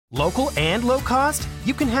Local and low cost?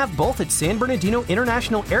 You can have both at San Bernardino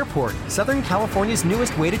International Airport, Southern California's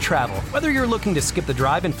newest way to travel. Whether you're looking to skip the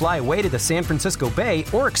drive and fly away to the San Francisco Bay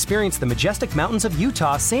or experience the majestic mountains of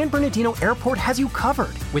Utah, San Bernardino Airport has you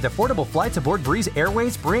covered. With affordable flights aboard Breeze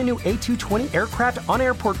Airways' brand new A220 aircraft on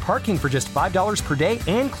airport parking for just $5 per day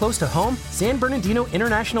and close to home, San Bernardino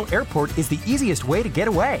International Airport is the easiest way to get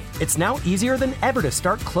away. It's now easier than ever to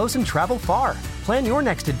start close and travel far. Plan your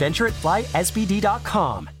next adventure at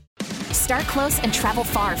flysbd.com. Start close and travel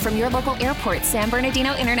far from your local airport, San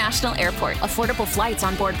Bernardino International Airport. Affordable flights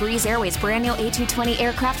on board Breeze Airways' brand new A220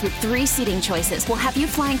 aircraft with 3 seating choices will have you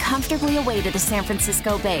flying comfortably away to the San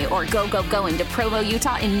Francisco Bay or go into Provo,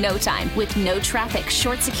 Utah in no time with no traffic,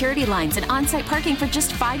 short security lines, and on-site parking for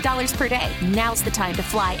just $5 per day. Now's the time to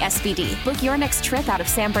fly SBD. Book your next trip out of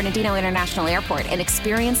San Bernardino International Airport and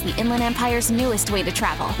experience the Inland Empire's newest way to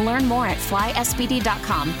travel. Learn more at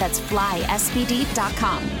flysbd.com. That's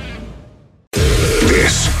flysbd.com.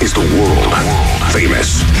 This is the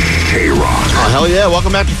world-famous K-Rock. Oh, hell yeah.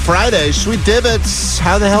 Welcome back to Friday. Sweet Divots.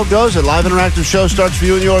 How the hell goes it? Live interactive show starts for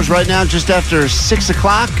you and yours right now just after 6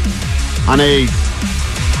 o'clock on a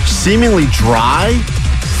seemingly dry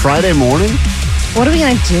Friday morning. What are we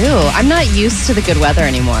going to do? I'm not used to the good weather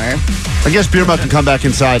anymore. I guess Beer Muck can come back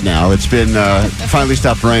inside now. It's been finally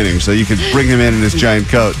stopped raining, so you could bring him in his giant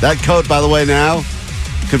coat. That coat, by the way, now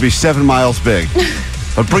could be 7 miles big.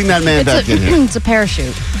 But bring that man back in here. It's a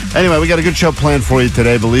parachute. Anyway, we got a good show planned for you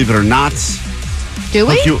today, believe it or not. Do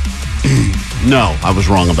we? No, I was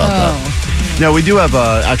wrong about that. No, we do have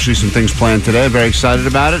actually some things planned today. Very excited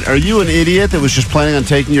about it. Are you an idiot that was just planning on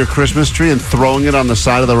taking your Christmas tree and throwing it on the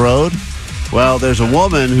side of the road? Well, there's a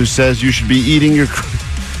woman who says you should be eating your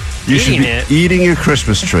eating your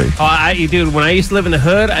Christmas tree. Dude, when I used to live in the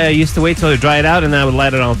hood, I used to wait till it dried out and I would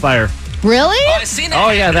light it on fire. Really? Oh, I've seen that.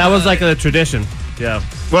 Oh, yeah, that was like a tradition. Yeah.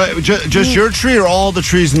 Well, just your tree or all the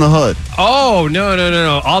trees in the hood? Oh,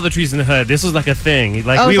 no. All the trees in the hood. This was like a thing.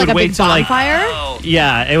 Like we it's would like a wait big till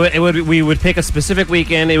bonfire? we would pick a specific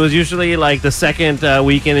weekend. It was usually like the second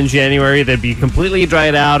weekend in January. They'd be completely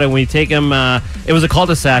dried out, and we'd take them. It was a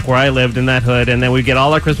cul-de-sac where I lived in that hood, and then we'd get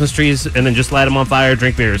all our Christmas trees and then just light them on fire,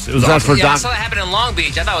 drink beers. It was awesome. I saw that happen in Long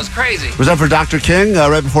Beach. I thought it was crazy. Was that for Dr. King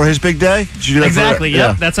right before his big day? Did you do that Exactly. Yep.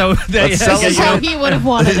 Yeah. That's how. This is how he would have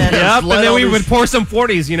wanted it. Yep. And then we would pour some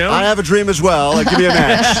 40s. You know. I have a dream as well. Give me a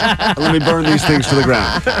match. Let me burn these things to the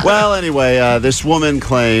ground. Well, anyway, this woman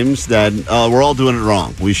claims that we're all doing it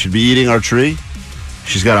wrong. We should be eating our tree.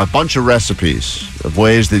 She's got a bunch of recipes of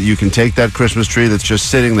ways that you can take that Christmas tree that's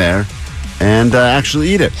just sitting there and actually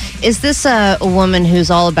eat it. Is this a woman who's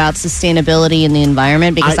all about sustainability and the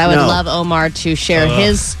environment? Because I would love Omar to share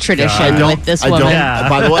his tradition with this woman.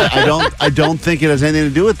 By the way, I don't think it has anything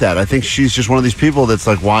to do with that. I think she's just one of these people that's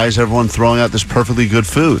like, why is everyone throwing out this perfectly good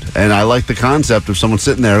food? And I like the concept of someone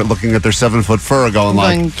sitting there looking at their 7-foot fur going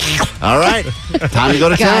like, all right, time to go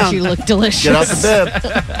to town. Gosh, you look delicious. Get out the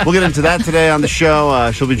bib. We'll get into that today on the show.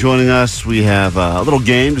 She'll be joining us. We have a little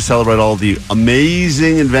game to celebrate all the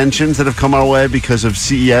amazing inventions that have come our way because of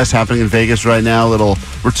CES happening in Vegas right now. A little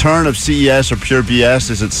return of CES or pure BS.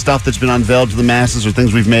 Is it stuff that's been unveiled to the masses or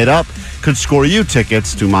things we've made up? Could score you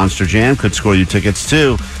tickets to Monster Jam. Could score you tickets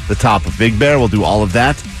to the top of Big Bear. We'll do all of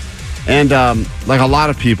that. And like a lot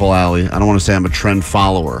of people, Allie, I don't want to say I'm a trend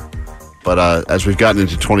follower, but as we've gotten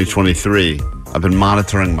into 2023, I've been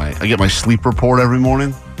monitoring I get my sleep report every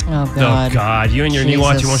morning. Oh, God. Oh, God. You and your new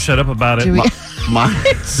watch, you won't shut up about it.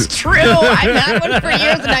 It's true. I've had one for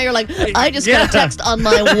years, and now you're like, I just got a text on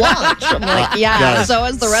my watch. I'm like, guys, so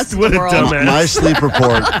is the rest of the world. My sleep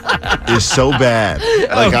report is so bad.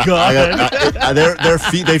 Like, God.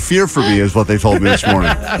 They fear for me is what they told me this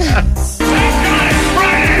morning.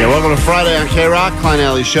 Yeah, welcome to Friday on K-Rock. Klein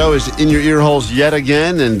Alley Show is in your ear holes yet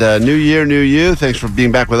again. And New Year, New You. Thanks for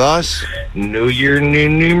being back with us. New Year, New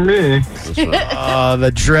me.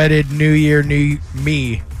 The dreaded New Year, New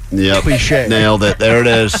me. Yep. Cliche. Nailed it. There it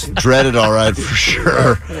is. Dreaded, all right, for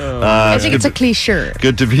sure. I think it's a cliche.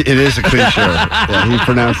 Good to be. It is a cliche. Yeah, he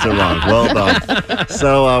pronounced it wrong. Well done.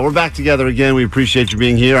 So we're back together again. We appreciate you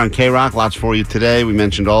being here on K-Rock. Lots for you today. We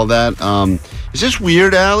mentioned all that. Is this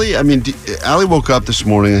weird, Allie? I mean, Allie woke up this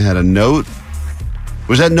morning and had a note.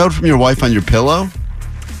 Was that note from your wife on your pillow?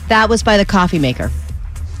 That was by the coffee maker.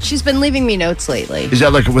 She's been leaving me notes lately. Was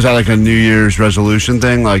that like a New Year's resolution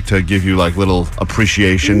thing, like to give you like little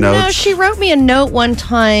appreciation notes? No, she wrote me a note one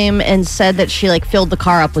time and said that she like filled the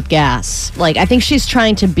car up with gas. Like, I think she's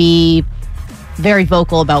trying to be very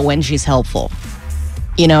vocal about when she's helpful.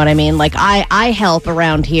 You know what I mean? Like, I help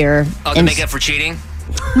around here. Oh, to make up for cheating?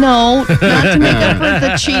 No, not to make up for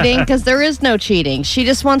the cheating, because there is no cheating. She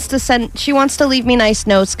just wants to leave me nice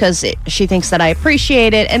notes because she thinks that I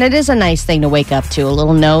appreciate it, and it is a nice thing to wake up to. A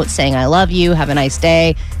little note saying I love you, have a nice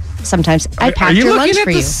day. Sometimes I packed your lunch for you. Are you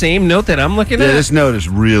looking at the same note that I'm looking at? Yeah, this note is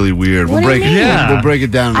really weird. What do you mean? We'll break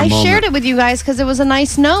it down in a moment. I shared it with you guys because it was a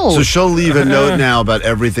nice note. So she'll leave a note now about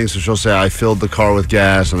everything. So she'll say, I filled the car with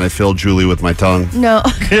gas and I filled Julie with my tongue. No.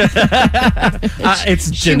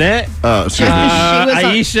 It's Jeanette,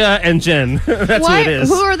 Aisha, and Jen. That's what? who it is.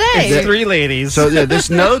 Who are they? It's 3 ladies. So yeah,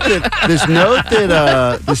 this note, and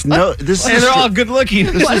they're all good looking.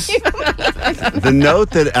 The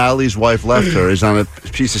note that Allie's wife left her is on a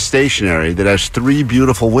piece of stationery that has 3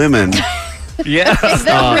 beautiful women. Yeah,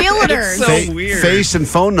 they're realtors. It's so weird. Face and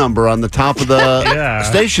phone number on the top of the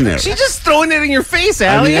stationery. She's just throwing it in your face, I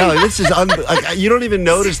Allie. mean, Allie, this is you don't even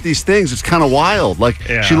notice these things. It's kind of wild.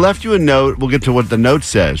 She left you a note. We'll get to what the note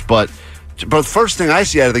says, but the first thing I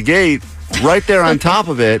see out of the gate, right there on top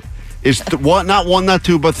of it, is not one, not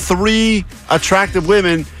 2, but 3 attractive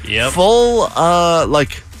women. Yep. Full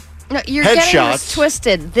No, you're getting headshots. this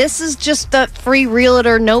twisted. This is just the free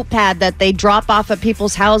realtor notepad that they drop off at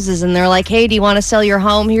people's houses, and they're like, hey, do you want to sell your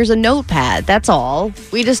home? Here's a notepad. That's all.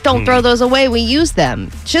 We just don't throw those away. We use them.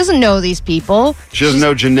 She doesn't know these people. She doesn't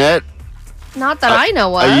know Jeanette, Not that I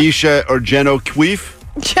know of. Aisha, or Jen O'Queef.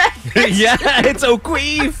 Yeah, it's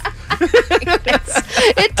O'Queef.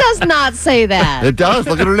 It does not say that. It does.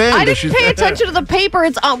 Look at her name. I didn't pay attention to the paper.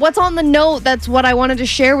 It's what's on the note. That's what I wanted to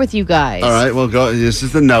share with you guys. All right, well, go. This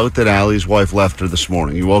is the note that Allie's wife left her this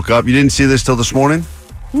morning. You woke up. You didn't see this till this morning?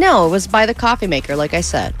 No, it was by the coffee maker, like I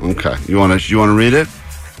said. Okay. You want to read it?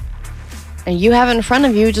 And you have it in front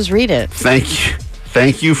of you. Just read it.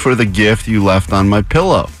 Thank you for the gift you left on my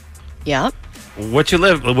pillow. Yep. What you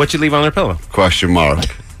leave on her pillow? Question mark.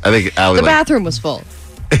 I think Allie. The bathroom was full.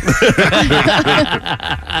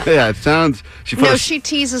 Yeah, it sounds. She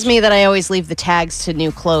teases me that I always leave the tags to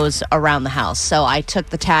new clothes around the house. So I took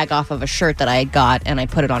the tag off of a shirt that I had got and I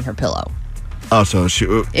put it on her pillow. Oh, so she.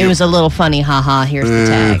 It was a little funny. Haha. Here's the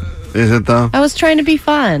tag. Is it though? I was trying to be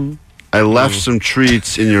fun. I left some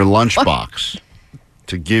treats in your lunchbox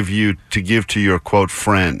to give to your quote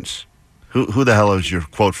friends. Who the hell is your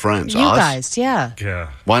quote friends? You Us? guys, yeah. Yeah.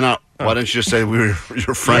 Why not? Why didn't you just say we were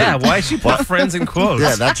your friends? Yeah, why she put friends in quotes?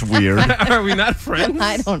 Yeah, that's weird. Are we not friends?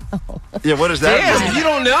 I don't know. Yeah, what does that Damn, mean? you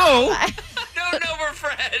don't know. No, we're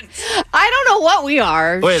friends. I don't know what we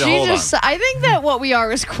are. Wait, hold on. I think that what we are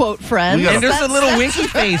is quote friends. We gotta- And there's a little winky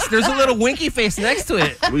face. There's a little winky face next to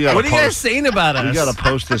it. We gotta What are you guys post- saying about us? You got to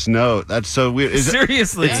post this note. That's so weird.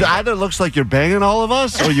 Seriously. It either looks like you're banging all of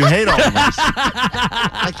us or you hate all of us.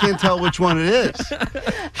 I can't tell which one it is. Here,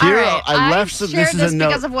 All right, I left some. shared This is a note.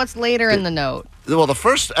 because of what's later in the note. Well,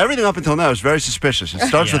 everything up until now is very suspicious. It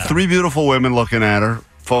starts with 3 beautiful women looking at her,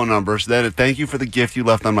 phone numbers. Then, thank you for the gift you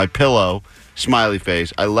left on my pillow. Smiley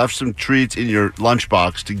face. I left some treats in your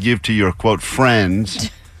lunchbox to give to your quote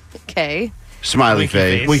friends. Okay. Smiley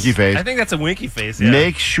face. Winky face. I think that's a winky face. Yeah.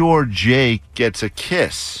 Make sure Jake gets a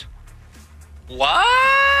kiss.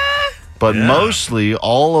 What? But mostly,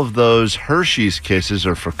 all of those Hershey's kisses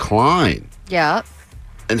are for Klein. Yeah.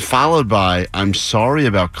 And followed by, I'm sorry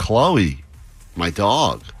about Chloe, my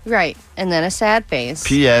dog. Right. And then a sad face.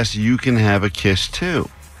 P.S. You can have a kiss too.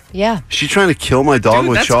 Yeah. Is she trying to kill my dog Dude,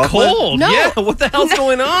 with that's chocolate? cold. No. Yeah, what the hell's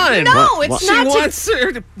going on? No, What- it's She not. wants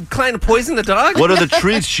her to Klein to poison the dog? What are the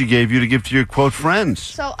treats she gave you to give to your quote friends?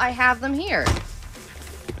 So I have them here.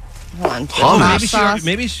 Hold on.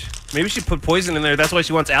 Hummus. Maybe she put poison in there. That's why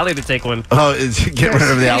she wants Allie to take one. Oh, get rid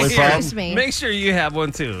of the Allie problem? Excuse me. Make sure you have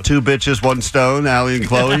one too. 2 bitches, 1 stone, Allie and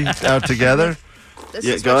Chloe out together. This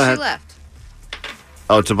Yeah, is go what ahead. she left.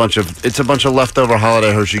 Oh, it's a bunch of leftover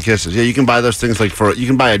holiday Hershey Kisses. Yeah, you can buy those things you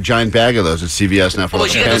can buy a giant bag of those at CVS now for Well,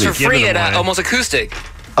 like she a got those penny. for free Giving at them away. Almost Acoustic.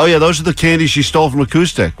 Oh yeah, those are the candies she stole from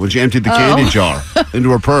Acoustic when she emptied the candy jar into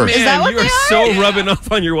her purse. Man, that what you are they so rubbing off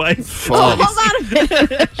on your wife. Oh, hold on a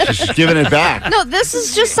minute. She's giving it back. No, this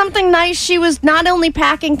is just something nice. She was not only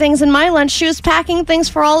packing things in my lunch, she was packing things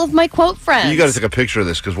for all of my quote friends. You got to take a picture of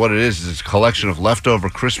this because what it is it's a collection of leftover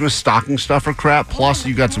Christmas stocking stuffer crap. Plus,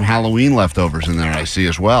 you got some Halloween leftovers in there. I see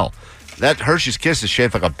as well. That Hershey's Kiss is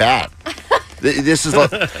shaped like a bat. This is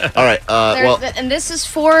like, all right. And this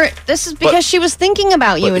is because she was thinking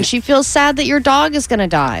about you, and she feels sad that your dog is going to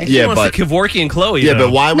die. She yeah, wants but to Kevorkian and Chloe. yeah, though.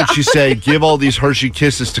 but why would she say give all these Hershey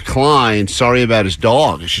Kisses to Klein? Sorry about his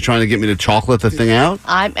dog. Is she trying to get me to chocolate the thing out?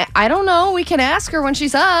 I don't know. We can ask her when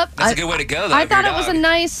she's up. That's a good way to go, though. I for your thought it was a dog.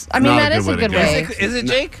 nice. I mean, Not that a is good a way to good go. way. Is it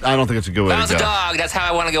Jake? I don't think it's a good way If I to was a go. dog, that's how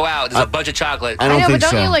I want to go out. There's a bunch of chocolate. I don't know, think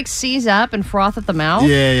but don't so. you like seize up and froth at the mouth?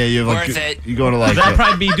 Yeah. You have Worth it. you go to like. That'd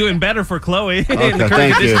probably be doing better for Chloe. in the Okay, current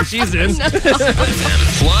thank condition you. she's in.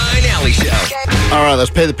 Flying Alley Show. All right, let's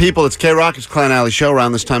pay the people. It's K-Rock. It's Klein Alley Show.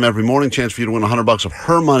 Around this time every morning, chance for you to win $100 of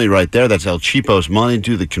her money right there. That's El Cheapo's money.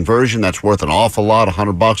 Do the conversion. That's worth an awful lot.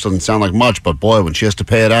 $100 doesn't sound like much, but boy, when she has to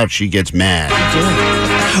pay it out, she gets mad.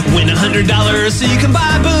 Win $100 so you can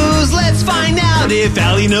buy booze. Let's find out if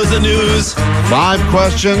Allie knows the news. 5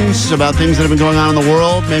 questions about things that have been going on in the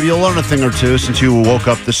world. Maybe you'll learn a thing or two since you woke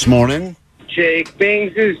up this morning. Jake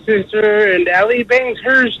bangs his sister and Allie bangs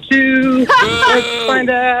hers too. Let's find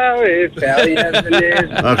out if Allie has the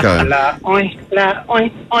news. Okay. La oink, la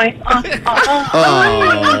oink, oink,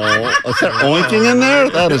 Oh, is that oinking in there?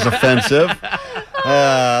 That is offensive.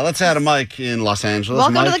 Let's add a Mike in Los Angeles.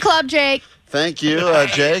 Welcome Mike. to the club, Jake. Thank you,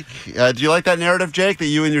 Jake. Do you like that narrative, Jake, that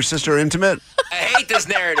you and your sister are intimate? I hate this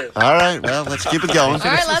narrative. All right, well, let's keep it going.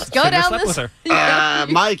 All right, let's go Should've down slept this. with her.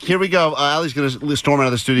 Mike, here we go. Allie's going to storm out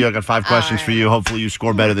of the studio. I got 5 questions for you. Hopefully you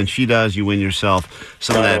score better than she does. You win yourself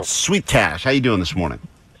some of that sweet cash. How you doing this morning?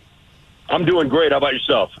 I'm doing great. How about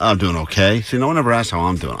yourself? I'm doing okay. See, no one ever asks how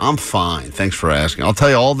I'm doing. I'm fine. Thanks for asking. I'll tell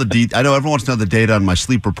you all the I know everyone wants to know the data on my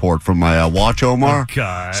sleep report from my watch, Omar. Oh,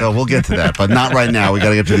 God. So we'll get to that, but not right now. We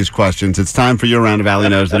got to get to these questions. It's time for your round of Allie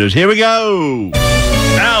Knows the News. Here we go.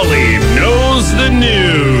 Allie knows the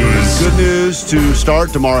news. Good news to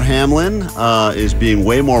start. Damar Hamlin is being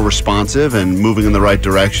way more responsive and moving in the right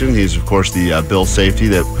direction. He's, of course, the Bill safety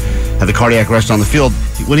that had the cardiac arrest on the field.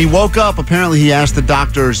 When he woke up, apparently he asked the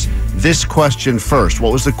doctors this question first.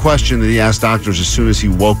 What was the question that he asked doctors as soon as he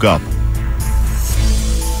woke up?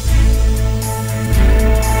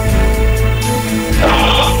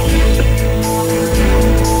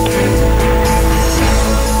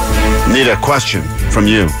 Need a question from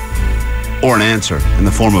you or an answer in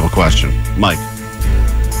the form of a question. Mike.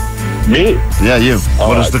 Me? Yeah, you.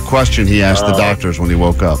 What is right. the question he asked the doctors when he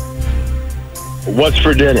woke up? What's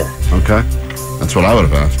for dinner? Okay. That's what I would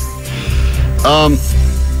have asked.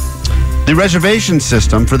 The reservation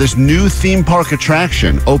system for this new theme park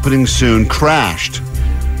attraction opening soon crashed,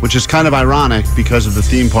 which is kind of ironic because of the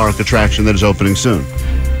theme park attraction that is opening soon.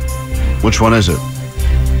 Which one is it?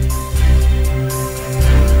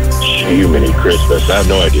 Jiminy Christmas. I have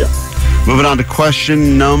no idea. Moving on to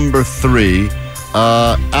question number 3.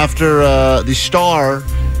 After the star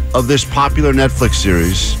of this popular Netflix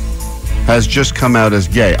series has just come out as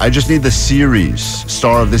gay. I just need the series.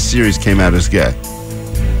 Star of this series came out as gay.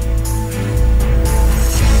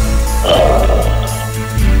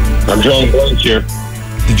 I'm drawing blanks here.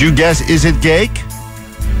 Did you guess, is it Gake?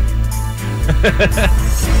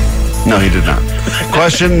 No, he did not.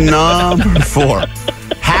 Question number 4.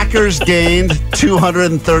 Hackers gained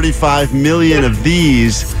 235 million of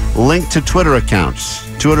these linked to Twitter accounts.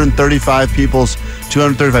 235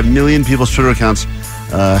 million people's Twitter accounts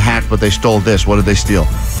hacked, but they stole this. What did they steal?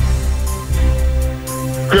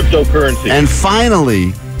 Cryptocurrency. And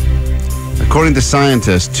finally, according to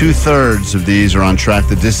scientists, 2/3 of these are on track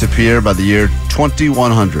to disappear by the year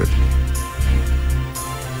 2100.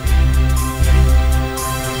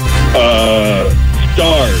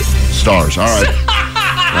 Stars. Stars. All right.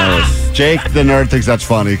 Jake, the nerd, thinks that's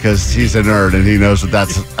funny because he's a nerd and he knows that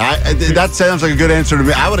that sounds like a good answer to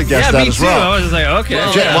me. I would have guessed that me as too. well. I was just like, okay.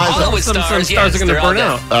 Well, Jake, why is all that? with Some stars, stars yes, are going to they're all burn dead.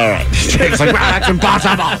 out. All right. Jake's like, wow, that's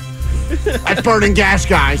impossible. That's burning gas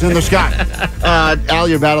guys in the sky. Al,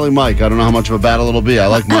 you're battling Mike. I don't know how much of a battle it'll be. I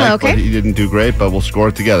like Mike, okay. but he didn't do great, but we'll score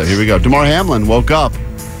it together. Here we go. Damar Hamlin woke up.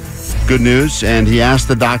 Good news. And he asked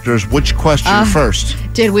the doctors which question first.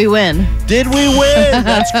 Did we win? Did we win?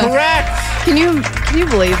 That's correct. Can you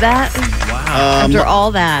believe that? Wow. After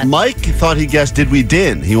all that. Mike thought he guessed, did we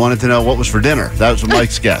din? He wanted to know what was for dinner. That was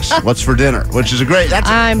Mike's guess. What's for dinner? Which is a great.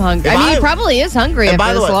 I'm hungry. If I mean, I- he probably is hungry And by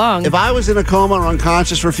after the this way, long. if I was in a coma or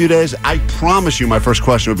unconscious for a few days, I promise you my first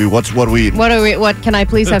question would be, what do we eat? What can I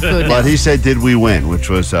please have food now? But he said, did we win? Which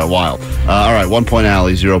was wild. All right, 1 point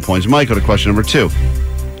Allie, 0 points Mike. Go to question number 2.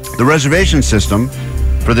 The reservation system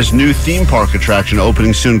for this new theme park attraction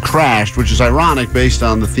opening soon crashed, which is ironic based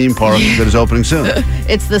on the theme park that is opening soon.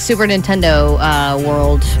 It's the Super Nintendo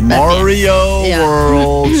world. Mario Yeah.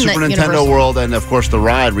 World, Super That Nintendo Universal. World, and of course the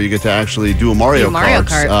ride where you get to actually do a Mario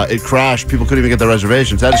Kart. It crashed. People couldn't even get their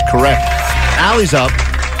reservations. That is correct. Allie's up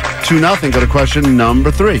 2-0. Go to question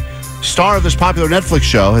number 3. Star of this popular Netflix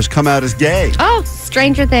show has come out as gay. Oh,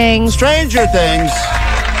 Stranger Things. Stranger Things.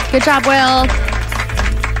 Good job, Will.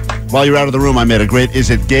 While you were out of the room, I made a great "is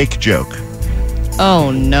it Gake" joke, Oh,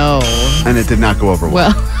 no. and it did not go over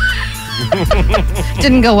well. Well,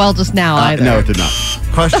 didn't go well just now either. No, it did not.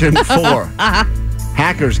 Question 4.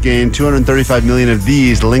 Hackers gained 235 million of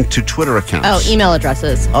these linked to Twitter accounts. Oh, email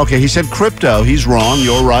addresses. Okay, he said crypto. He's wrong.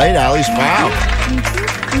 You're right. Allie's wow.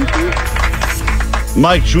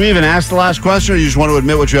 Mike, should we even ask the last question, or you just want to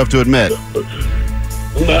admit what you have to admit?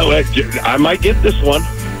 No, I might get this one.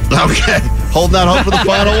 Okay. Holding out hope for the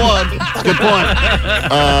final one. Good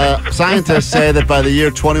point. Scientists say that by the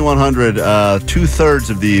year 2100, 2/3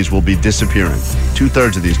 of these will be disappearing.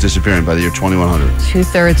 2/3 of these disappearing by the year 2100.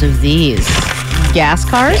 2/3 of these. Gas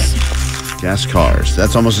cars? Gas cars.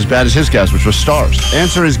 That's almost as bad as his guess, which was stars.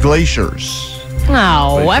 Answer is glaciers.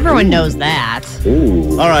 Oh, everyone knows that.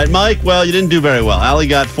 Ooh. All right, Mike. Well, you didn't do very well. Allie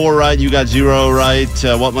got 4 right. You got 0 right.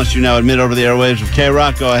 What must you now admit over the airwaves of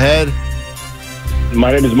K-Rock? Go ahead.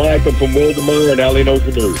 My name is Mike. I'm from Wildomar, and Allie knows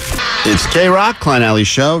the news. It's K-Rock, Klein Alley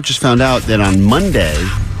Show. Just found out that on Monday,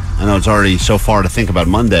 I know it's already so far to think about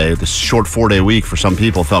Monday. This short 4-day week for some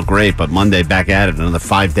people felt great, but Monday back at it. Another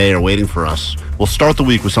 5-day are waiting for us. We'll start the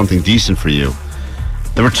week with something decent for you.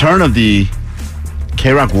 The return of the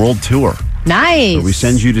K-Rock World Tour. Nice. So we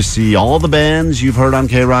send you to see all the bands you've heard on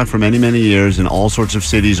K-Rock for many, many years in all sorts of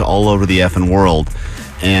cities all over the effing world.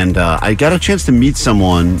 And I got a chance to meet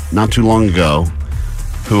someone not too long ago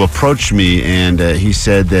who approached me, and he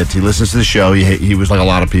said that he listens to the show. He was like a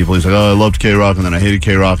lot of people. He's like, oh, I loved K-Rock, and then I hated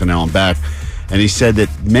K-Rock, and now I'm back. And he said that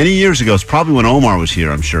many years ago, it's probably when Omar was here,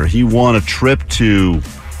 I'm sure, he won a trip to,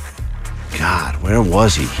 God, where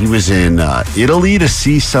was he? He was in Italy to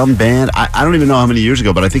see some band. I don't even know how many years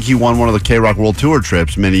ago, but I think he won one of the K-Rock World Tour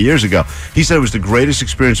trips many years ago. He said it was the greatest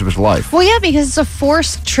experience of his life. Well, yeah, because it's a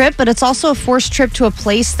forced trip, but it's also a forced trip to a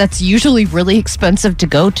place that's usually really expensive to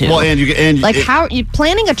go to. Well, how you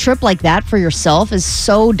planning a trip like that for yourself is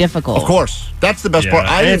so difficult. Of course. That's the best part.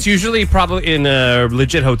 And it's usually probably in a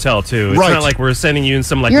legit hotel, too. It's not like we're sending you in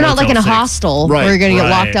some You're not like in a hostel where you're going to get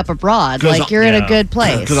Right. locked up abroad. Like, you're in a good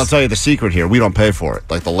place. Because I'll tell you the secret here. We don't pay for it.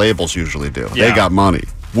 Like the labels usually do. They Yeah. got money.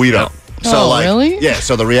 We don't. So, really? Yeah,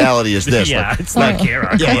 so the reality is this. Yeah, like, it's not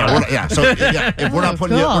K-Rock. If we're not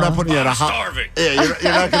putting you at a starving. Yeah,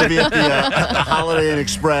 you're not going to be at the Holiday Inn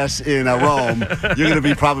Express in Rome. You're going to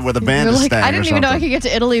be probably where the band You're is like, staying. I didn't even know I could get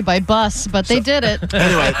to Italy by bus, but they did it.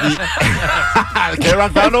 Anyway,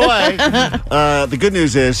 K-Rock found a way. The good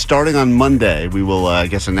news is, starting on Monday, we will, I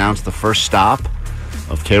guess, announce the first stop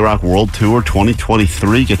of K-Rock World Tour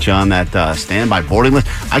 2023. Get you on that standby boarding list.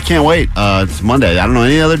 I can't wait. It's Monday. I don't know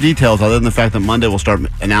any other details other than the fact that Monday we'll start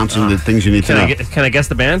announcing the things you need to know. Can I guess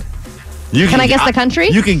the band? Can I guess the country?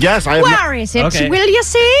 You can guess. Where is it? Okay. Will you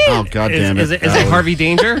see? Oh, God damn it. Is it Harvey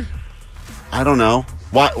Danger? I don't know.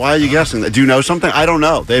 Why are you guessing that? Do you know something? I don't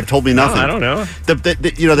know. They've told me nothing. I don't know.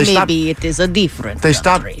 They stopped. Maybe it is a different They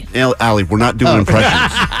stopped. country. Allie, we're not doing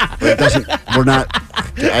impressions. It doesn't. We're not.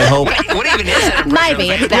 I hope. What even is that? Maybe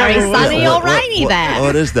it's very sunny or rainy there.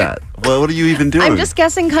 What is that? What are you even doing? I'm just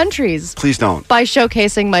guessing countries Please don't. by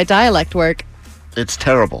showcasing my dialect work. It's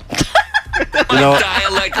terrible.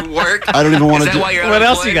 Dialect work. I don't even want Is to that do. why you're What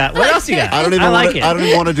else unemployed? you got? What else you got? I don't even. like it. I don't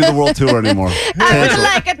even want to do the world tour anymore. I would Cancel.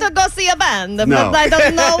 like it to go see a band, but No. I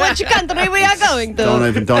don't know which country we are going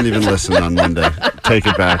to. Don't even listen on Monday. Take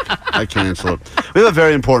it back. I cancel it. We have a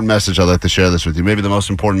very important message. I'd like to share this with you. Maybe the most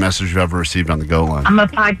important message you've ever received on the Go line. I'm a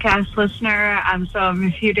podcast listener, so I'm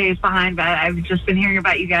a few days behind, but I've just been hearing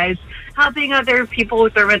about you guys helping other people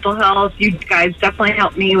with their mental health. You guys definitely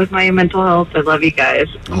helped me with my mental health. I love you guys.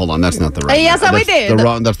 Hold on, that's not the right. Yes, we that's did.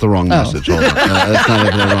 That's the wrong message. Hold on. That's not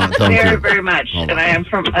even the wrong. Thank Very, you. very much. Hold And on. I am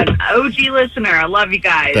from an OG listener. I love you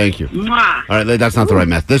guys. Thank you. Mwah. All right, that's not the right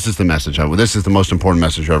message. This is the message. This is the most important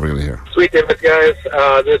message you're ever going to hear. Sweet Davis, guys.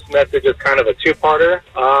 This message is kind of a two-parter.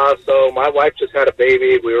 So my wife just had a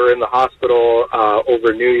baby. We were in the hospital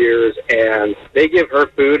over New Year's, and they give her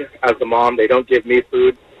food as the mom. They don't give me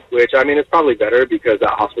food, which, I mean, it's probably better because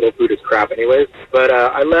that hospital food is crap anyways. But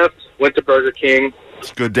I left, went to Burger King.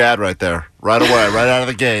 It's good dad right there. Right away, right out of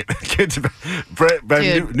the gate. Kids, Dude,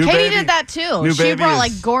 new Katie baby. did that too. New She baby brought is-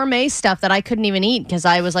 like gourmet stuff that I couldn't even eat because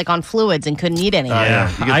I was like on fluids and couldn't eat any.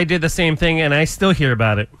 Yeah, I did the same thing, and I still hear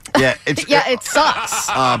about it. Yeah, it's Yeah, it sucks.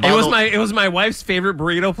 It was my wife's favorite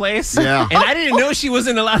burrito place. Yeah. And I didn't know she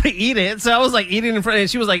wasn't allowed to eat it, so I was like eating in front of it.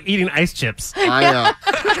 She was like eating ice chips. It's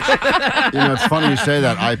funny you say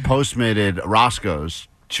that. I postmated Roscoe's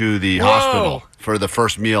to the hospital for the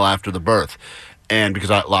first meal after the birth. And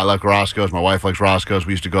because I like Roscoe's, my wife likes Roscoe's.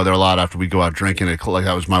 We used to go there a lot after we go out drinking. Like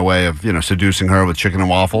that was my way of, seducing her with chicken and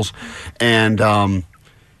waffles. And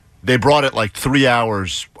they brought it like 3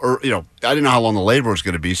 hours, or I didn't know how long the labor was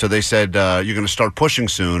going to be. So they said you're going to start pushing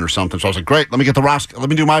soon or something. So I was like, great, let me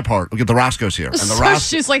do my part. We'll get the Roscoe's here. And the So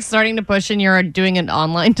she's like starting to push and you're doing an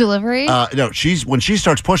online delivery? No, when she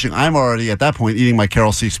starts pushing, I'm already at that point eating my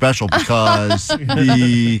Carol C special because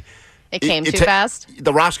the It came too fast?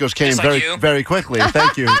 The Roscoe's came Just like very, you. very quickly.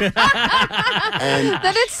 Thank you. and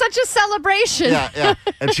That it's such a celebration. yeah.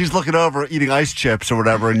 And she's looking over, eating ice chips or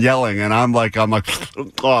whatever, and yelling. And I'm like, oh man,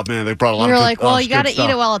 they brought a lot You're of like, good, well, it's you got to good stuff.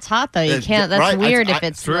 eat it while it's hot, though. You It's- can't. That's right, weird I- if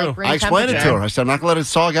it's true. like room I explained it to temperature. her. I said, I'm not going to let it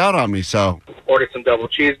sog out on me. So Ordered some double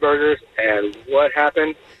cheeseburgers, and what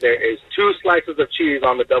happened? There is 2 slices of cheese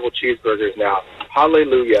on the double cheeseburgers now.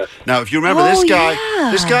 Hallelujah. now, if you remember,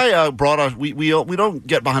 Oh, this guy, yeah. brought us. We don't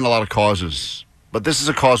get behind a lot of causes, but this is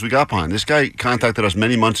a cause we got behind. This guy contacted us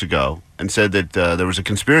many months ago and said that there was a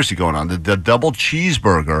conspiracy going on. The double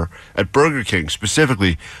cheeseburger at Burger King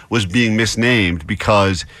specifically was being misnamed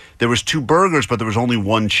because there was 2 burgers, but there was only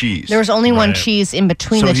 1 cheese. There was only one cheese in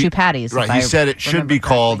between So the he- 2 patties. Right. if He I said it should remember be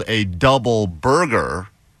correctly. called a double burger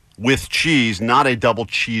with cheese, not a double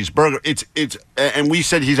cheeseburger. It's and we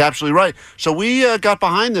said he's absolutely right. So we got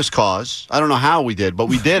behind this cause. I don't know how we did, but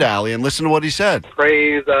we did, Allie, and listen to what he said.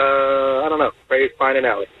 Praise, I don't know, praise Fine and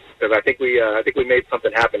Alley, because I think we made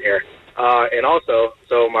something happen here. And also,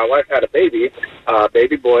 so my wife had a baby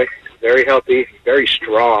boy, very healthy, very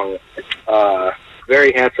strong,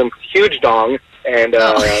 very handsome, huge dong, and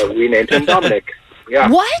we named him Dominic. Yeah.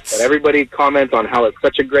 What? And everybody comments on how it's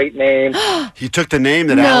such a great name. He took the name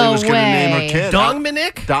that No Allie was going to name her way. kid.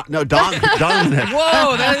 Dominic? Dominic.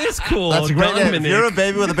 Whoa, that is cool. That's a great name. If Dominic. you're a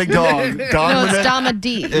baby with a big dog, No, Dominic. it's Dama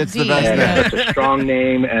D. It's the D. best And name. it's a strong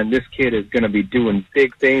name, and this kid is going to be doing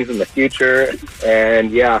big things in the future.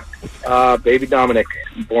 And yeah, baby Dominic,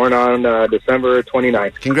 born on December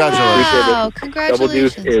 29th. Congratulations. Wow, Double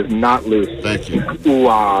Deuce congratulations. is not loose. Thank you.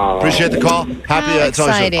 Wow. Appreciate the call. Happy. How It's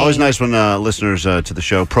always exciting. nice when listeners to the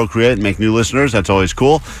show procreate and make new listeners. That's always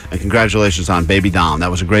cool. And congratulations on Baby Dom.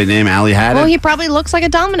 That was a great name. Allie had Well, it. he probably looks like a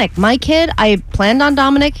Dominic. My kid, I planned on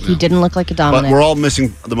Dominic. He didn't look like a But Dominic. we're all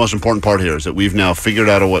missing the most important part here is that we've now figured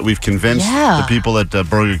out a way. We've convinced Yeah. the people at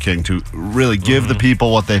Burger King to really give the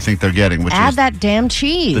people what they think they're getting, which Add is that damn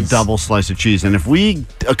cheese. the double slice of cheese. And if we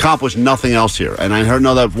accomplish nothing else here, and I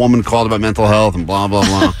know that woman called about mental health and blah, blah,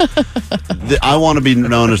 blah. I want to be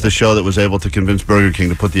known as the show that was able to convince Burger King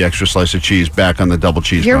to put the extra slice of cheese back on the double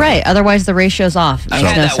cheeseburger. You're right. Otherwise, the ratio's off. It I've makes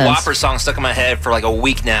had no that sense. Whopper song stuck in my head for like a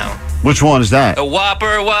week now. Which one is that? The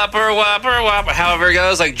Whopper, Whopper, Whopper, Whopper. However it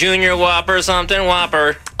goes, like Junior Whopper, something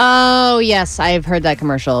Whopper. Oh, yes. I've heard that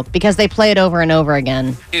commercial because they play it over and over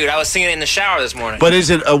again. Dude, I was singing it in the shower this morning. But is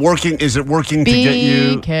it working? Is it working to get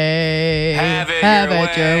you? BK, Have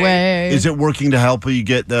it your way. Is it working to help you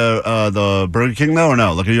get the Burger King though, or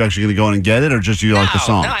no? Like, are you actually going to go in and get it, or just you like the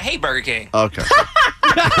song? No, I hate Burger King. Okay.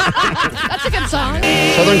 That's a good song.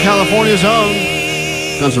 Southern California's own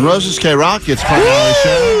Guns N' Roses, K-Rock. It's Fun Alley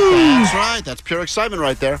Show. That's right. That's pure excitement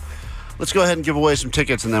right there. Let's go ahead and give away some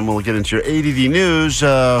tickets, and then we'll get into your ADD news.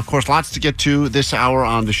 Of course, lots to get to this hour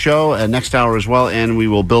on the show, and next hour as well. And we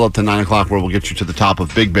will build up to 9 o'clock, where we'll get you to the top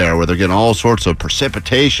of Big Bear, where they're getting all sorts of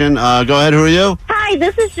precipitation. Go ahead. Who are you? Hi,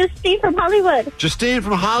 this is Justine from Hollywood. Justine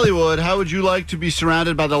from Hollywood. How would you like to be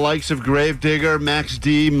surrounded by the likes of Gravedigger, Max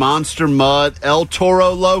D, Monster Mud, El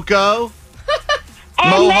Toro Loco, And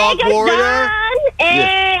Mohawk Megan Warrior? Dunn, and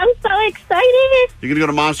Yeah. I'm so excited. You're going to go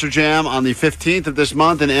to Monster Jam on the 15th of this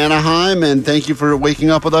month in Anaheim, and thank you for waking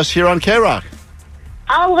up with us here on K-Rock.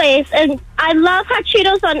 Always. And I love hot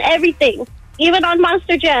Cheetos on everything, even on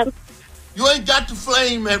Monster Jam. You ain't got to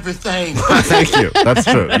flame everything. Thank you. That's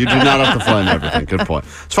true. You do not have to flame everything. Good point.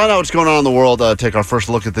 Let's find out what's going on in the world, take our first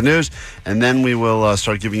look at the news, and then we will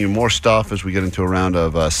start giving you more stuff as we get into a round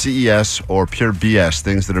of CES or pure BS,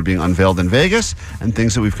 things that are being unveiled in Vegas and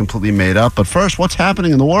things that we've completely made up. But first, what's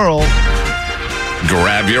happening in the world?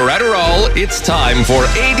 Grab your Adderall. It's time for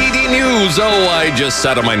ADD News. Oh, I just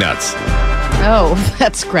sat on my nuts. Oh,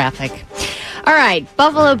 that's graphic. All right,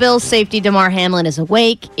 Buffalo Bills safety Damar Hamlin is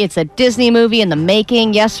awake. It's a Disney movie in the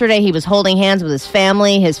making. Yesterday, he was holding hands with his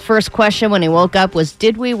family. His first question when he woke up was,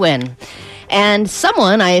 did we win? And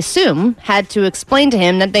someone, I assume, had to explain to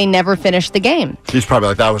him that they never finished the game. He's probably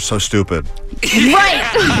like, that was so stupid.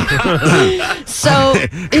 Right. So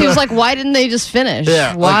he was like, why didn't they just finish?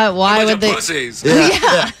 Yeah, Why would they?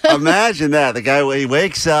 Yeah. Imagine that. The guy, he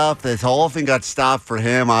wakes up, this whole thing got stopped for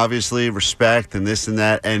him, obviously, respect and this and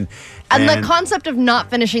that. And the concept of not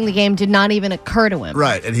finishing the game did not even occur to him.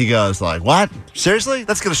 right. And he goes like, what? Seriously?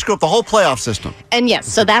 That's going to screw up the whole playoff system. And yes,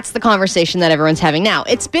 so that's the conversation that everyone's having now.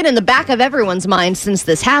 It's been in the back of everyone's mind since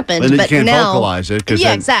this happened, And then but you can't now vocalize it.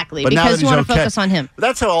 Yeah, exactly. But now Because that you he's want to okay. focus on him. But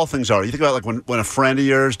that's how all things are. You think about like when a friend of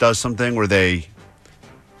yours does something where they,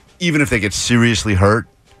 even if they get seriously hurt,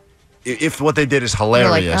 if what they did is You're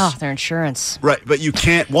hilarious. like, oh, their insurance. Right, but you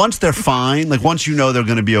can't, once they're fine, like once you know they're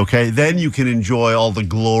going to be okay, then you can enjoy all the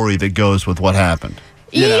glory that goes with what happened.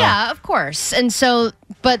 You know? Yeah, of course. And so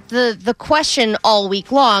But the question all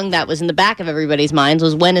week long that was in the back of everybody's minds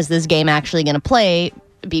was, when is this game actually going to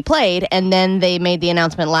be played? And then they made the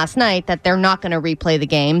announcement last night that they're not going to replay the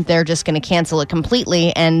game. They're just going to cancel it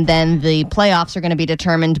completely, and then the playoffs are going to be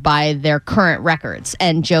determined by their current records.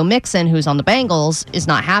 And Joe Mixon, who's on the Bengals, is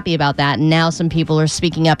not happy about that. And now some people are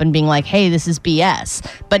speaking up and being like, hey, this is BS.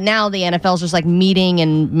 But now the NFL's just like meeting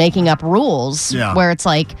and making up rules where it's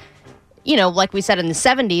like, you know, like we said in the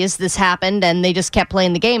 70s, this happened and they just kept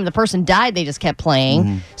playing the game. The person died, they just kept playing.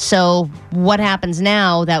 Mm-hmm. So what happens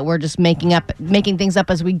now that we're just making things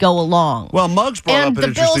up as we go along? Well, Muggs brought up an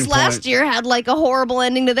interesting Bills point. last year had like a horrible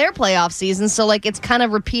ending to their playoff season, so like it's kind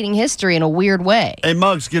of repeating history in a weird way. Hey,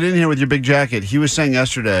 Muggs, get in here with your big jacket. He was saying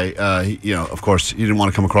yesterday, of course, he didn't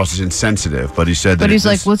want to come across as insensitive, but he said that... But he's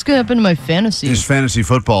like, what's going to happen to my fantasy? His fantasy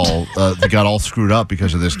football got all screwed up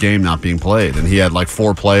because of this game not being played. And he had like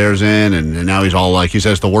 4 players in, and now he's all like, he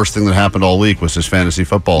says the worst thing that happened all week was his fantasy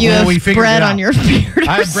football. You have bread on your beard.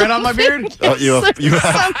 I have bread on my beard?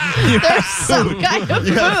 There's some kind of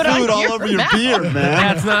you have food all your over your mouth. beard, man.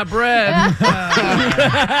 That's not bread.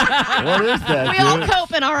 What is that, We all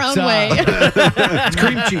cope in our own way. It's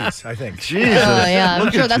cream cheese, I think. Jesus. Oh, yeah. I'm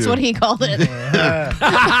Look sure at that's you. what he called it. You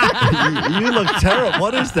look terrible.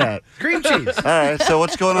 What is that? Cream cheese. All right, so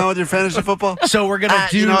what's going on with your fantasy football? So we're going to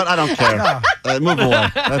do... You know what? I don't care. Move away.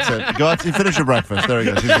 That's it. Go out. You finish your breakfast. There he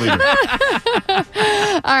goes. He's leaving.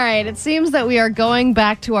 All right. It seems that we are going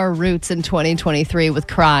back to our roots in 2023 with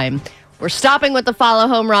crime. We're stopping with the follow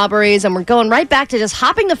home robberies, and we're going right back to just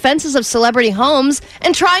hopping the fences of celebrity homes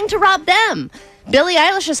and trying to rob them. Billie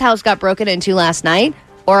Eilish's house got broken into last night.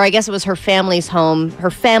 Or I guess it was her family home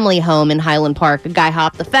in Highland Park. A guy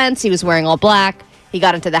hopped the fence. He was wearing all black. He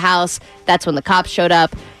got into the house. That's when the cops showed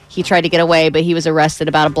up. He tried to get away, but he was arrested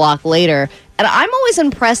about a block later. And I'm always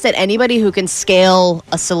impressed at anybody who can scale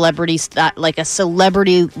a celebrity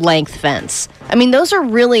length fence. I mean, those are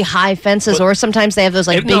really high fences, or sometimes they have those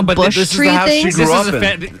big bush tree things.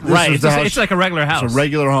 It's like a regular house. It's a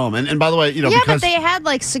regular home. And by the way, but they had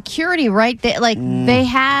security, right? They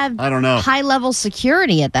had I don't know. high level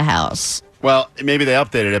security at the house. Well, maybe they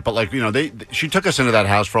updated it, but she took us into that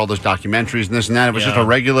house for all those documentaries and this and that. It was just a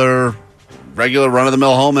regular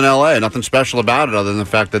run-of-the-mill home in L.A. Nothing special about it other than the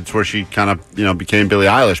fact that it's where she kind of, became Billie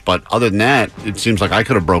Eilish. But other than that, it seems like I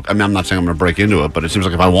could have broke... I mean, I'm not saying I'm going to break into it, but it seems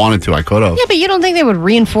like if I wanted to, I could have. Yeah, but you don't think they would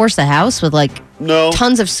reinforce the house with,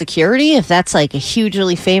 tons of security if that's, a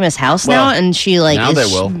hugely famous house now? And she, now is, they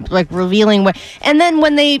will. Revealing... And then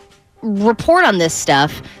when they report on this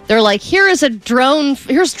stuff, they're like, here's drone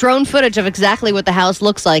footage of exactly what the house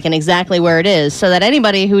looks like and exactly where it is, so that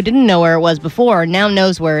anybody who didn't know where it was before now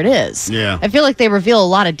knows where it is. Yeah. I feel like they reveal a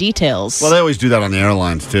lot of details. Well, they always do that on the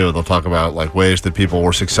airlines, too. They'll talk about, ways that people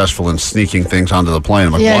were successful in sneaking things onto the plane.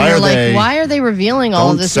 I'm like, why are they revealing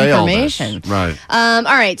all of this information? All this. Right. All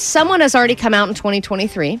right. Someone has already come out in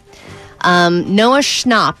 2023. Noah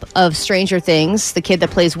Schnapp of Stranger Things, the kid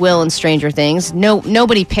that plays Will in Stranger Things.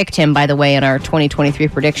 Nobody picked him, by the way, in our 2023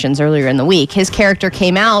 predictions earlier in the week. His character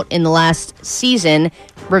came out in the last season,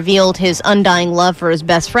 revealed his undying love for his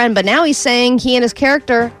best friend, but now he's saying he and his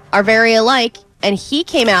character are very alike. And he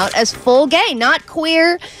came out as full gay, not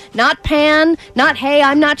queer, not pan, not hey,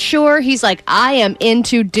 I'm not sure. He's like, I am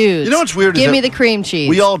into dudes. You know what's weird? Give me the cream cheese.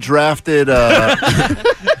 We all drafted a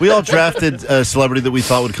celebrity that we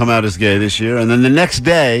thought would come out as gay this year, and then the next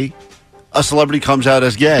day, a celebrity comes out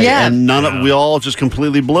as gay, and we all just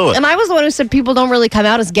completely blew it. And I was the one who said people don't really come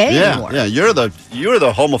out as gay anymore. Yeah, you're the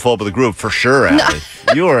homophobe of the group for sure, Allie.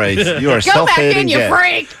 You are self-hating gay. Go back in, you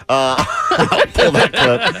freak. I'll pull that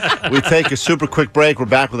clip. We take a super quick break. We're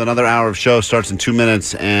back with another hour of show. Starts in 2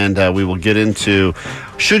 minutes, and we will get into,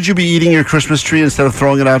 should you be eating your Christmas tree instead of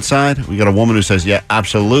throwing it outside? We got a woman who says, yeah,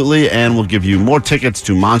 absolutely, and we'll give you more tickets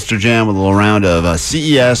to Monster Jam with a little round of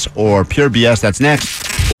CES or Pure BS. That's next.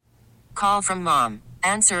 Call from mom.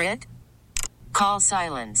 Answer it. Call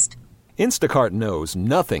silenced. Instacart knows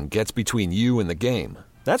nothing gets between you and the game.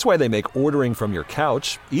 That's why they make ordering from your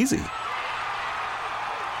couch easy.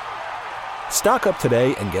 Stock up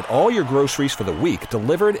today and get all your groceries for the week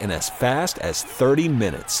delivered in as fast as 30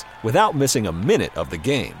 minutes without missing a minute of the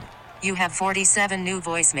game. You have 47 new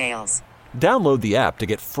voicemails. Download the app to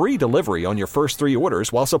get free delivery on your first 3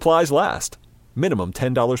 orders while supplies last. Minimum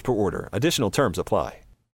 $10 per order. Additional terms apply.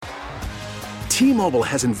 T-Mobile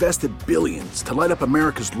has invested billions to light up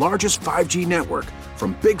America's largest 5G network,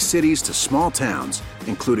 from big cities to small towns,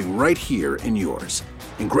 including right here in yours.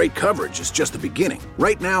 And great coverage is just the beginning.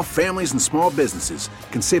 Right now, families and small businesses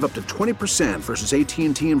can save up to 20% versus AT&T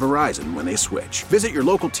and Verizon when they switch. Visit your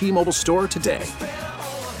local T-Mobile store today.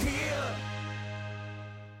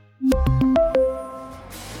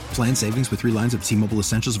 Plan savings with 3 lines of T-Mobile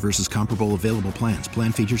Essentials versus comparable available plans.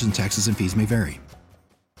 Plan features and taxes and fees may vary.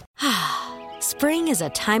 Spring is a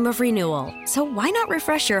time of renewal, so why not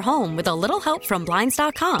refresh your home with a little help from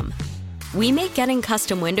Blinds.com? We make getting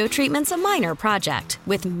custom window treatments a minor project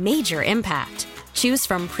with major impact. Choose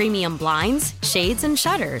from premium blinds, shades, and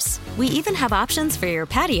shutters. We even have options for your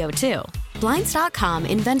patio, too. Blinds.com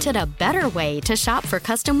invented a better way to shop for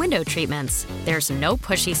custom window treatments. There's no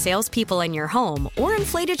pushy salespeople in your home or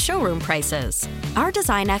inflated showroom prices. Our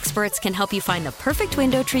design experts can help you find the perfect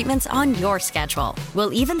window treatments on your schedule.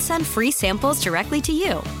 We'll even send free samples directly to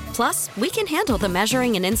you. Plus, we can handle the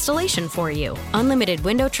measuring and installation for you. Unlimited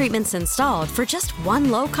window treatments installed for just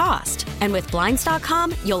one low cost. And with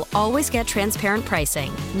Blinds.com, you'll always get transparent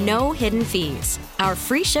pricing. No hidden fees. Our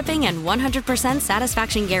free shipping and 100%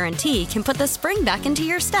 satisfaction guarantee can put the spring back into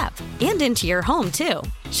your step and into your home, too.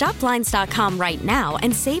 Shop Blinds.com right now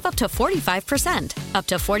and save up to 45%. Up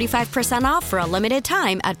to 45% off for a limited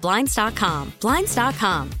time at Blinds.com.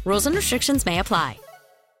 Blinds.com. Rules and restrictions may apply.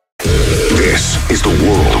 This is the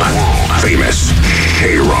world-famous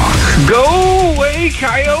K-Rock. Go away,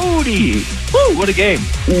 Coyote! Woo, what a game.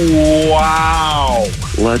 Wow.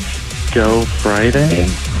 Let's go Friday.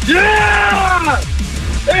 Yeah!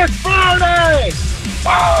 It's Friday!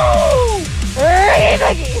 Woo!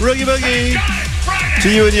 Roogie Boogie. To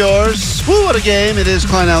you and yours. Woo, what a game. It is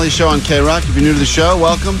Klein Alley Show on K-Rock. If you're new to the show,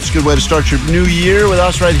 welcome. It's a good way to start your new year with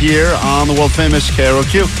us right here on the world-famous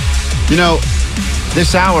KROQ. You know,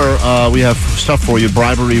 this hour, we have stuff for you.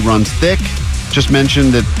 Bribery runs thick. Just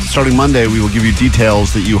mentioned that starting Monday, we will give you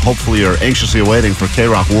details that you hopefully are anxiously awaiting for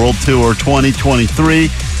K-Rock World Tour 2023.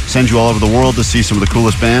 Send you all over the world to see some of the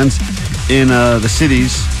coolest bands in the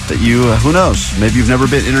cities that you, who knows, maybe you've never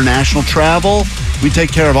been international travel. We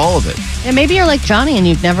take care of all of it. And maybe you're like Johnny and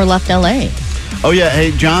you've never left L.A. Oh, yeah.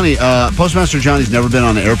 Hey, Johnny, Postmaster Johnny's never been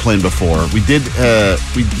on an airplane before. We did,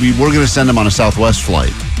 we were going to send him on a Southwest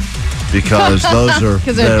flight. Because those are...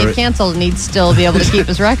 Because it would get canceled and he'd still be able to keep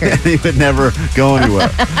his record. He would never go anywhere.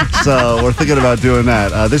 So we're thinking about doing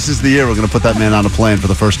that. This is the year we're going to put that man on a plane for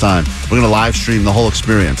the first time. We're going to live stream the whole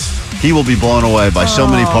experience. He will be blown away by so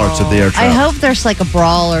many parts of the air travel. I hope there's like a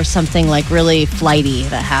brawl or something like really flighty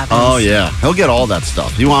that happens. Oh, yeah. He'll get all that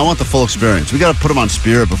stuff. I want the full experience. We got to put him on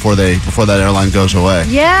Spirit before that airline goes away.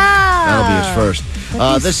 Yeah. That'll be his first.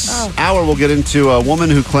 This hour, we'll get into a woman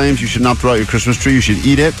who claims you should not throw out your Christmas tree. You should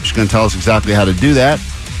eat it. She's going to tell us exactly how to do that.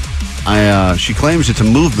 She claims it's a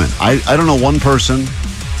movement. I don't know one person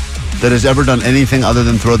that has ever done anything other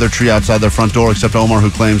than throw their tree outside their front door, except Omar, who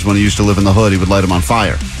claims when he used to live in the hood, he would light them on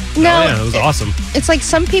fire. No, it was awesome. It's like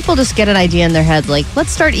some people just get an idea in their head, like,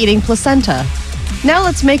 let's start eating placenta. Now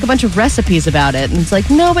let's make a bunch of recipes about it. And it's like,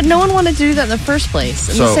 no, but no one wanted to do that in the first place.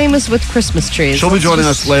 And the same as with Christmas trees. She'll be joining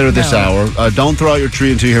us later this hour. Don't throw out your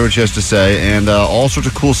tree until you hear what she has to say. And all sorts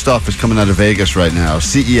of cool stuff is coming out of Vegas right now.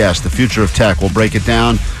 CES, the future of tech. We'll break it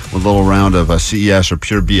down with a little round of CES or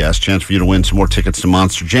pure BS. Chance for you to win some more tickets to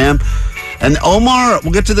Monster Jam. And Omar,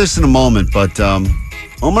 we'll get to this in a moment, but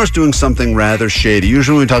Omar's doing something rather shady.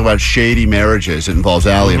 Usually when we talk about shady marriages, it involves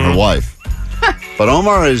Allie and her wife. But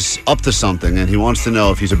Omar is up to something, and he wants to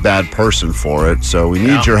know if he's a bad person for it. So we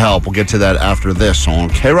need your help. We'll get to that after this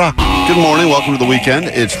on K-Rock. Good morning. Welcome to the weekend.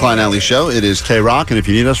 It's Klein Alley Show. It is K-Rock, and if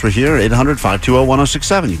you need us, we're here,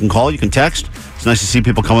 800-520-1067. You can call, you can text. It's nice to see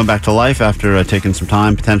people coming back to life after taking some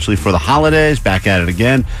time, potentially for the holidays, back at it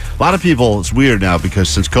again. A lot of people, it's weird now, because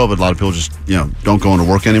since COVID, a lot of people just, don't go into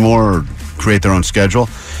work anymore or create their own schedule.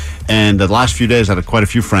 And the last few days, I had quite a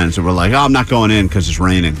few friends that were like, I'm not going in because it's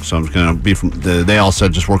raining. So I'm just going to be they all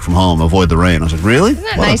said, just work from home, avoid the rain. I was like, really? Isn't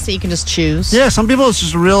that nice that you can just choose? Yeah, some people, it's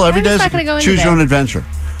just real, every day, choose your own today. adventure.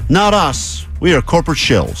 Not us. We are corporate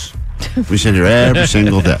shills. We sit here every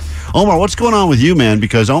single day. Omar, what's going on with you, man?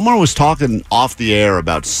 Because Omar was talking off the air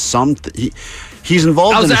about something. He's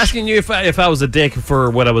involved I was asking you if I was a dick for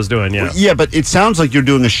what I was doing, yeah. Yeah, but it sounds like you're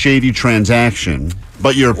doing a shady transaction,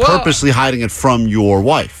 but you're purposely hiding it from your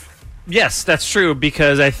wife. Yes, that's true,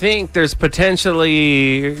 because I think there's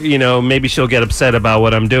potentially, maybe she'll get upset about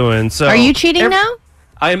what I'm doing. So are you cheating now?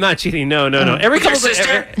 I am not cheating. No. Every With your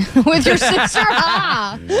sister? With your sister?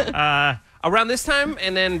 Around this time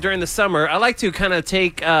and then during the summer, I like to kind of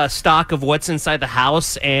take stock of what's inside the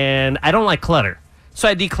house, and I don't like clutter. So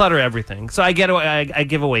I declutter everything. So I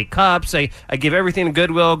give away cups. I give everything to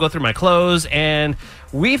Goodwill, go through my clothes. And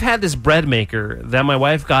we've had this bread maker that my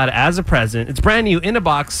wife got as a present. It's brand new, in a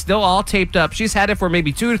box, still all taped up. She's had it for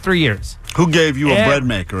maybe 2 to 3 years. Who gave you a bread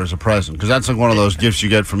maker as a present? Because that's like one of those gifts you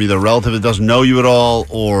get from either a relative that doesn't know you at all,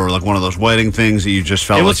 or like one of those wedding things that you just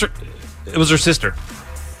felt It was her sister.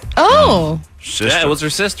 Oh. Sister. Yeah, it was her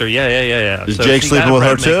sister. Yeah. Is So Jake she sleeping got a with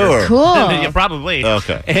her bread too, maker. or? Cool. Yeah, probably.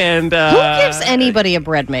 Okay. And Who gives anybody a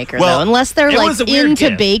bread maker, Well, though? Unless they're it like was a weird into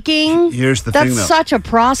gift. baking. Here's the That's thing, though. such a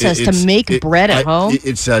process to make bread at home.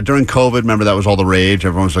 It's during COVID. Remember, that was all the rage.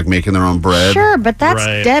 Everyone was like making their own bread. Sure, but that's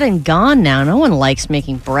dead and gone now. No one likes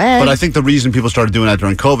making bread. But I think the reason people started doing that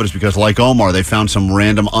during COVID is because, like Omar, they found some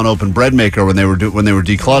random unopened bread maker when they were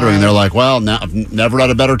decluttering. And they're like, well, now I've never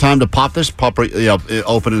had a better time to pop it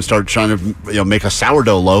open and start trying to make a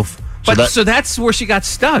sourdough loaf. So that's where she got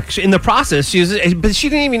stuck in the process. But she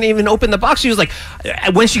didn't even open the box. She was like,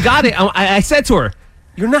 when she got it, I said to her,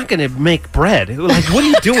 "You're not going to make bread. Like, what are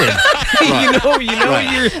you doing?" you know.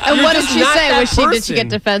 Right. And what did she say? Did she get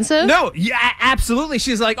defensive? No, yeah, absolutely.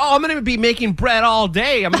 She's like, "Oh, I'm going to be making bread all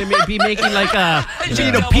day. I'm going to be making like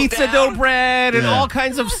pizza dough bread and all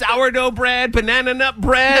kinds of sourdough bread, banana nut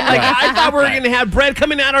bread. Like I thought we were going to have bread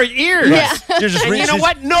coming out our ears. Yeah. You're just and you know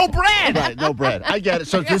what? No bread. Right, no bread. I get it.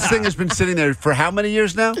 So this thing has been sitting there for how many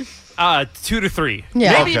years now? 2 to 3.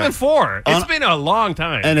 Yeah. Maybe even 4. It's been a long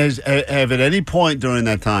time. And have at any point during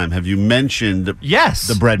that time, have you mentioned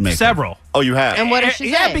the bread maker? Several. Oh, you have? And what does she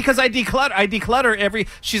say? Yeah, because I declutter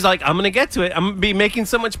she's like, I'm going to get to it. I'm going to be making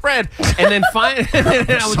so much bread. And then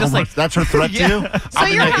I was just like. That's her threat to you? So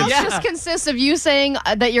your house just consists of you saying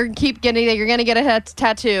that you're going to get a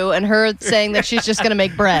tattoo and her saying that she's just going to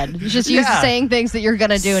make bread. It's just you saying things that you're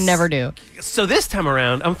going to do and never do. So this time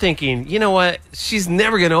around, I'm thinking, you know what? She's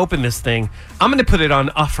never going to open this thing. I'm going to put it on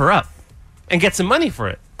OfferUp and get some money for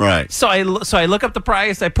it. Right. So I look up the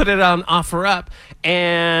price. I put it on OfferUp,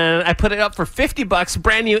 and I put it up for $50,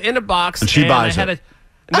 brand new in a box. And she buys it.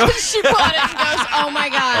 She bought it and goes, "Oh my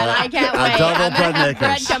god, I can't wait! double I'm bread gonna have makers.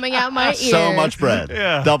 bread coming out my ears." So much bread.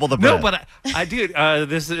 Yeah. Double the bread. No, but I dude,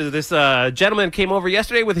 this gentleman came over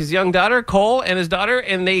yesterday with his young daughter, Cole, and his daughter,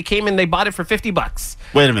 and they came and they bought it for $50.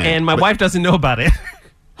 Wait a minute. And my wife doesn't know about it.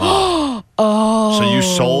 Oh. So you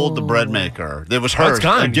sold the bread maker. It was hers. it's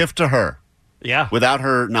gone. A gift to her. Yeah. Without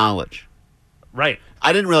her knowledge. Right.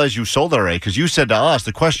 I didn't realize you sold it already because you said to us,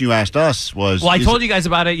 the question you asked us was... Well, I told you guys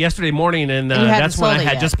about it yesterday morning, and that's when I sold it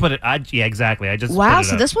had yet. just put it... yeah, exactly. I just Wow, put it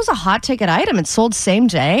so up. this was a hot ticket item. It sold same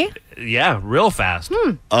day? Yeah, real fast.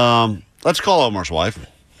 Let's call Omar's wife.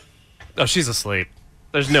 Oh, she's asleep.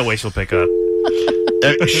 There's no way she'll pick up.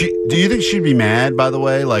 Do you think she'd be mad, by the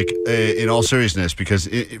way, like in all seriousness? Because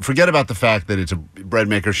forget about the fact that it's a bread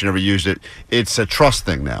maker, she never used it. It's a trust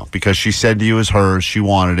thing now because she said to you it was hers, she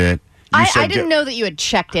wanted it. I didn't know that you had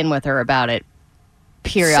checked in with her about it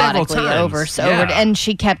periodically over, and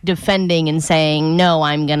she kept defending and saying, "No,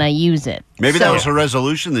 I'm going to use it." Maybe that was her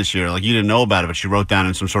resolution this year. Like you didn't know about it, but she wrote down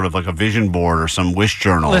in some sort of like a vision board or some wish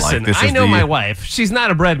journal. Listen, like, this I is know the my year. wife. She's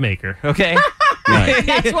not a bread maker, okay? Right.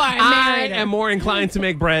 That's why I married her. am more inclined to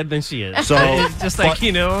make bread than she is. So, it's just like,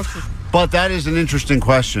 But that is an interesting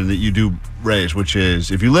question that you do raise, which is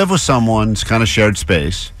if you live with someone, it's kind of shared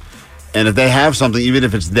space, and if they have something, even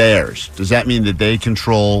if it's theirs, does that mean that they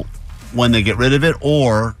control when they get rid of it?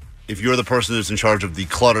 Or if you're the person that's in charge of the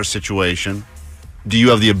clutter situation, do you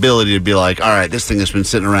have the ability to be like, all right, this thing has been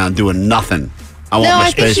sitting around doing nothing. I want my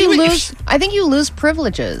space. I think you lose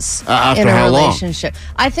privileges after in a how long? relationship.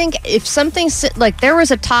 I think if something like there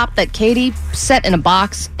was a top that Katie set in a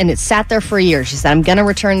box and it sat there for a year. She said, "I'm going to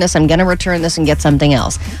return this. I'm going to return this and get something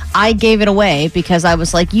else." I gave it away because I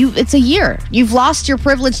was like, it's a year. You've lost your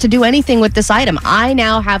privilege to do anything with this item. I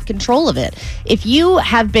now have control of it. If you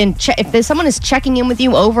have been, if someone is checking in with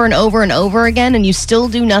you over and over and over again and you still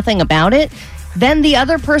do nothing about it, then the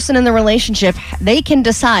other person in the relationship, they can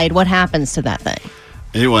decide what happens to that thing.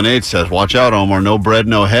 818 says, watch out, Omar. No bread,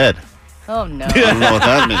 no head. Oh, no. I don't know what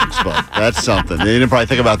that means, but that's something. You didn't probably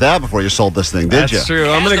think about that before you sold this thing, did you? That's true.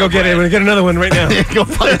 I'm going to go get it. I'm going to get another one right now. Go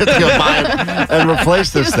buy it and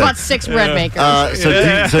replace this He just thing. bought 6 bread makers.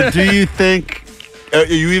 So do you think... Are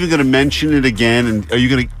you even going to mention it again? And are you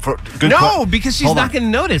going to... No, because she's not going to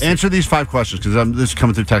notice. Answer these 5 questions because this is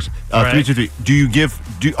coming through text. Right.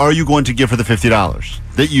 323. Are you going to give her the $50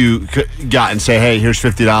 that you got and say, hey, here's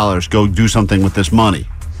 $50. Go do something with this money?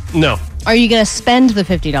 No. Are you going to spend the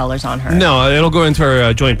 $50 on her? No, it'll go into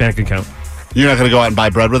our joint bank account. You're not going to go out and buy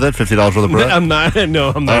bread with it? $50 worth of bread? I'm not.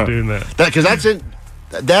 No, I'm not doing that. Because that's it.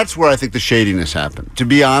 That's where I think the shadiness happened. To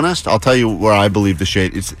be honest, I'll tell you where I believe the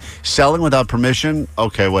shade. It's selling without permission.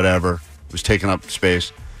 Okay, whatever. It was taking up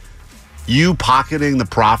space. You pocketing the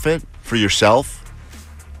profit for yourself.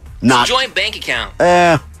 Not joint bank account.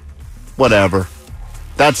 Whatever.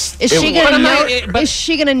 Is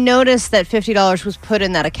she gonna notice that $50 was put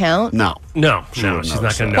in that account? No. No, she's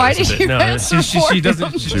not going to Why notice did it. you No, answer she for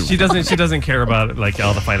doesn't. She doesn't care about like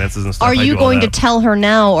all the finances and stuff. Are I you do all going to that. tell her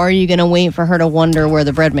now, or are you going to wait for her to wonder where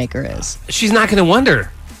the bread maker is? She's not going to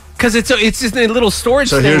wonder. Because it's just a little storage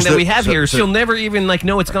So thing here's that the- we have so- here. so- She'll never even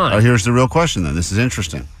know it's gone. Here's the real question then. This is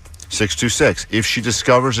interesting. 626. If she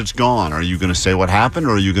discovers it's gone, are you going to say what happened,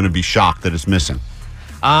 or are you going to be shocked that it's missing?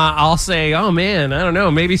 I'll say, oh man, I don't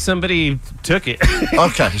know. Maybe somebody took it.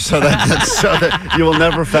 Okay, so that you will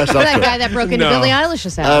never fess up That to guy it. that broke into No. Billie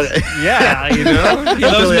Eilish's house. Yeah, he loves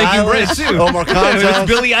Billie making bread Eilish, too. Omar Khan's It's house.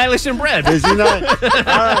 Billie Eilish and bread. Is he not? All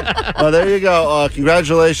right. Well, there you go.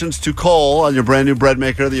 Congratulations to Cole on your brand new bread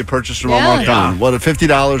maker that you purchased from Omar Khan. What,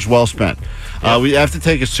 $50 well spent. We have to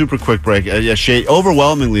take a super quick break. Shay,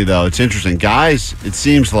 overwhelmingly, though, it's interesting. Guys, it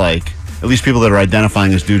seems like, at least people that are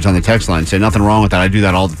identifying as dudes on the text line say nothing wrong with that. I do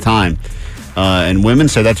that all the time. And women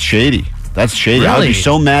say that's shady. That's shady. I would be Really?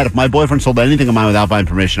 so mad if my boyfriend sold anything of mine without my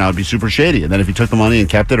permission. I would be super shady. And then if he took the money and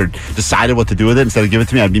kept it or decided what to do with it instead of give it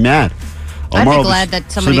to me, I'd be mad. I'd Omar be will glad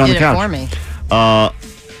that somebody sleeping on did the it couch. for me.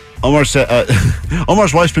 Omar said,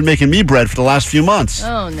 Omar's wife's been making me bread for the last few months.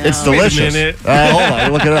 Oh, no. It's Wait a delicious. minute. Hold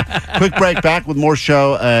on, look at that. Quick break, back with more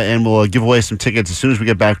show, and we'll give away some tickets as soon as we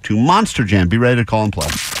get back to Monster Jam. Be ready to call and play.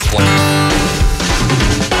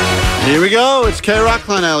 Here we go. It's K-Rock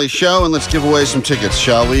Klein Alley Show, and let's give away some tickets,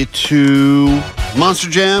 shall we, to Monster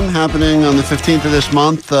Jam happening on the 15th of this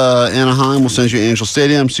month. Anaheim will send you Angel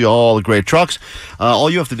Stadium, see all the great trucks. All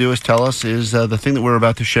you have to do is tell us is the thing that we're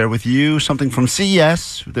about to share with you, something from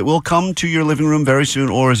CES that will come to your living room very soon,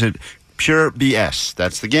 or is it pure BS?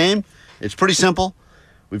 That's the game. It's pretty simple.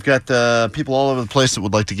 We've got people all over the place that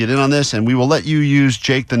would like to get in on this, and we will let you use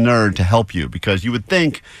Jake the Nerd to help you, because you would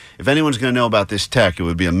think if anyone's going to know about this tech, it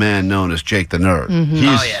would be a man known as Jake the Nerd.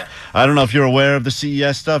 Oh, I don't know if you're aware of the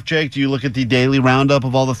CES stuff, Jake. Do you look at the daily roundup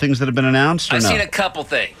of all the things that have been announced? Or I've no? seen a couple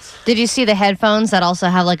things. Did you see the headphones that also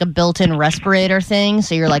have like a built-in respirator thing?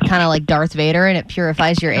 So you're like kind of like Darth Vader, and it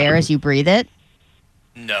purifies your air as you breathe it.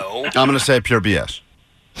 No. I'm going to say pure BS.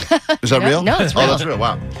 Is that real? No, it's Oh, real. that's real.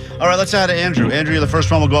 Wow. All right, let's add Andrew. Andrew, you're the first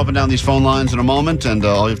one. We'll go up and down these phone lines in a moment, and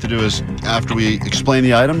all you have to do is, after we explain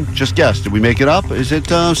the item, just guess. Did we make it up? Is it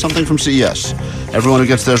something from CES? Everyone who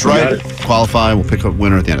gets theirs right, qualify. We'll pick a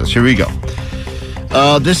winner at the end of this. Here we go.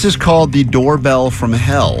 This is called the doorbell from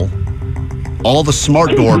hell. All the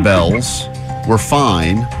smart doorbells were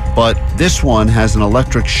fine, but this one has an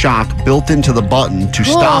electric shock built into the button to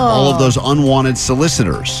stop all of those unwanted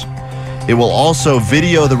solicitors. It will also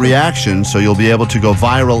video the reaction, so you'll be able to go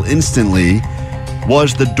viral instantly.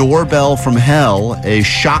 Was the doorbell from hell a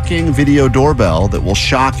shocking video doorbell that will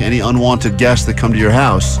shock any unwanted guests that come to your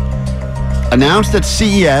house? Announced at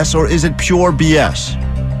CES, or is it pure BS?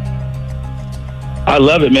 I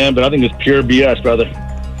love it, man, but I think it's pure BS, brother.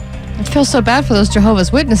 I feel so bad for those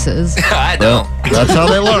Jehovah's Witnesses. I don't. That's how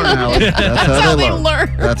they learn, Allie. That's how they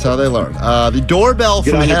learn. That's how they learn. The doorbell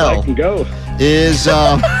Get from on your hell bike and go. is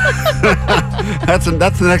that's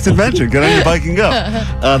the next invention. Get on your bike and go.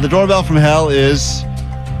 The doorbell from hell is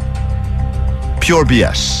pure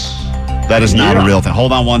BS. That is not a real thing.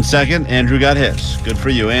 Hold on one second. Andrew got his. Good for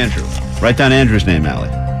you, Andrew. Write down Andrew's name, Allie.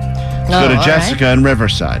 Let's go to all Jessica in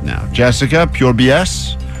Riverside now. Jessica, pure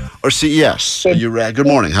BS or CES? Are you ready? Good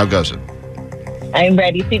morning. How goes it? I'm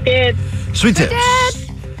ready to did. Sweet tips.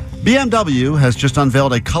 BMW has just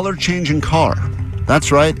unveiled a color-changing car.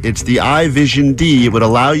 That's right. It's the iVision D. It would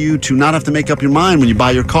allow you to not have to make up your mind when you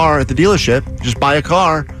buy your car at the dealership. Just buy a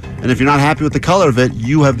car, and if you're not happy with the color of it,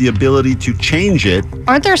 you have the ability to change it.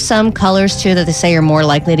 Aren't there some colors, too, that they say are more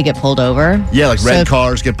likely to get pulled over? Yeah, like red So-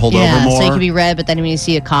 cars get pulled over Yeah, more. so you can be red, but then when you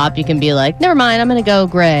see a cop, you can be like, never mind, I'm going to go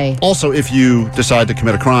gray. Also, if you decide to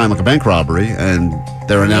commit a crime like a bank robbery, and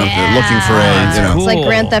they're announced they're looking for a, It's like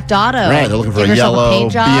Grand Theft Auto. right, they're looking for Give a yourself yellow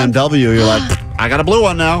paint job. BMW. You're like, I got a blue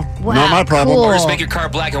one now. Wow, Not my problem. cool. Or just make your car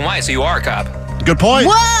black and white so you are a cop. Good point.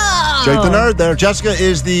 Whoa! Jake the Nerd there. Jessica,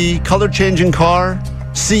 is the color-changing car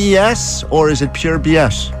CES or is it pure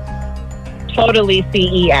BS? Totally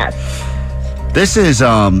CES. This is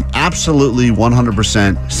absolutely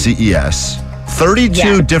 100% CES.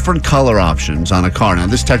 32 Yeah. different color options on a car. Now,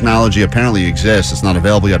 this technology apparently exists. It's not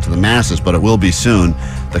available yet to the masses, but it will be soon.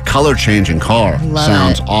 the color changing car Love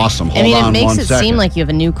sounds it. awesome. Hold I mean, on it makes one it second. seem like you have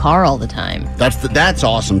a new car all the time. That's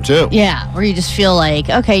awesome too. Yeah, where you just feel like,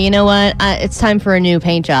 okay, you know what? It's time for a new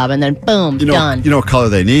paint job, and then boom, done. You know what color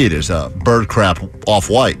they need is bird crap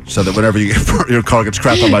off-white, so that whenever you your car gets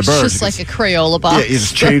crapped on by birds, It's just like a Crayola box. Yeah, you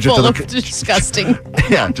just change it to full the- of disgusting.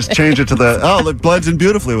 yeah, just change it to it blends in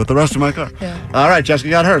beautifully with the rest of my car. Yeah. All right, Jessica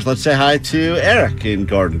got hers. Let's say hi to Eric in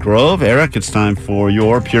Garden Grove. Eric, it's time for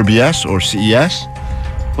your Pure BS or CES.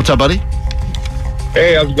 What's up, buddy?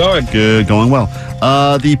 Hey, how's it going? Good, going well.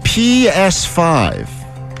 The PS5,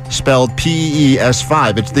 spelled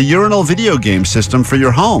PES5, it's the urinal video game system for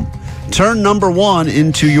your home. Turn number one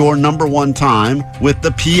into your number one time with the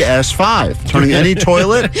PS5. Turning any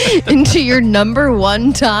toilet into your number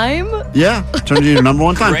one time? Yeah, turns into your number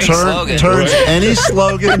one time. Great slogan. Turns any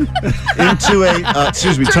slogan into a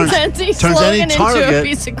Turns any slogan into a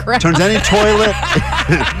piece of crap. Turns any toilet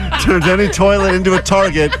turns any toilet into a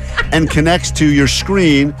target and connects to your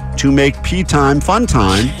screen to make pee time fun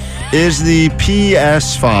time. Is the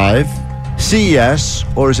PS5 CES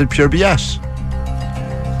or is it pure BS?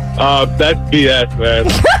 That's BS, man.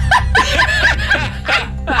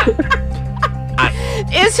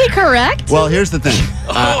 Is he correct? Well, here's the thing.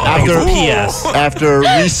 After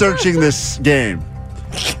researching this game,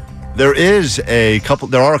 there are a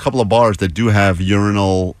couple of bars that do have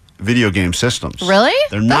urinal video game systems. Really?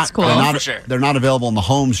 They're not, That's cool. They're not available in the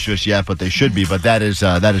homes just yet, but they should be. But that is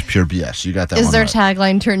pure BS. You got that Is one their right.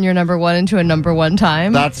 tagline turn your number one into a number one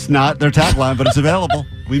time? That's not their tagline, but it's available.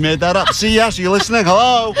 We made that up. CES, are you listening?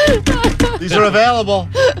 Hello? These are available.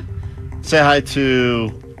 Say hi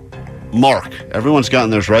to Mark. Everyone's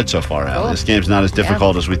gotten theirs right so far, Al. This game's not as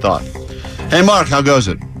difficult as we thought. Hey, Mark, how goes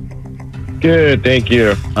it? Good, thank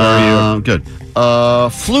you. How are you? Good.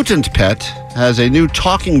 Flutant Pet has a new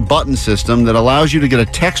talking button system that allows you to get a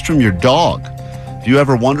text from your dog. Have you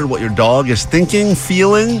ever wondered what your dog is thinking,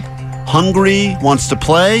 feeling, hungry, wants to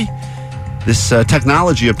play? This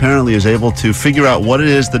technology apparently is able to figure out what it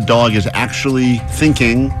is the dog is actually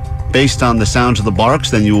thinking based on the sounds of the barks.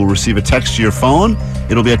 Then you will receive a text to your phone.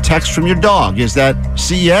 It'll be a text from your dog. Is that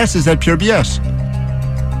CES? Is that pure BS?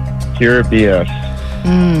 Pure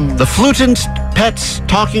BS. The Flutant Pet's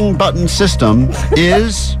talking button system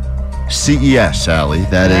is CES, Sally.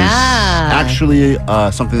 That is actually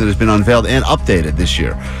something that has been unveiled and updated this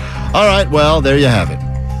year. All right, well, there you have it.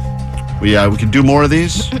 We can do more of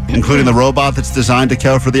these, including the robot that's designed to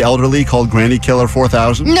care for the elderly called Granny Killer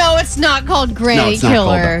 4000. No, it's not called Granny No, it's not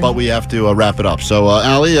called Killer. that, but we have to wrap it up. So,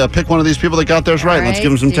 Allie, pick one of these people that got theirs right. Let's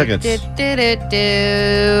give them some tickets.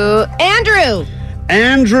 Andrew!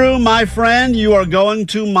 Andrew, my friend, you are going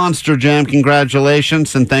to Monster Jam.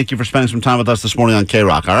 Congratulations, and thank you for spending some time with us this morning on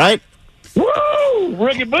K-Rock, all right? Woo!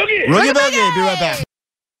 Rookie Boogie! Rookie Boogie! Be right back.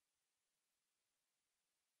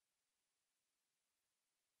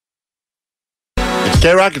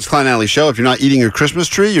 K-Rock, it's Klein Alley Show. If you're not eating your Christmas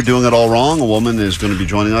tree, you're doing it all wrong. A woman is going to be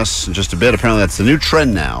joining us in just a bit. Apparently, that's the new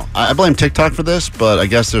trend now. I blame TikTok for this, but I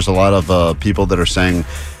guess there's a lot of people that are saying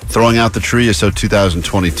throwing out the tree is so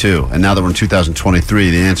 2022. And now that we're in 2023,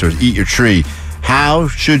 the answer is eat your tree. How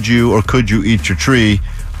should you or could you eat your tree?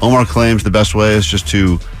 Omar claims the best way is just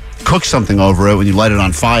to cook something over it when you light it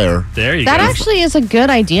on fire. There you That go. actually is a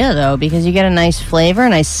good idea, though, because you get a nice flavor, a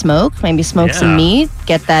nice smoke, maybe smoke some Yeah. meat,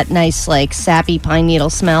 get that nice, like, sappy pine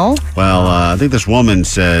needle smell. Well, I think this woman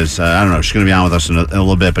says, I don't know, she's going to be on with us in a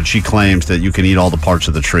little bit, but she claims that you can eat all the parts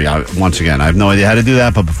of the tree. Once again, I have no idea how to do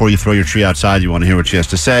that, but before you throw your tree outside, you want to hear what she has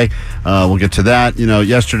to say. We'll get to that. You know,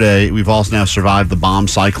 yesterday, we've all now survived the bomb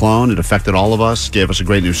cyclone. It affected all of us, gave us a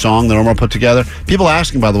great new song that Omar put together. People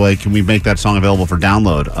asking, by the way, can we make that song available for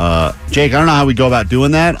download? Jake, I don't know how we go about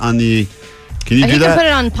doing that on the... Can you do You that? can put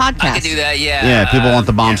it on podcast. I can do that, yeah. Yeah, people want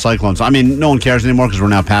the bomb cyclone. So, I mean, no one cares anymore because we're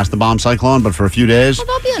now past the bomb cyclone, but for a few days... Well,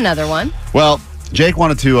 there'll be another one. Well, Jake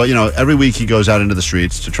wanted to, every week he goes out into the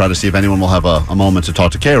streets to try to see if anyone will have a moment to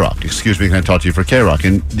talk to K-Rock. Excuse me, can I talk to you for K-Rock?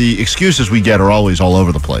 And the excuses we get are always all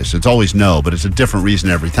over the place. It's always no, but it's a different reason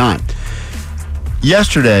every time.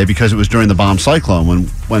 Yesterday, because it was during the bomb cyclone,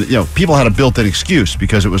 when people had a built-in excuse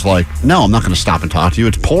because it was like, no, I'm not going to stop and talk to you.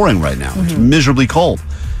 It's pouring right now. It's miserably cold.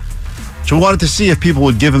 So we wanted to see if people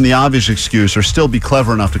would give him the obvious excuse or still be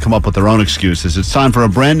clever enough to come up with their own excuses. It's time for a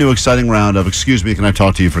brand new exciting round of Excuse Me, Can I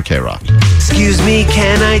Talk to You for K-Rock? Excuse me,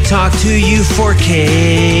 can I talk to you for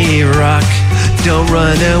K-Rock? Don't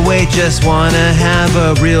run away, just wanna have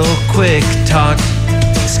a real quick talk.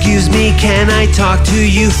 Excuse me, can I talk to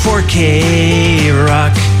you for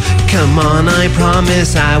K-Rock? Come on, I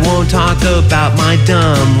promise I won't talk about my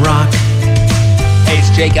dumb rock. Hey, it's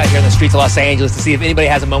Jake out here in the streets of Los Angeles to see if anybody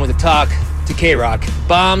has a moment to talk. to K-Rock.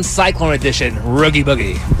 Bomb Cyclone Edition, Roogie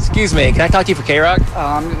Boogie. Excuse me, can I talk to you for K-Rock?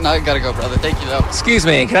 I gotta go, brother. Thank you, though. Excuse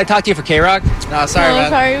me, can I talk to you for K-Rock? No, sorry, man.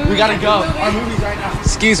 sorry. We gotta go. Our movie's right now.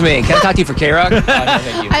 Excuse me, can I talk to you for K-Rock? No,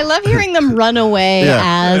 thank you. I love hearing them run away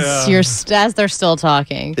as they're still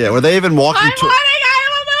talking. Yeah, were they even walking?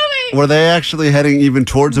 Were they actually heading even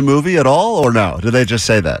towards a movie at all, or no? Did they just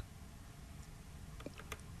say that?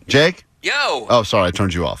 Jake? Yo. Oh, sorry, I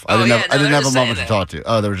turned you off. I didn't have a moment to talk to you.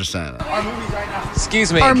 Oh, they were just saying that. Our movie's right now.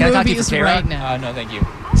 Excuse me, Our can I talk to you movies for K-Rock? right now. No, thank you.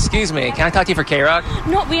 Excuse me, can I talk to you for K-Rock?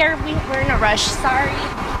 No, we're in a rush. Sorry.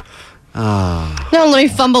 No, let me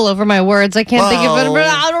fumble over my words. I can't think of it. But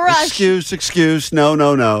out of rush. Excuse.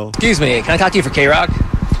 No. Excuse me, can I talk to you for K-Rock?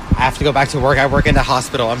 I have to go back to work. I work in the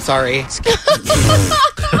hospital. I'm sorry.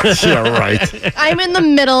 Yeah, right. I'm in the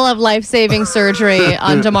middle of life-saving surgery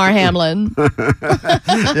on Damar Hamlin.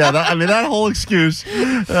 That whole excuse.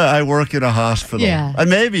 I work in a hospital. Yeah. And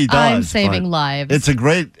maybe he does. I'm saving lives. It's a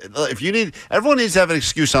great. Everyone needs to have an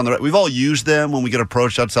excuse on the. We've all used them when we get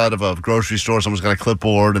approached outside of a grocery store. Someone's got a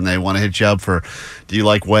clipboard and they want to hit you up for, do you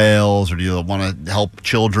like whales or do you want to help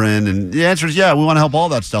children? And the answer is yeah, we want to help all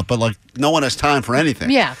that stuff. But no one has time for anything.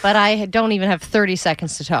 Yeah, but I don't even have 30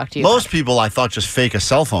 seconds to talk to you. Most people, I thought, just fake a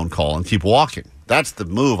cell phone call and keep walking. That's the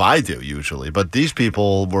move I do usually. But these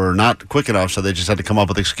people were not quick enough, so they just had to come up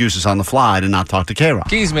with excuses on the fly to not talk to K-Rock.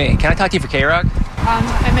 Excuse me, can I talk to you for K-Rock?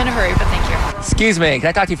 I'm in a hurry, but thank you. Excuse me, can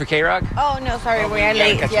I talk to you for K-Rock? Oh, no, sorry. We're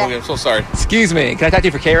late. I'm so sorry. Excuse me, can I talk to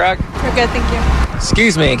you for K-Rock? We're good, thank you.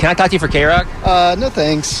 Excuse me, can I talk to you for K-Rock? No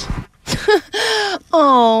thanks.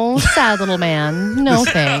 Oh, sad little man. No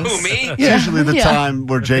thanks. Who, me? It's usually the time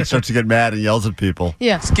where Jake starts to get mad and yells at people.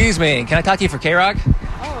 Yeah. Excuse me, can I talk to you for K-Rock?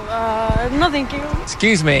 No, thank you.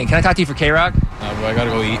 Excuse me, can I talk to you for K-Rock? I gotta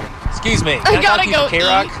go eat. Excuse me, can I talk to you for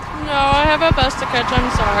K-Rock? No, I have a bus to catch.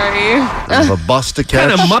 I'm sorry. I have a bus to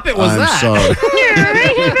catch. What kind of Muppet was I'm that? sorry.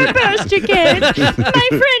 I have a bus to catch. My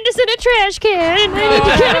friend is in a trash can. I need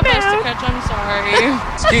to get him out. catch. I'm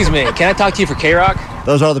sorry. Excuse me, can I talk to you for K-Rock?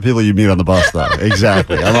 Those are the people you meet on the bus, though.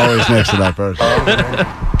 Exactly. I'm always next to that person.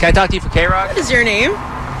 Can I talk to you for K-Rock? What is your name?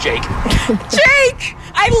 Jake. Jake!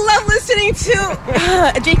 I love listening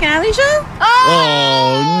to Jake and Allie show.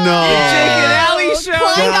 Oh, no. Jake and Allie show.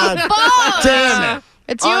 Playing God the phone. damn it.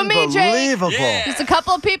 It's you and me, Jake. Unbelievable. Just a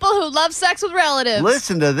couple of people who love sex with relatives.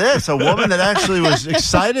 Listen to this. A woman that actually was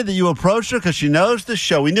excited that you approached her because she knows the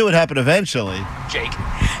show. We knew it happened eventually. Jake.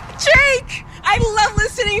 Jake! I love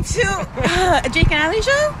listening to Jake and Allie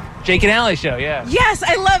show. Jake and Allie show, yeah. Yes,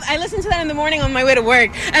 I listen to that in the morning on my way to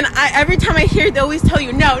work. And every time I hear it, they always tell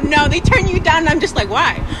you, no, they turn you down. And I'm just like,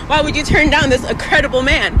 why? Why would you turn down this incredible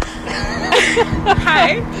man?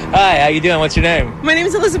 Hi. Hi, how you doing? What's your name? My name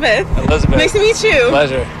is Elizabeth. Elizabeth. Nice to meet you.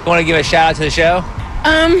 Pleasure. You want to give a shout out to the show?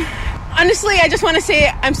 Honestly, I just want to say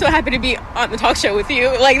I'm so happy to be on the talk show with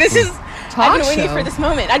you. Like, this is... I've been waiting for this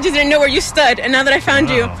moment. I just didn't know where you stood. And now that I found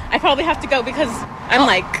you, I probably have to go because I'm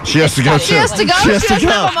like... She has to go, too. She has to go? She doesn't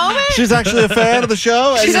have a moment? She's actually a fan of the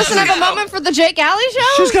show. She doesn't have a moment for the Jake Allie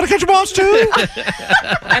show? She's got to catch a boss, too.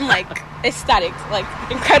 I'm like ecstatic, like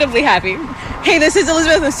incredibly happy. Hey, this is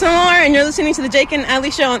Elizabeth Similar, and you're listening to the Jake and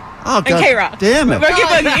Allie show on K-Rock. Damn it. Boogie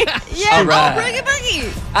Boogie. Yeah, All right. Boogie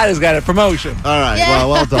Boogie. I just got a promotion. All right. Yeah.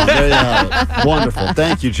 Well done. There you have it. Wonderful.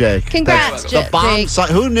 Thank you, Jake. Congrats, The bomb.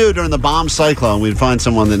 Who knew during the bomb cyclone we'd find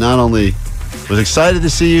someone that not only was excited to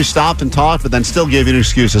see you stop and talk, but then still gave you an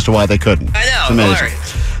excuse as to why they couldn't. I know. It's amazing.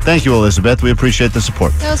 Hilarious. Thank you, Elizabeth. We appreciate the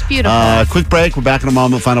support. That was beautiful. Quick break. We're back in a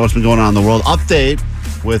moment. Find out what's been going on in the world. Update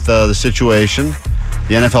with the situation.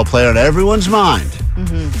 The NFL player on everyone's mind.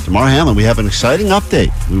 Damar Hamlin, we have an exciting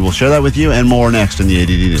update. We will share that with you and more next in the ADD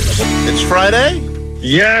News. It's Friday.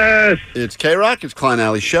 Yes. It's K-Rock. It's Klein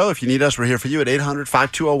Alley Show. If you need us, we're here for you at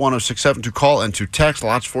 800-520-1067 to call and to text.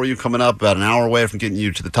 Lots for you coming up. About an hour away from getting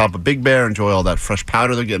you to the top of Big Bear. Enjoy all that fresh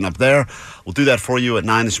powder they're getting up there. We'll do that for you at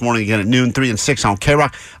 9 this morning, again at noon, 3 and 6 on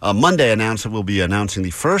K-Rock. Monday announced that we'll be announcing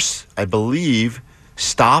the first, I believe,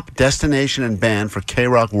 stop, destination, and band for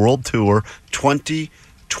K-Rock World Tour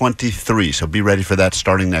 2023. So be ready for that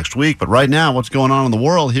starting next week. But right now, what's going on in the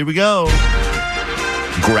world? Here we go.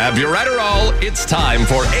 Grab your Adderall. It's time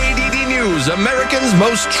for ADD News, Americans'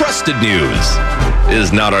 most trusted news.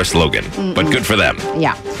 Is not our slogan, but good for them.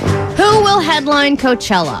 Yeah. Who will headline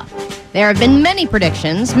Coachella? There have been many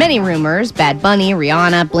predictions, many rumors. Bad Bunny,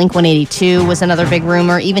 Rihanna, Blink-182 was another big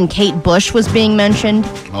rumor. Even Kate Bush was being mentioned.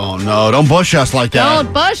 Oh, no. Don't bush us like that.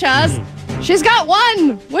 Don't bush us. She's got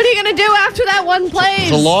one. What are you going to do after that one plays?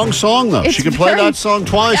 It's a long song, though. She could play that song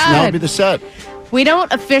twice, and that would be the set. We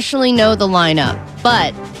don't officially know the lineup,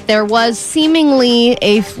 but there was seemingly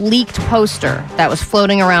a leaked poster that was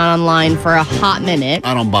floating around online for a hot minute.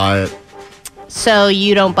 I don't buy it. So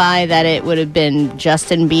you don't buy that it would have been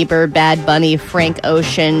Justin Bieber, Bad Bunny, Frank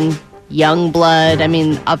Ocean, Youngblood. I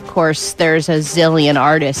mean, of course, there's a zillion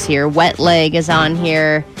artists here. Wet Leg is on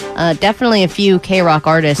here. Definitely a few K-Rock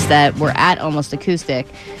artists that were at Almost Acoustic.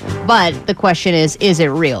 But the question is it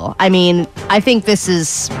real? I mean, I think this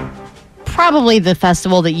is probably the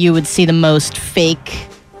festival that you would see the most fake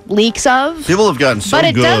leaks of. People have gotten so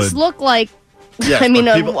good. But it does look like, Yes, I mean,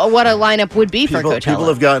 people- what a lineup would be for Coachella. People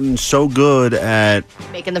have gotten so good at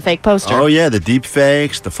Making the fake poster. Oh, yeah, the deep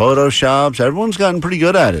fakes, the Photoshops. Everyone's gotten pretty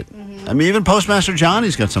good at it. I mean, even Postmaster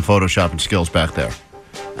Johnny's got some Photoshopping skills back there.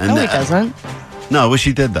 And No, he doesn't. No, I wish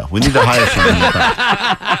he did, though. We need to hire someone like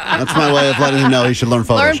that. That's my way of letting him know he should learn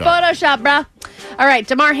Photoshop. Learn Photoshop, bruh. All right,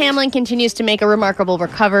 Damar Hamlin continues to make a remarkable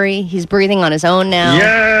recovery. He's breathing on his own now.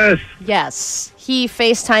 Yes! Yes. He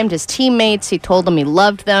FaceTimed his teammates. He told them he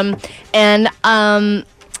loved them. And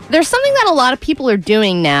there's something that a lot of people are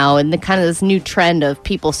doing now in the kind of this new trend of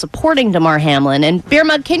people supporting Damar Hamlin. And Beer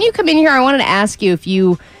Mug, can you come in here? I wanted to ask you if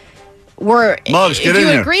you were Mugs, get in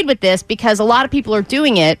here. agreed with this, because a lot of people are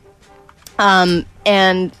doing it.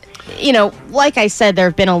 And you know, like I said,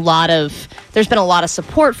 there's been a lot of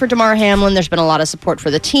support for Damar Hamlin. There's been a lot of support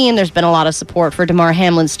for the team. There's been a lot of support for Damar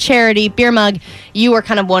Hamlin's charity. Beer Mug, you were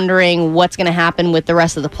kind of wondering what's going to happen with the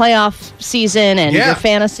rest of the playoff season and your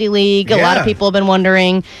fantasy league. A lot of people have been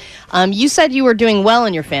wondering. You said you were doing well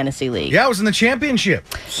in your fantasy league. Yeah, I was in the championship.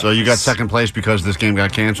 So you got second place because this game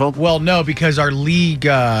got canceled? Well, no, because our league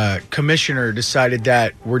commissioner decided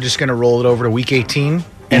that we're just going to roll it over to week 18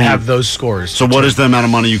 and have those scores. So what is the amount of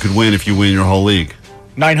money you could win if you win your whole league?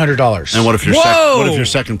 $900. And what if you're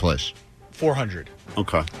second place? $400.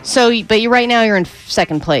 Okay. So, but right now you're in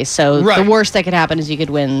second place. So Right. the worst that could happen is you could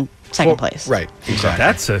win second place. Right. Exactly.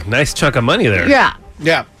 That's a nice chunk of money there. Yeah.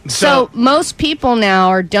 Yeah. So most people now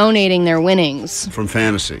are donating their winnings From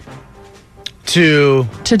fantasy. to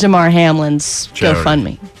Damar Hamlin's Charity.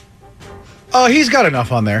 GoFundMe. Oh, he's got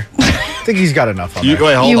enough on there. I think he's got enough on there.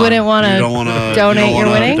 Wait, hold You on. wouldn't want You to don't wanna- donate you don't your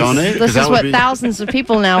wanna winnings? donate? 'Cause This that is would what be- thousands of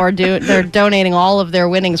people now are doing. They're donating all of their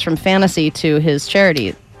winnings from fantasy to his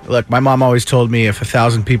charity. Look, my mom always told me if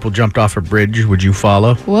 1,000 people jumped off a bridge, would you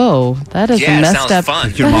follow? Whoa, that is Yeah, a it messed sounds up.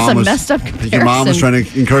 fun. That is a messed up I comparison. think your mom was trying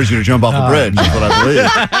to encourage you to jump off a bridge, is what I believe.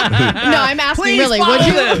 No, I'm asking Please really. follow Would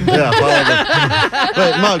you? them. Yeah, follow them.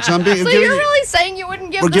 Wait, Mugs, I'm So giving you're you, really saying you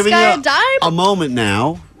wouldn't give we're this giving guy you a dime? a moment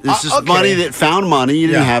now. This is okay. money that found money. You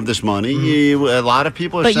didn't Yeah. have this money. A lot of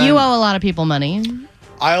people are But saying... you owe a lot of people money.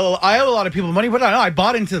 I owe a lot of people money, but I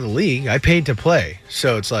bought into the league. I paid to play.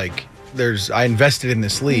 So it's like I invested in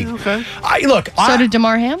this league. Okay. So did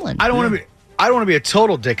Damar Hamlin. I don't want to be a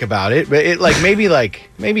total dick about it, but it maybe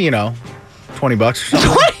 $20 or something.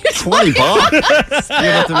 $20?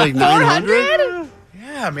 You have to make 900?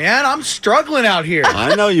 Yeah, man, I'm struggling out here.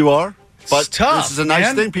 I know you are. But tough, this is a nice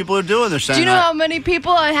man. thing people are doing. They're saying, Do you know how many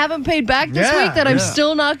people I haven't paid back this Yeah, week that I'm yeah.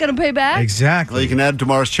 still not going to pay back? Exactly. well, you can add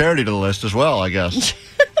tomorrow's charity to the list as well, I guess.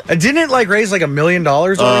 Didn't it raise $1 million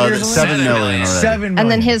already? or something? 7 million already. 7 million.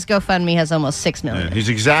 And then his GoFundMe has almost $6 million. Yeah, he's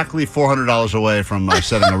exactly $400 away from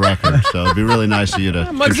setting a record, so it'd be really nice of you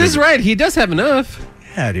to. Muggs is right. He does have enough.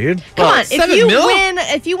 Yeah, dude. Come on, if 7 you mil?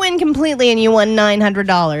 if you win completely and you won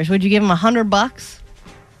 $900, would you give him $100?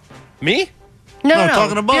 Me? No,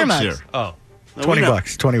 talking to Beer Bugs Mugs. here. Oh. No, we know.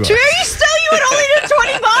 $20. Are you still? You would only do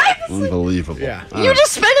 $20? Unbelievable. Yeah. All You right.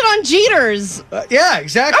 just spent it on Jeters. Yeah,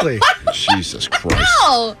 exactly. Jesus Christ.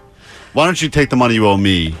 Oh, Why don't you take the money you owe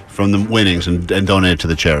me from the winnings and donate it to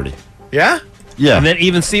the charity? Yeah? Yeah. And then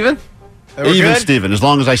even Steven? We're Even good? Steven, as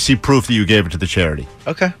long as I see proof that you gave it to the charity.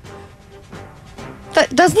 Okay.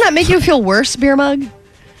 doesn't that make you feel worse, Beer Mug?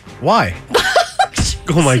 Why?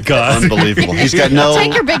 Oh my God. Unbelievable. He's got no.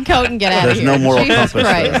 Take your big coat and get out of There's here. no moral Jesus compass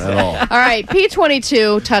there Christ. at all. All right,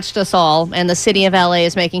 P22 touched us all, and the city of LA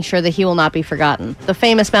is making sure that he will not be forgotten. The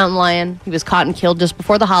famous mountain lion, he was caught and killed just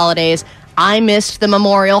before the holidays. I missed the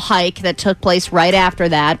memorial hike that took place right after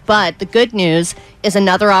that, but the good news is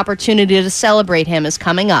another opportunity to celebrate him is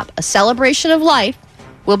coming up. A celebration of life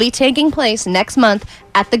will be taking place next month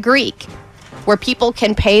at the Greek, where people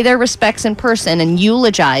can pay their respects in person and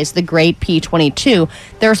eulogize the great P22.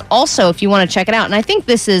 There's also, if you want to check it out, and I think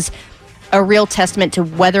this is a real testament to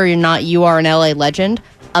whether or not you are an LA legend,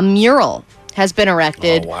 a mural has been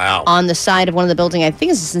erected on the side of one of the buildings, I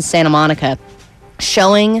think this is in Santa Monica,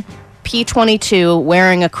 showing P22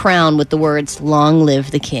 wearing a crown with the words, "Long live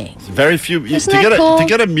the king." Very few. Isn't that cool? To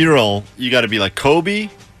get a mural, you got to be like Kobe.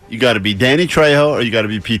 You got to be Danny Trejo or you got to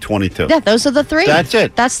be P22. Yeah, those are the three. That's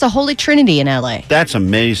it. That's the holy trinity in LA. That's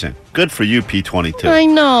amazing. Good for you, P22. I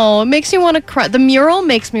know. It makes me want to cry. The mural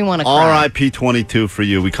makes me want to cry. All right, P22 for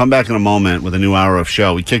you. We come back in a moment with a new hour of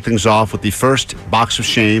show. We kick things off with the first box of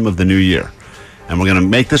shame of the new year. And we're going to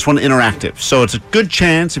make this one interactive. So it's a good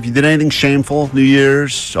chance if you did anything shameful, New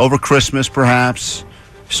Year's, over Christmas perhaps,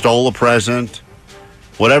 stole a present,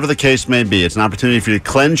 whatever the case may be, it's an opportunity for you to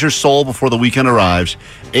cleanse your soul before the weekend arrives.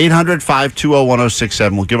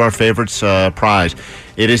 800-520-1067. We'll give our favorites prize.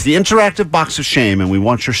 It is the interactive box of shame, and we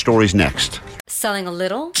want your stories next. Selling a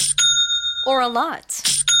little or a lot?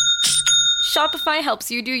 Shopify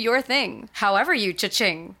helps you do your thing, however you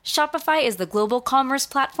cha-ching. Shopify is the global commerce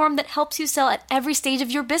platform that helps you sell at every stage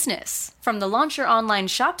of your business. From the launch your online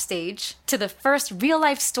shop stage, to the first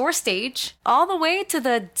real-life store stage, all the way to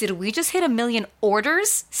the did we just hit 1 million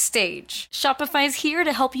orders stage. Shopify's here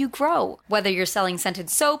to help you grow. Whether you're selling scented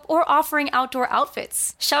soap or offering outdoor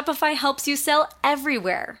outfits, Shopify helps you sell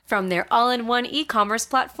everywhere. From their all-in-one e-commerce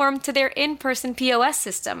platform to their in-person POS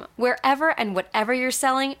system, wherever and whatever you're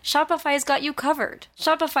selling, Shopify's got you covered.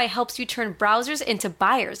 Shopify helps you turn browsers into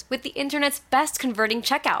buyers with the internet's best converting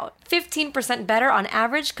checkout. 15% better on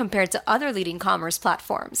average compared to other leading commerce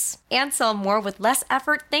platforms. And sell more with less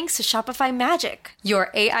effort thanks to Shopify Magic, your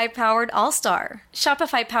AI-powered all-star.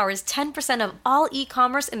 Shopify powers 10% of all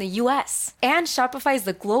e-commerce in the U.S. And Shopify is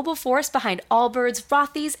the global force behind Allbirds,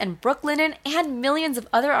 Rothy's, and Brooklinen, and millions of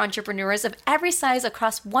other entrepreneurs of every size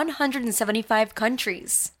across 175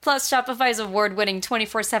 countries. Plus, Shopify's award-winning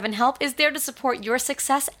 24/7 help is there to support your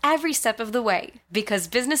success every step of the way. Because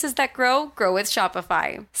businesses that grow, grow with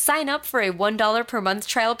Shopify. Sign up for a $1 per month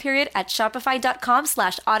trial period at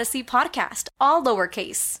shopify.com/Odyssey Podcast, all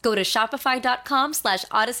lowercase. Go to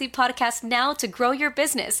shopify.com/Odyssey Podcast now to grow your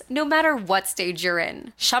business, no matter what stage you're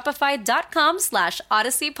in.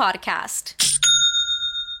 Shopify.com/Odyssey Podcast.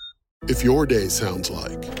 If your day sounds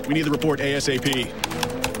like, we need the report ASAP.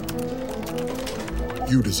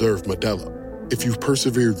 You deserve Modelo. If you've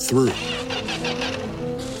persevered through,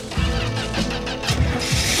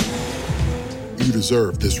 you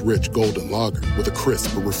deserve this rich golden lager with a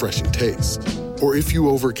crisp but refreshing taste. Or if you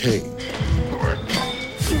overcame,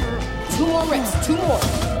 2 more reps, 2 more.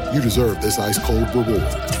 you deserve this ice-cold reward.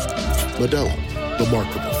 Modelo, the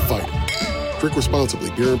Markable Fighter. Drink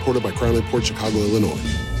responsibly. Beer imported by Crown Imports, Chicago, Illinois.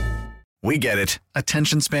 We get it.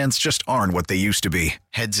 Attention spans just aren't what they used to be.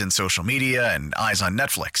 Heads in social media and eyes on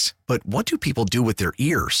Netflix. But what do people do with their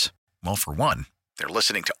ears? Well, for one, they're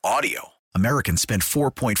listening to audio. Americans spend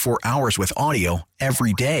 4.4 hours with audio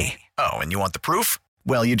every day. Oh, and you want the proof?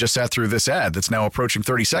 Well, you just sat through this ad that's now approaching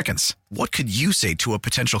 30 seconds. What could you say to a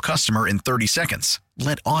potential customer in 30 seconds?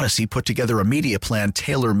 Let Odyssey put together a media plan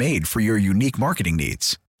tailor-made for your unique marketing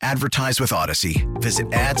needs. Advertise with Odyssey.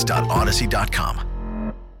 Visit ads.odyssey.com.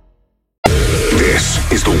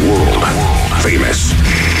 This is the world-famous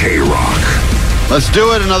K-Rock. Let's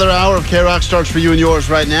do it. Another hour of K-Rock starts for you and yours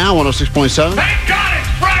right now, 106.7. Thank God it's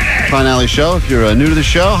Friday! Klein Alley Show. If you're new to the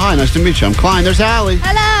show, hi, nice to meet you. I'm Klein. There's Allie.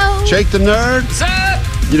 Hello. Jake the Nerd. What's up?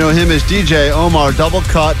 You know him as DJ Omar Double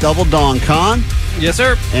Cut, Double Dong Khan. Yes,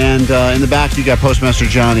 sir. And in the back, you got Postmaster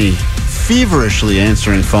Johnny feverishly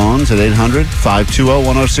answering phones at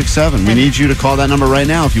 800-520-1067. We need you to call that number right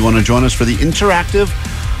now if you want to join us for the interactive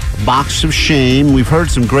Box of Shame. We've heard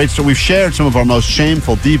some great stories. We've shared some of our most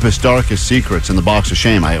shameful, deepest, darkest secrets in the Box of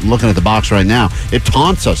Shame. I'm looking at the box right now. It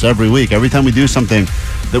taunts us every week. Every time we do something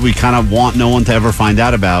that we kind of want no one to ever find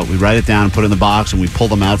out about, we write it down and put it in the box, and we pull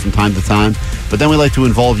them out from time to time. But then we like to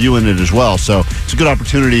involve you in it as well. So it's a good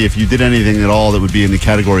opportunity if you did anything at all that would be in the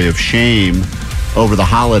category of shame over the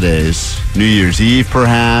holidays. New Year's Eve,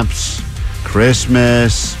 perhaps.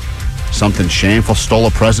 Christmas. Something shameful. Stole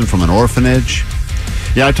a present from an orphanage.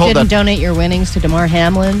 Yeah, I told Didn't donate your winnings to Damar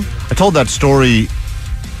Hamlin. I told that story,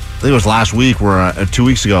 I think it was last week, where 2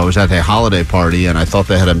 weeks ago I was at a holiday party, and I thought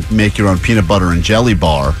they had a make-your-own peanut butter and jelly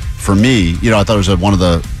bar for me. You know, I thought it was one of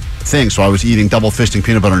the things, so I was eating double-fisting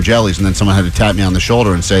peanut butter and jellies, and then someone had to tap me on the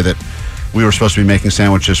shoulder and say that we were supposed to be making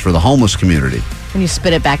sandwiches for the homeless community. And you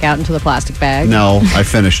spit it back out into the plastic bag. No, I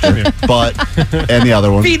finished it. And the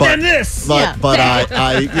other one. Feed them this! But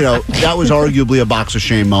I, you know, that was arguably a Box of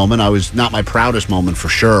Shame moment. I was not my proudest moment for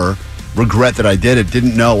sure. Regret that I did it.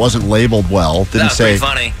 Didn't know. It wasn't labeled well. That's pretty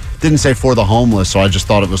funny. Didn't say for the homeless, so I just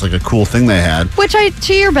thought it was like a cool thing they had. Which I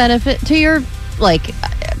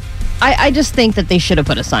just think that they should have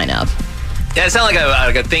put a sign up. Yeah, it sounded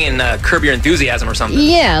like a thing in Curb Your Enthusiasm or something.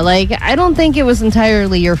 Yeah, like, I don't think it was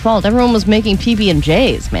entirely your fault. Everyone was making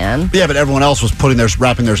PB&Js, man. Yeah, but everyone else was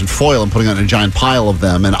wrapping theirs in foil and putting it in a giant pile of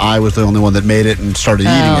them, and I was the only one that made it and started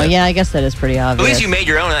eating it. Oh, yeah, I guess that is pretty obvious. At least you made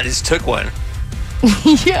your own and I just took one.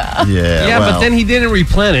 Yeah. Yeah, but then he didn't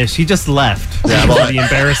replenish. He just left. Yeah, well, the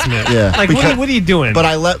embarrassment. Yeah. Like, what are you doing? But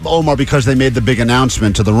I let Omar, because they made the big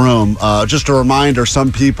announcement to the room, just a reminder,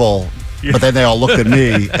 some people, but then they all looked at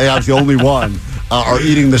me, and I was the only one, are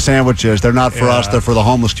eating the sandwiches. They're not for us, they're for the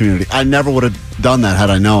homeless community. I never would have done that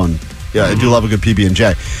had I known. Yeah, I do love a good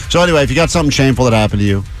PB&J. So anyway, if you got something shameful that happened to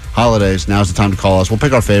you, holidays, now's the time to call us. We'll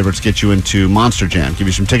pick our favorites, get you into Monster Jam, give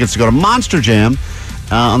you some tickets to go to Monster Jam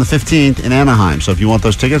on the 15th in Anaheim. So if you want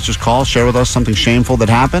those tickets, just call, share with us something shameful that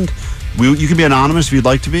happened. You can be anonymous if you'd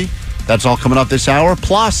like to be. That's all coming up this hour.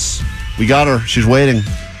 Plus, we got her. She's waiting.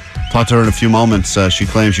 Talk to her in a few moments. She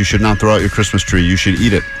claims you should not throw out your Christmas tree. You should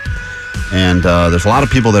eat it. And there's a lot of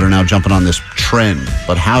people that are now jumping on this trend.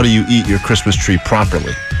 But how do you eat your Christmas tree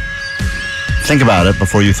properly? Think about it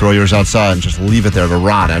before you throw yours outside and just leave it there to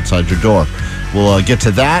rot outside your door. We'll get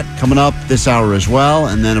to that coming up this hour as well.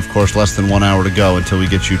 And then, of course, less than 1 hour to go until we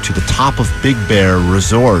get you to the top of Big Bear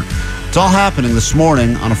Resort. It's all happening this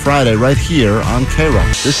morning on a Friday right here on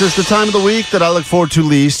K-Rock. This is the time of the week that I look forward to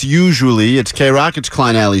least. Usually it's K-Rock, it's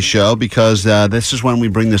Klein Alley Show, because this is when we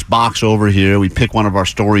bring this box over here. We pick one of our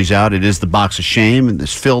stories out. It is the Box of Shame, and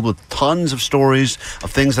it's filled with tons of stories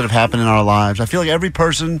of things that have happened in our lives. I feel like every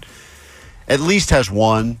person at least has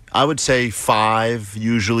one. I would say 5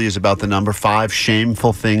 usually is about the number. 5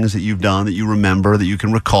 shameful things that you've done that you remember, that you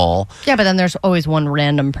can recall. Yeah, but then there's always one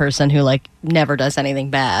random person who, like, never does anything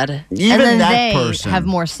bad. Even and then that they person have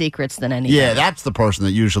more secrets than anything. Yeah, that's the person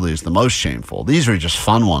that usually is the most shameful. These are just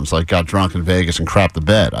fun ones, like got drunk in Vegas and crapped the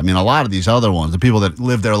bed. I mean, a lot of these other ones, the people that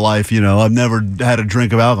live their life, I've never had a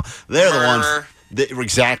drink of alcohol, they're the ones.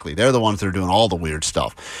 Exactly. They're the ones that are doing all the weird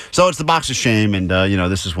stuff. So it's the Box of Shame, and,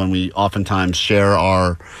 this is when we oftentimes share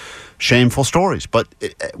our shameful stories. But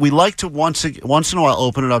we like to once in a while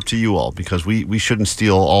open it up to you all, because we shouldn't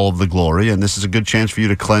steal all of the glory, and this is a good chance for you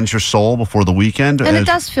to cleanse your soul before the weekend. And it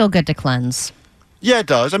does feel good to cleanse. Yeah, it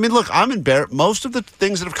does. I mean, look, I'm embarrassed. Most of the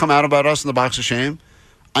things that have come out about us in the Box of Shame,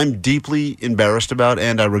 I'm deeply embarrassed about,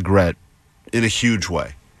 and I regret in a huge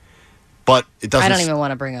way. But it doesn't... I don't even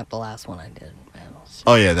want to bring up the last one I did.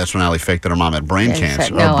 Oh, yeah, that's when Allie faked that her mom had brain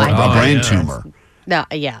cancer. No, a brain tumor. No,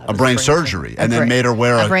 yeah. A brain surgery. And then made her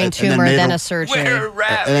wear a brain tumor, then a surgery. And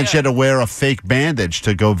then she had to wear a fake bandage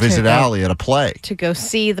to go visit Allie at a play. To go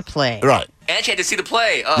see the play. Right. And she had to see the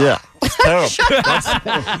play. Oh. Yeah. It's terrible.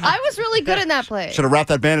 I was really good in that play. Should have wrapped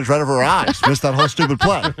that bandage right over her eyes. Missed that whole stupid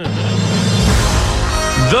play.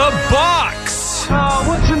 The box. Oh,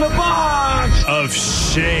 what's in the box? Of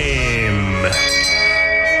shame.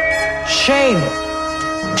 Shame.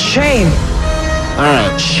 Shame. All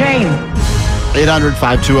right. Shame.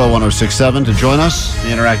 800-520-1067 to join us. The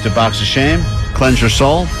interactive Box of Shame. Cleanse your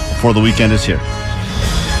soul before the weekend is here.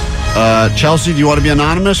 Chelsea, do you want to be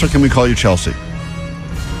anonymous, or can we call you Chelsea?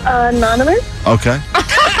 Anonymous? Okay.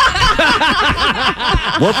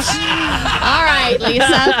 Whoops. All right,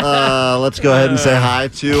 Lisa. Let's go ahead and say hi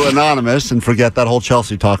to Anonymous and forget that whole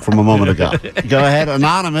Chelsea talk from a moment ago. Go ahead,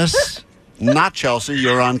 Anonymous. Not Chelsea.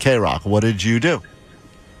 You're on K-Rock. What did you do?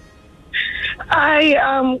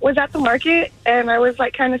 I was at the market, and I was,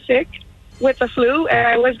 like, kind of sick with the flu, and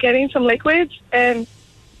I was getting some liquids, and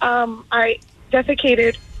I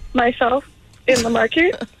defecated myself in the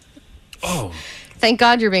market. Oh. Thank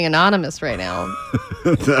God you're being anonymous right now.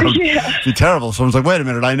 That'd be terrible. Someone's like, wait a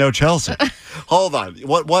minute, I know Chelsea. Hold on.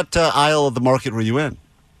 What aisle of the market were you in?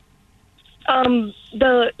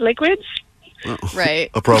 The liquids. Right.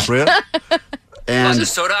 Appropriate. And was it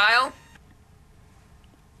soda aisle?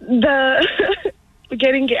 I was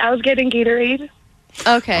getting Gatorade.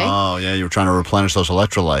 Okay. Oh, yeah, you were trying to replenish those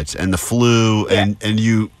electrolytes. And the flu, and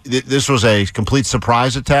this was a complete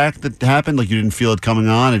surprise attack that happened? Like you didn't feel it coming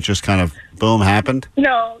on? It just kind of, boom, happened?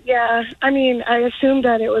 No, yeah. I mean, I assumed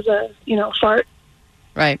that it was a, fart.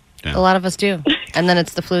 Right. Yeah. A lot of us do. And then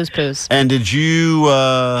it's the flu's poos. And did you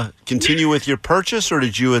continue with your purchase, or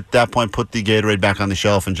did you at that point put the Gatorade back on the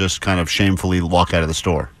shelf and just kind of shamefully walk out of the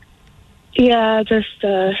store? Yeah, just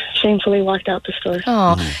shamefully walked out the store.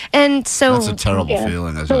 Oh, and so... That's a terrible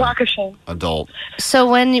feeling as a walk of shame. Adult. So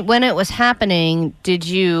when it was happening, did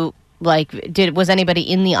you, was anybody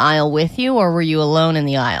in the aisle with you, or were you alone in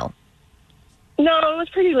the aisle? No, it was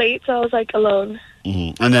pretty late, so I was, alone.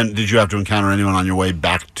 Mm-hmm. And then did you have to encounter anyone on your way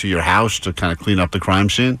back to your house to kind of clean up the crime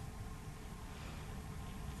scene?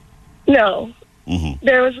 No. Mm-hmm.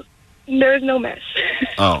 There was no mess.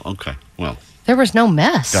 Oh, okay. Well, There was no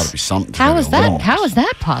mess. Got to be something. How is that? How is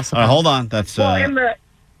that possible? All right, hold on. That's Well,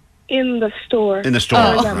 in the store. in the store.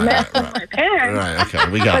 There was a Right, mess with my pants. Right, okay,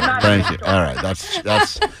 we got it. Thank you. All right, that's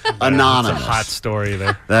anonymous. That's a hot story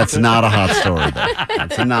there. That's not a hot story.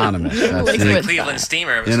 That's anonymous. That's the Cleveland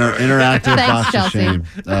Steamer. interactive Thanks, box of Chelsea. shame.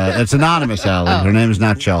 It's anonymous, Allie. Oh. Her name is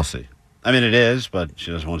not Chelsea. I mean, it is, but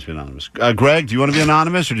she doesn't want to be anonymous. Greg, do you want to be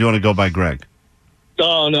anonymous, or do you want to go by Greg?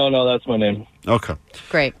 Oh, no, that's my name. Okay.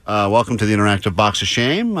 Great. Welcome to the interactive box of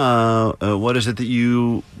shame. What is it that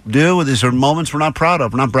you do? These are moments we're not proud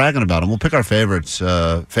of. We're not bragging about them. We'll pick our favorites.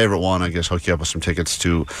 Favorite one, I guess, hook you up with some tickets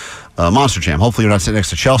to Monster Jam. Hopefully you're not sitting next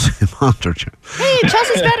to Chelsea in Monster Jam. Hey,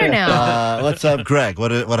 Chelsea's better now. What's up, Greg?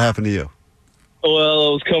 What happened to you? Well,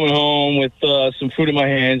 I was coming home with some food in my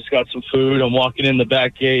hands, got some food. I'm walking in the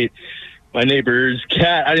back gate. My neighbor's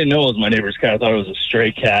cat, I didn't know it was my neighbor's cat. I thought it was a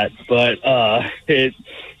stray cat. But it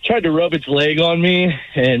tried to rub its leg on me,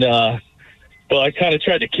 and but I kind of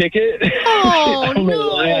tried to kick it. Oh, I don't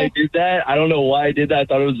know why I did that. I don't know why I did that. I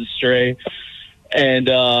thought it was a stray. And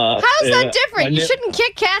how's that different? You shouldn't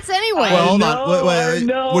kick cats anyway. Well, hold on. Wait.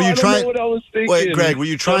 No, Were you I don't trying? know what I was thinking. Wait, Greg, were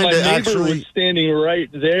you trying my to neighbor actually? was standing right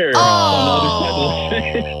there.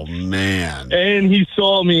 Oh man! And he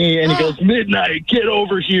saw me, and he goes, "Midnight, get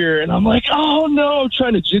over here!" And I'm like, "Oh no!" I'm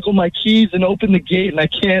trying to jiggle my keys and open the gate, and I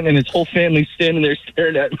can't. And his whole family's standing there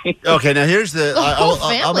staring at me. Okay, now here's the. The whole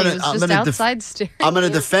family was just outside staring. I'm going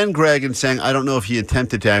to defend Greg and saying I don't know if he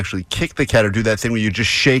attempted to actually kick the cat or do that thing where you just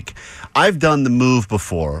shake. I've done the move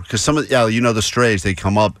before because some of the strays, they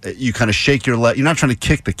come up. You kind of shake your leg. You're not trying to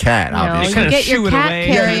kick the cat. No, obviously. you get your cat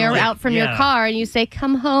carrier Yeah. out from your car and you say,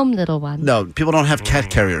 "Come home, little one." No, people don't have cat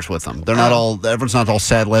carriers with them. They're not all. Everyone's not all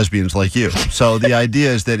sad lesbians like you. So the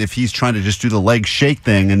idea is that if he's trying to just do the leg shake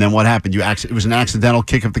thing, and then what happened? It was an accidental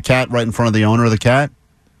kick of the cat right in front of the owner of the cat.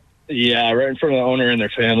 Yeah, right in front of the owner and their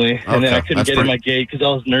family. And then I couldn't get in my gate because I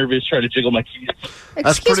was nervous trying to jiggle my keys.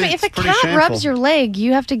 Excuse me, if a cat rubs your leg,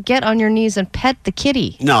 you have to get on your knees and pet the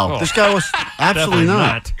kitty. No, this guy was absolutely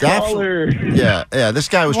not. Yeah. This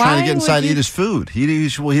guy was trying to get inside and eat his food. He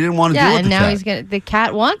didn't want to deal with and the now cat. the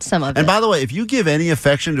cat wants some of it. And by the way, if you give any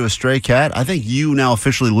affection to a stray cat, I think you now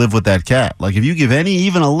officially live with that cat. Like if you give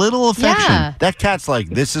even a little affection, that cat's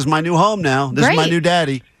like, this is my new home now. This is my new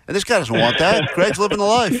daddy. And this guy doesn't want that. Greg's living the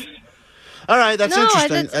life. All right, that's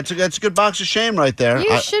interesting. That's a good box of shame right there.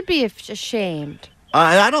 You should be ashamed.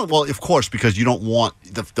 I don't. Well, of course, because you don't want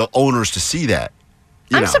the owners to see that.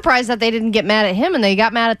 I'm surprised that they didn't get mad at him and they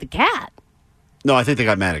got mad at the cat. No, I think they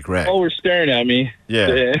got mad at Greg. Oh, we're staring at me.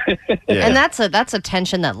 Yeah. And that's a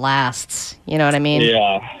tension that lasts. You know what I mean?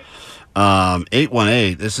 Yeah.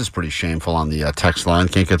 818, this is pretty shameful on the text line.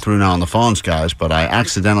 Can't get through now on the phones, guys, but I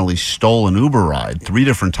accidentally stole an Uber ride 3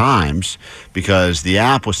 different times because the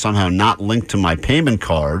app was somehow not linked to my payment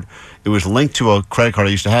card. It was linked to a credit card I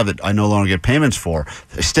used to have that I no longer get payments for.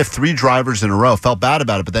 I stiffed 3 drivers in a row, felt bad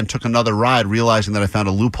about it, but then took another ride realizing that I found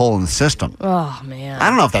a loophole in the system. Oh, man. I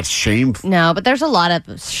don't know if that's shameful. No, but there's a lot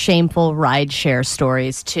of shameful rideshare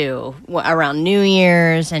stories, too, around New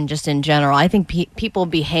Year's and just in general. I think people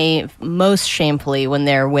behave most shamefully when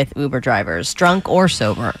they're with Uber drivers, drunk or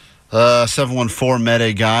sober. 714 met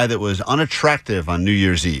a guy that was unattractive on New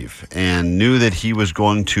Year's Eve and knew that he was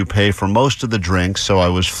going to pay for most of the drinks, so I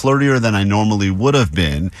was flirtier than I normally would have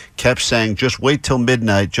been. Kept saying, just wait till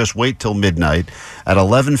midnight, just wait till midnight. At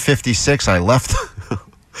 11:56, I left.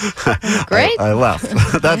 Great. I left.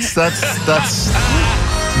 That's The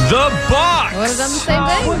box. What is that the same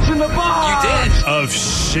thing? What's in the box? You did. Of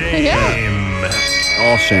shame.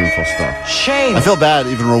 all shameful stuff. Shame. I feel bad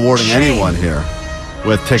even rewarding anyone here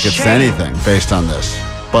with tickets to anything based on this.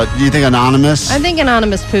 But do you think Anonymous? I think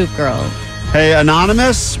Anonymous poop girl. Hey,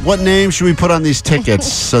 Anonymous, what name should we put on these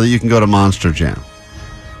tickets so that you can go to Monster Jam?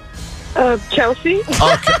 Chelsea.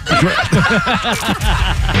 Okay.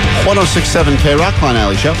 1067 K-Rock, Klein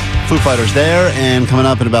Alley Show. Foo Fighters there, and coming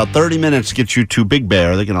up in about 30 minutes, get you to Big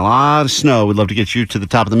Bear. They're getting a lot of snow. We'd love to get you to the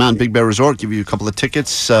top of the mountain, Big Bear Resort, give you a couple of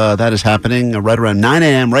tickets. That is happening right around 9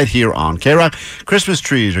 a.m. right here on K-Rock. Christmas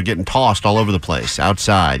trees are getting tossed all over the place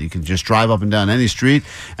outside. You can just drive up and down any street,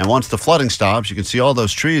 and once the flooding stops, you can see all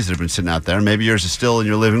those trees that have been sitting out there. Maybe yours is still in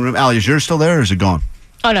your living room. Allie, is yours still there, or is it gone?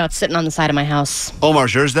 Oh, no, it's sitting on the side of my house. Omar,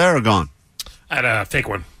 is yours there or gone? I had a fake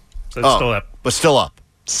one, so it's still up. But still up.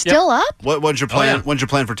 Still up? When's your plan? Oh, yeah. When's your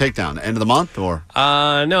plan for takedown? End of the month or?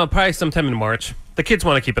 No, probably sometime in March. The kids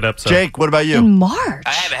want to keep it up. So. Jake, what about you? In March.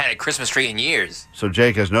 I haven't had a Christmas tree in years. So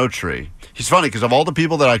Jake has no tree. He's funny because of all the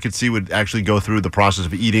people that I could see would actually go through the process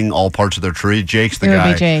of eating all parts of their tree, Jake's the It would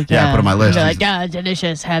guy. be Jake, put on my list. You're like, God,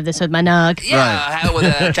 delicious. Have this with my nug. Yeah, I had it with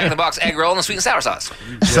a Jack in the Box egg roll and a sweet and sour sauce.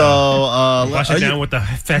 So, wash it down with the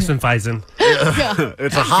Fessenfeisen.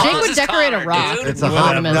 It's a hot. Jake would decorate a rock. It's a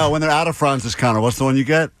hot. No, when they're out of Francis Connor, what's the one you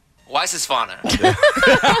get? Weiss's Fauna.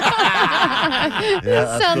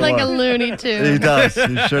 Sound like a loony tune. He does.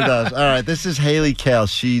 He sure does. All right, this is Haley Kale.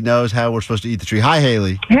 She knows how we're supposed to eat the tree. Hi,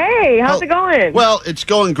 Haley. Hey, how's it going? Well, it's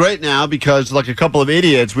going great now because, like a couple of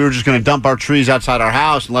idiots, we were just going to dump our trees outside our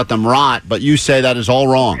house and let them rot. But you say that is all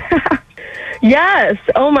wrong. Yes.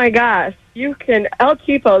 Oh, my gosh. You can... El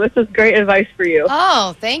Cheapo, this is great advice for you.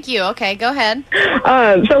 Oh, thank you. Okay, go ahead.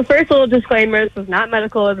 So first, a little disclaimer. This is not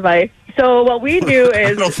medical advice. So what we do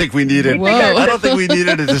is... I don't think we needed... I don't think we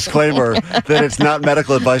needed a disclaimer that it's not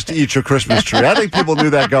medical advice to eat your Christmas tree. I think people knew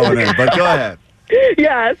that going in, but go ahead.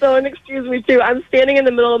 Yeah, so, and excuse me, too. I'm standing in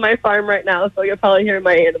the middle of my farm right now, so you'll probably hear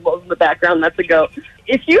my animals in the background. That's a goat.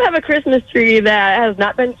 If you have a Christmas tree that has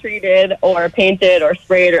not been treated or painted or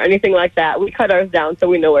sprayed or anything like that, we cut ours down so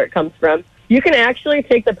we know where it comes from. You can actually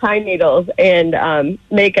take the pine needles and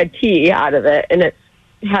make a tea out of it, and it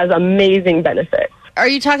has amazing benefits. Are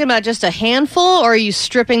you talking about just a handful, or are you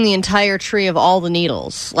stripping the entire tree of all the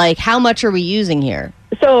needles? Like, how much are we using here?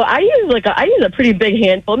 So I use a pretty big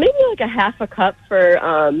handful, maybe like a half a cup for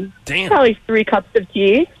probably 3 cups of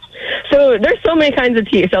tea. So there's so many kinds of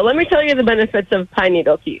tea. So let me tell you the benefits of pine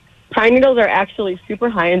needle tea. Pine needles are actually super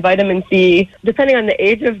high in vitamin C. Depending on the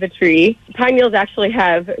age of the tree, pine needles actually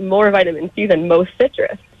have more vitamin C than most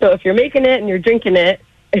citrus. So if you're making it and you're drinking it,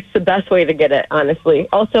 it's the best way to get it, honestly.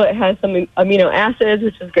 Also, it has some amino acids,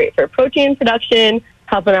 which is great for protein production,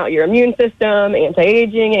 helping out your immune system,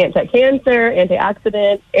 anti-aging, anti-cancer,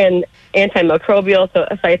 antioxidant, and antimicrobial, so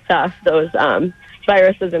it fights off those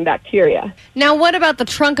viruses and bacteria. Now, what about the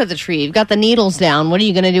trunk of the tree? You've got the needles down. What are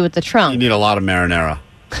you going to do with the trunk? You need a lot of marinara.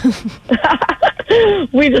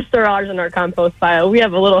 We just throw ours in our compost pile. We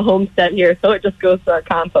have a little homestead here, so it just goes to our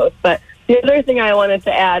compost. But the other thing I wanted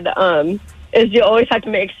to add is you always have to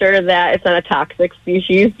make sure that it's not a toxic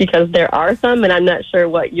species, because there are some, and I'm not sure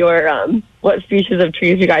what your what species of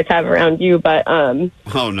trees you guys have around you, but oh no,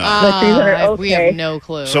 the trees are okay. We have no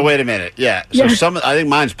clue. So wait a minute, yeah. So I think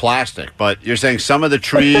mine's plastic, but you're saying some of the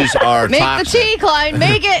trees are make toxic. the tea, Klein.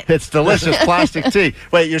 Make it. It's delicious plastic tea.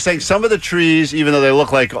 Wait, you're saying some of the trees, even though they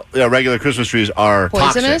look like regular Christmas trees, are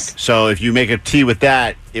poisonous? toxic. So if you make a tea with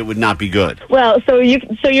that, it would not be good. Well, so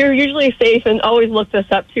you're usually safe, and always look this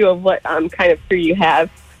up too of what kind of tree you have.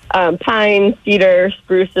 Pine, cedar,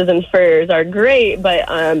 spruces, and firs are great,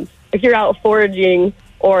 but if you're out foraging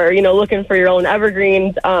or looking for your own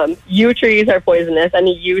evergreens, yew trees are poisonous.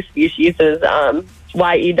 Any yew species is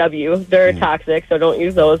YEW. They're toxic, so don't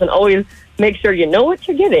use those. And always make sure you know what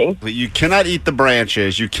you're getting. But you cannot eat the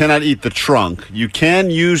branches. You cannot eat the trunk. You can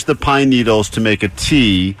use the pine needles to make a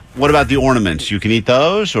tea. What about the ornaments? You can eat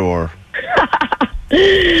those, or?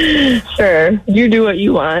 Sure. You do what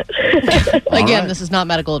you want. Again, this is not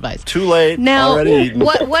medical advice. Too late. Now, already eaten.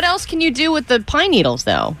 what else can you do with the pine needles,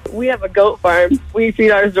 though? We have a goat farm. We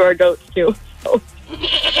feed ours to our goats, too. So.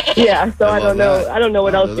 Yeah, so I don't know. I don't know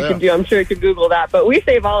what else you could do. I'm sure you could Google that. But we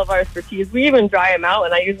save all of ours for teas. We even dry them out,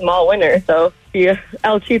 and I use them all winter. So if you,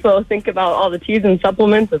 El Cheapo, think about all the teas and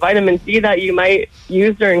supplements, the vitamin C that you might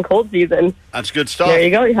use during cold season. That's good stuff. There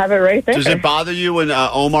you go. You have it right there. Does it bother you when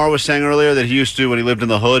Omar was saying earlier that he used to, when he lived in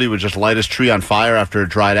the hood, he would just light his tree on fire after it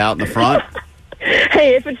dried out in the front?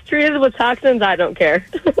 Hey, if it's treated with toxins, I don't care.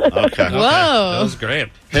 Okay. Whoa. That was great.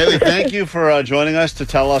 Haley, thank you for joining us to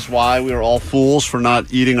tell us why we are all fools for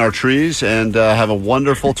not eating our trees, and have a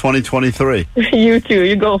wonderful 2023. You too.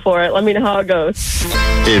 You go for it. Let me know how it goes.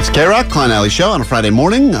 It's K-Rock, Klein Alley Show on a Friday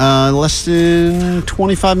morning, less than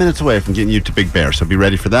 25 minutes away from getting you to Big Bear. So be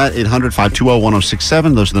ready for that.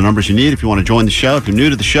 800-520-1067. Those are the numbers you need if you want to join the show. If you're new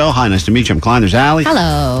to the show, hi, nice to meet you. I'm Klein. There's Allie.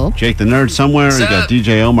 Hello. Jake the Nerd somewhere. You got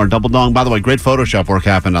DJ Omar Double Dong. By the way, great Photoshop work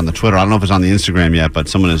happened on the Twitter. I don't know if it's on the Instagram yet, but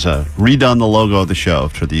someone has redone the logo of the show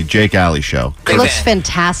for the Jake Alley Show. It looks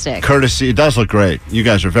fantastic. Courtesy, it does look great. You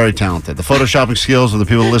guys are very talented. The photoshopping skills of the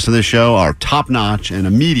people who listen to this show are top-notch and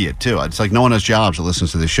immediate, too. It's like no one has jobs that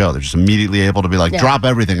listens to this show. They're just immediately able to be like, drop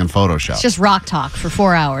everything in Photoshop. It's just rock talk for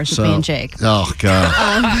 4 hours with me and Jake. Oh, God.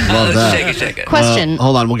 Love that. Shake it. Question.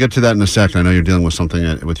 Hold on. We'll get to that in a second. I know you're dealing with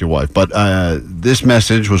something with your wife. But this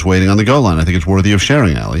message was waiting on the go line. I think it's worthy of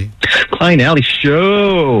sharing, Allie. Klein Alley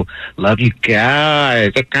Show. Love you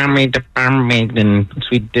guys. And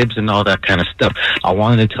sweet dibs and all that kind of stuff. I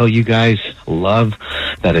wanted to tell you guys, love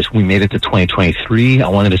that is, we made it to 2023. I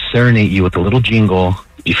wanted to serenade you with a little jingle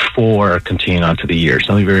before continuing on to the year.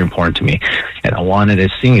 Something very important to me. And I wanted to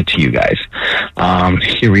sing it to you guys.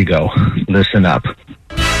 Here we go. Listen up.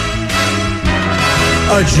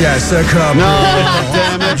 Jessica. No,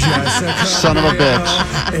 damn it. Jessica. Son of a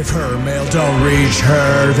bitch. If her mail don't reach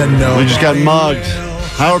her, then no. We just got mugged.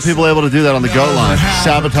 How are people able to do that on the GOAT line?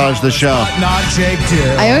 Sabotage the show. Not Jake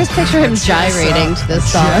Dill. I always picture him gyrating to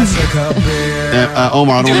this song.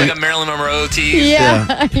 Omar, I don't Do want like a Marilyn Monroe tease. Yeah.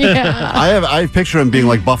 I picture him being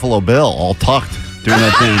like Buffalo Bill, all tucked, doing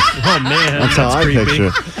that thing. Oh, man. That's how I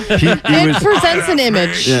picture. It presents an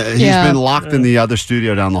image. Yeah, he's been locked in the other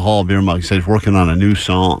studio down the hall, Beer Mug. He said he's working on a new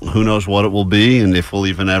song. Who knows what it will be and if we'll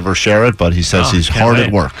even ever share it, but he says he's hard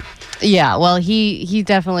at work. Yeah, well, he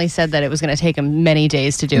definitely said that it was going to take him many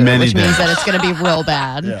days to do it, which means that it's going to be real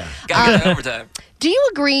bad. Got overtime. Do you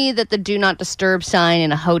agree that the Do Not Disturb sign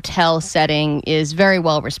in a hotel setting is very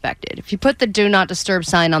well respected? If you put the Do Not Disturb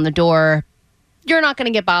sign on the door, you're not going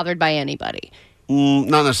to get bothered by anybody.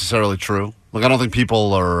 Not necessarily true. Like, I don't think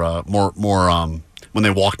people are more when they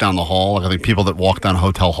walk down the hall. Like, I think people that walk down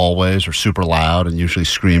hotel hallways are super loud and usually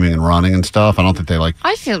screaming and running and stuff. I don't think they like.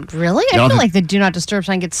 I feel like the Do Not Disturb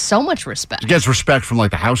sign gets so much respect. It gets respect from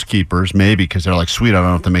like the housekeepers, maybe, because they're like, sweet, I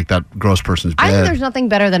don't have to make that gross person's bed. I think there's nothing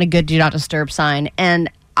better than a good Do Not Disturb sign. And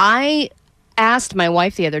I asked my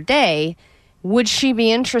wife the other day, would she be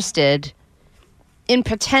interested in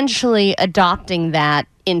potentially adopting that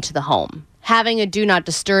into the home? Having a Do Not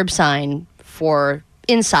Disturb sign for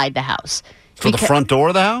inside the house. For the front door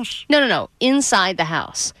of the house? No. Inside the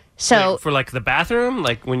house. So for like the bathroom,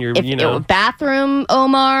 like when you're, bathroom,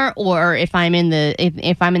 Omar, or if I'm in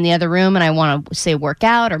the other room and I want to say work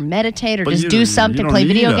out or meditate or just do something, play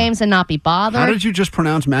video games and not be bothered. How did you just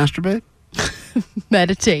pronounce masturbate?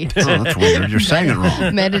 Meditate. Oh, that's weird. You're saying it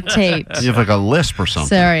wrong. Meditate. You have like a lisp or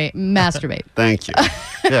something. Sorry, masturbate. Thank you.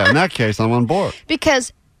 Yeah, in that case, I'm on board.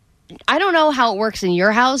 Because I don't know how it works in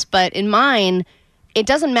your house, but in mine, it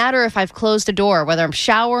doesn't matter if I've closed a door, whether I'm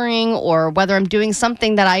showering or whether I'm doing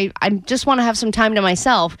something that I just want to have some time to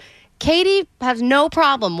myself. Katie has no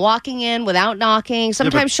problem walking in without knocking.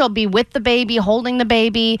 Sometimes she'll be with the baby, holding the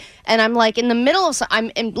baby, and I'm like in the middle of,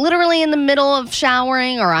 I'm literally in the middle of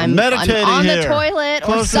showering, or I'm on the toilet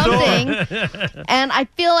or something. And I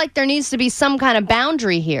feel like there needs to be some kind of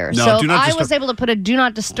boundary here. No, so if I was able to put a Do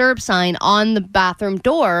Not Disturb sign on the bathroom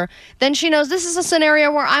door, then she knows this is a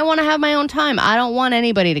scenario where I want to have my own time. I don't want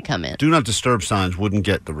anybody to come in. Do Not Disturb signs wouldn't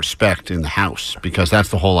get the respect in the house, because that's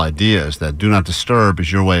the whole idea, is that Do Not Disturb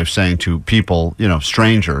is your way of saying to people,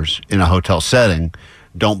 strangers in a hotel setting,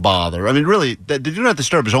 don't bother. I mean, really, the Do Not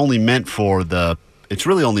Disturb is only meant for it's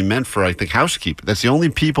really only meant for, I think, housekeeping. That's the only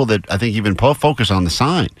people that I think even focus on the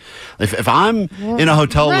sign. If I'm in a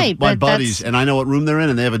hotel with my buddies and I know what room they're in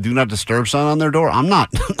and they have a Do Not Disturb sign on their door, I'm not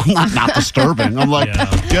disturbing. I'm like,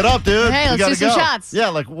 get up, dude. Hey, let's do some shots.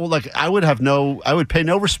 Yeah, I would pay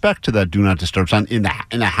no respect to that Do Not Disturb sign in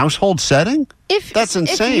a household setting. That's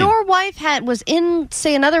insane. If your wife was in,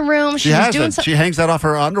 say, another room, she was doing something. She hangs that off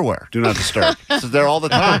her underwear. Do Not Disturb. It's there all the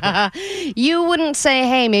time. You wouldn't say,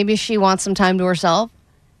 hey, maybe she wants some time to herself?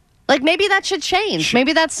 Like, maybe that should change.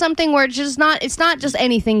 Maybe that's something where it's not just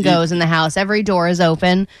anything goes in the house. Every door is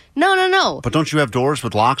open. No. But don't you have doors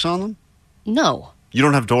with locks on them? No. You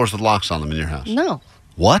don't have doors with locks on them in your house? No.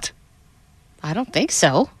 What? I and think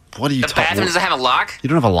so. What are you talking about? The bathroom doesn't have a lock? You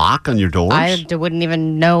don't have a lock on your doors? I wouldn't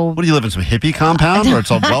even know. What do you live in, some hippie compound where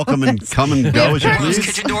it's all welcome and come and go as you please? Those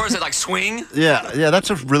kitchen doors that swing? Yeah, that's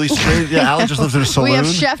a really strange. Yeah, Allie just lives in a saloon. We have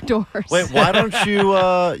chef doors. Wait, why don't you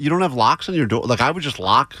don't have locks on your door? Like, I would just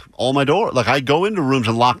lock all my doors. Like, I go into rooms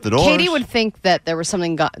and lock the doors. Katie would think that there was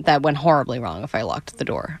something that went horribly wrong if I locked the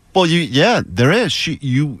door. Well, there is.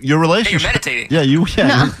 Your relationship. You're meditating.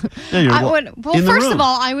 Yeah, first of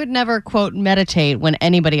all, I would never, quote, meditate when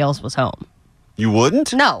anybody else was home. You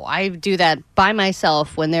wouldn't? No, I do that by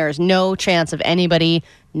myself when there is no chance of anybody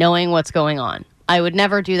knowing what's going on. I would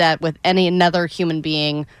never do that with another human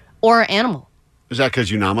being or animal. Is that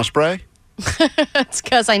because you namaspray? It's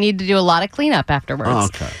because I need to do a lot of cleanup afterwards. Oh,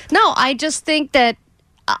 okay. No, I just think that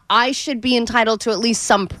I should be entitled to at least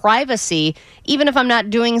some privacy, even if I'm not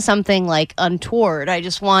doing something like untoward. I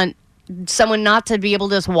just want someone not to be able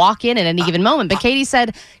to just walk in at any given moment. But Katie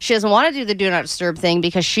said she doesn't want to do the Do Not Disturb thing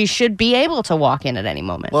because she should be able to walk in at any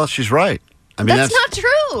moment. Well, she's right. I mean, that's not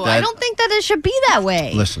true. I don't think that it should be that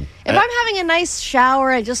way. Listen, if I'm having a nice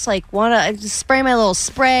shower, I just want to spray my little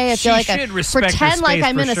spray. I feel like I pretend like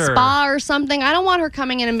I'm in a spa or something. I don't want her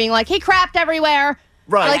coming in and being like, "He crapped everywhere."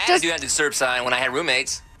 Right. I had to do that disturb sign when I had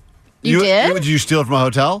roommates. You did? Did you steal it from a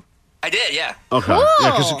hotel? I did, yeah. Okay. Cool. Yeah,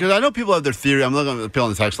 because I know people have their theory. I'm looking at people on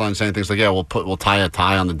the text line saying things like, "Yeah, we'll tie a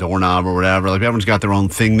tie on the doorknob or whatever." Like everyone's got their own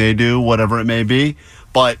thing they do, whatever it may be.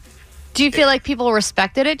 But do you feel like people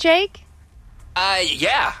respected it, Jake?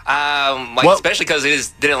 Yeah. Especially because he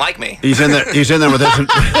didn't like me. He's in there with his. They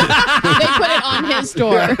put it on his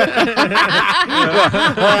door.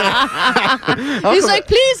 He's like,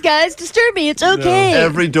 please, guys, disturb me. It's okay.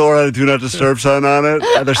 Every door had a do not disturb sign on it.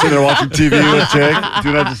 And they're sitting there watching TV with Jake.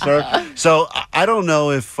 Do not disturb. So I don't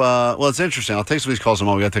know if, it's interesting. I'll take some of these calls in a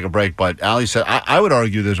moment. We got to take a break. But Allie said, I would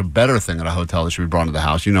argue there's a better thing at a hotel that should be brought into the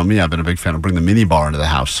house. You know me, I've been a big fan of bringing the mini bar into the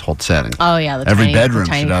household setting. Oh, yeah. Every bedroom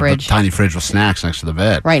tiny should have fridge. a tiny fridge with snacks next to the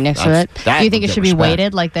bed. Right next to it. Do you think it should be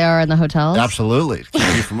weighted like they are in the hotels? Absolutely.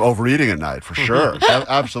 Keep you from overeating at night, for sure.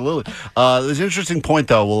 Absolutely. There's an interesting point,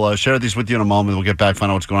 though. We'll share these with you in a moment. We'll get back,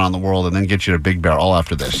 find out what's going on in the world, and then get you to Big Bear all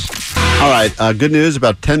after this. All right. Good news.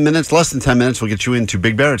 About 10 minutes, less than 10 minutes, we'll get you into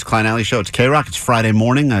Big Bear. It's Klein Alley Show. It's K-Rock. It's Friday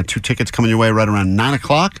morning. 2 tickets coming your way right around 9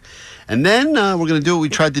 o'clock. And then we're going to do what we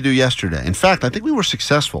tried to do yesterday. In fact, I think we were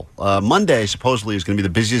successful. Monday, supposedly, is going to be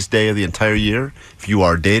the busiest day of the entire year. If you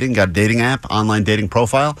are dating, got a dating app, online dating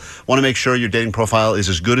profile, want to make sure your dating profile is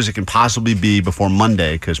as good as it can possibly be before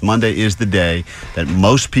Monday, because Monday is the day that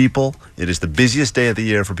most people, it is the busiest day of the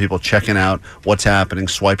year for people checking out what's happening,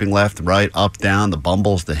 swiping left, right, up, down, the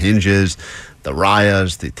Bumbles, the Hinges, the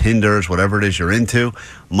Rayas, the Tinders, whatever it is you're into.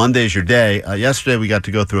 Monday's your day. Yesterday, we got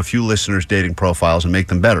to go through a few listeners' dating profiles and make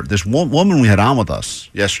them better. This woman we had on with us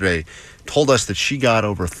yesterday told us that she got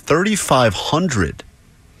over 3,500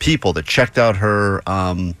 people that checked out her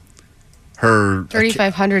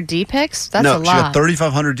 3,500 D pics? That's a lot. No, she got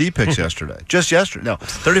 3,500 D pics yesterday. Just yesterday. No,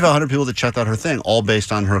 3,500 people that checked out her thing, all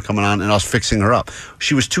based on her coming on and us fixing her up.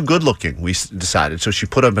 She was too good looking, we decided, so she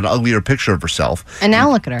put up an uglier picture of herself. And now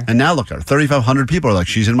look at her. 3,500 people are like,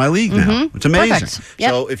 she's in my league now. It's amazing. Perfect. Yep.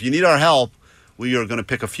 So if you need our help, we are going to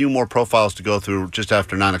pick a few more profiles to go through just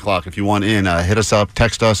after 9 o'clock. If you want in, hit us up,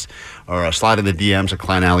 text us, or slide in the DMs at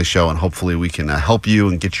Klein Alley Show, and hopefully we can help you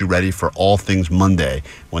and get you ready for all things Monday,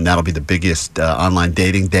 when that'll be the biggest online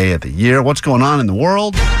dating day of the year. What's going on in the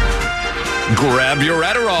world? Grab your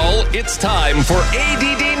Adderall. It's time for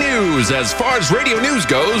ADD News. As far as radio news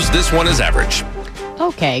goes, this one is average.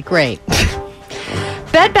 Okay, great.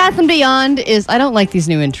 Bed Bath & Beyond is... I don't like these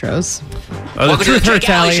new intros. Welcome to the Jake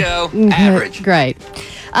Alley Show. Average. Great.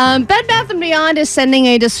 Bed Bath & Beyond is sending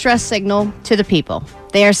a distress signal to the people.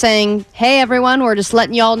 They are saying, hey, everyone, we're just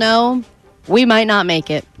letting y'all know we might not make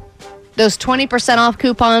it. Those 20% off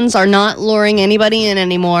coupons are not luring anybody in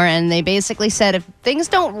anymore, and they basically said if things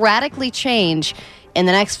don't radically change in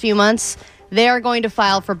the next few months, they are going to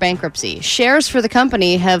file for bankruptcy. Shares for the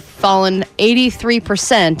company have fallen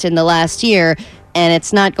 83% in the last year, and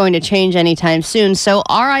it's not going to change anytime soon. So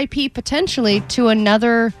RIP potentially to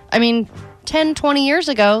another, 10, 20 years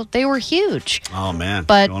ago, they were huge. Oh, man.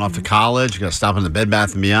 But going off to college, you got to stop in the Bed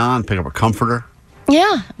Bath & Beyond, pick up a comforter.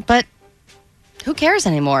 Yeah, but who cares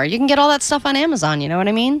anymore? You can get all that stuff on Amazon, you know what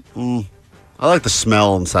I mean? I like the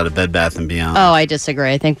smell inside of Bed Bath & Beyond. Oh, I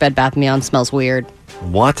disagree. I think Bed Bath & Beyond smells weird.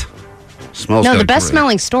 What? Smells No, good. the best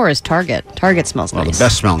smelling store is Target. Target smells Well, nice. the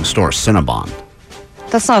best smelling store is Cinnabon.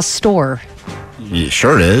 That's not a store. Yeah,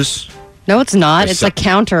 sure it is. No, it's not. They It's a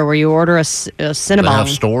counter where you order a They Cinnabon. have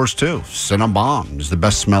stores too. Cinnabon is the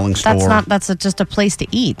best smelling store. That's just a place to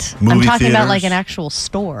eat. I'm Movie talking about like theaters. an actual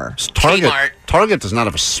store. Target does not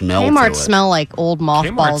have a smell Kmart to it. smell like old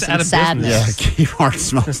mothballs and sadness. Yeah, Kmart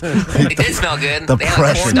smells. It did smell good. The They had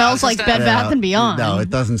pressure. corn Smells dogs like and Bed stuff. Bath & Beyond. No, it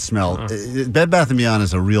doesn't smell. Bed Bath & Beyond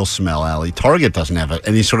is a real smell, Allie. Target doesn't have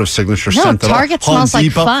any sort of signature No, scent at all. Target Home smells like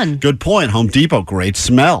Depot, fun. Good point. Home Depot, great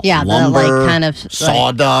smell. Yeah, the, lumber, kind of,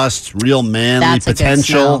 sawdust, real manly That's a good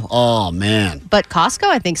potential. smell. Oh man. But Costco,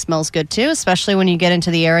 I think, smells good too, especially when you get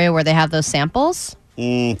into the area where they have those samples.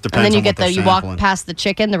 Depends And then you on get what you they're walk sampling. past the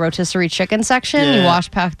chicken, the rotisserie chicken section. You Yeah. wash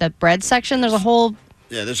past the bread section. There's a whole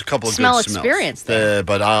Yeah, there's a couple of smell good smells. experience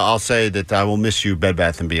But I'll say that I will miss you, Bed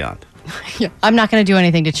Bath & Beyond. I'm not going to do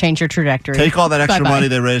anything to change your trajectory. Take all that extra Bye-bye. money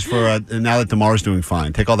they raised for, now that Damar's doing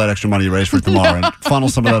fine, take all that extra money you raised for Damar and funnel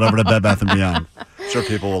some of that over to Bed Bath & Beyond. I'm sure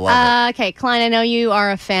people will love Okay, Klein, I know you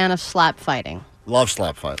are a fan of slap fighting. it. Love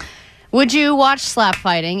slap fighting. Would you watch slap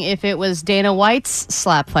fighting if it was Dana White's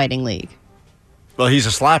slap fighting league? Well, he's a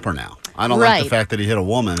slapper now. I don't like Right. the fact that he hit a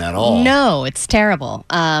woman at all. No, it's terrible.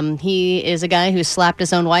 He is a guy who slapped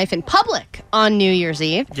his own wife in public on New Year's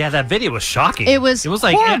Eve. Yeah, that video was shocking. It was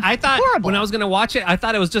like horrible, I thought horrible. when I was going to watch it, I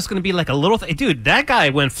thought it was just going to be like a little dude, that guy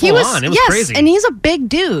went full He was, on. It was yes, crazy. and he's a big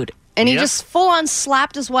dude. And he Yep. just full on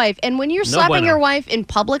slapped his wife. And when you're No slapping bueno. your wife in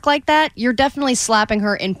public like that, you're definitely slapping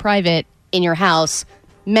her in private in your house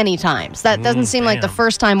many times. That doesn't seem like the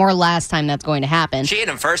first time or last time that's going to happen. She hit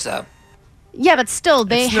him first, though. Yeah, but still,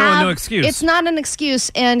 It's no excuse. It's not an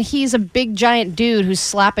excuse, and he's a big giant dude who's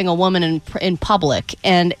slapping a woman in public.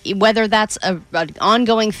 And whether that's an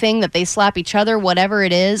ongoing thing that they slap each other, whatever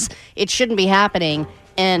it is, it shouldn't be happening.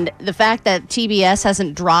 And the fact that TBS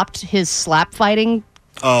hasn't dropped his slap fighting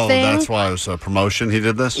Oh, thing. that's why it was a promotion. He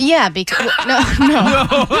did this? Yeah, because no.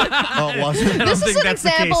 Oh, it wasn't? This is an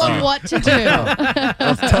example of what to do.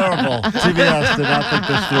 That's terrible. CBS did not think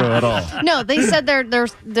this through at all. No, they said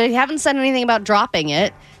they haven't said anything about dropping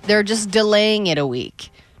it. They're just delaying it a week.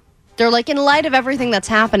 They're like, in light of everything that's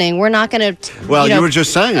happening, we're not going to. Well, you were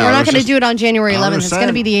just saying. We're not going to do it on January 11th. It's going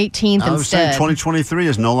to be the 18th I was saying instead. 2023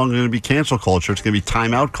 is no longer going to be cancel culture. It's going to be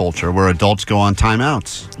timeout culture, where adults go on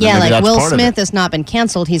timeouts. And Yeah, maybe like that's Will part of Smith it. has not been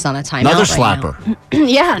canceled. He's on a timeout. Another right slapper. now.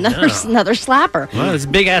 Yeah, another slapper. Well, it's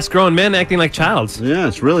big ass grown men acting like childs. Yeah,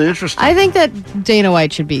 it's really interesting. I think that Dana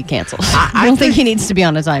White should be canceled. I don't think he needs to be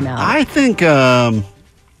on a timeout. I think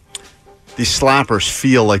these slappers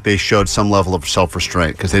feel like they showed some level of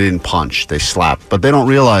self-restraint because they didn't punch, they slapped, but they don't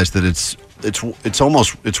realize that it's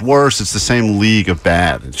worse. It's the same league of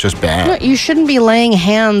bad. It's just bad. No, you shouldn't be laying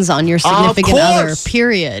hands on your significant other, course.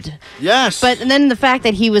 period. Yes. But then the fact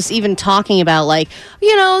that he was even talking about, like,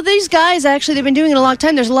 these guys actually, they've been doing it a long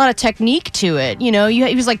time. There's a lot of technique to it.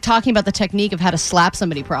 He was like talking about the technique of how to slap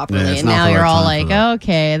somebody properly. Yeah, it's and not now the you're right all time like,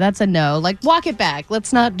 okay, that's a no. Like, walk it back.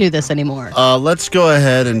 Let's not do this anymore. Let's go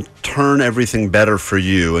ahead and turn everything better for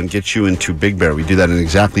you and get you into Big Bear. We do that in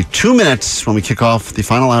exactly 2 minutes when we kick off the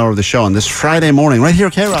final hour of the show on this Friday morning, right here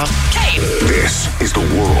at K-Rock. This is the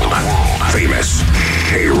world famous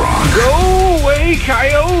K-Rock. Go away,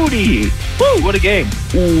 Coyote! Woo, what a game.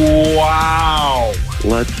 Wow.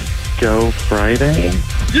 Let's go Friday.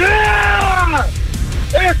 Yeah!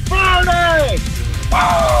 It's Friday!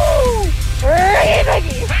 Woo!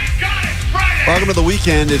 Welcome to the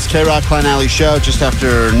weekend. It's K-Rock Klein Alley Show just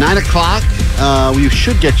after 9 o'clock. We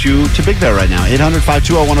should get you to Big Bear right now.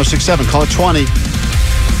 800-520-1067. Call it 20.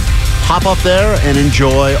 Hop up there and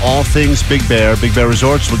enjoy all things Big Bear. Big Bear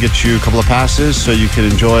Resorts will get you a couple of passes so you can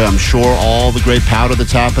enjoy, I'm sure, all the great powder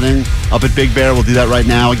that's happening up at Big Bear. We'll do that right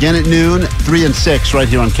now. Again at noon, 3 and 6 right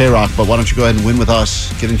here on K-Rock. But why don't you go ahead and win with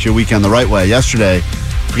us? Get into your weekend the right way. Yesterday,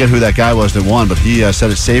 I forget who that guy was that won, but he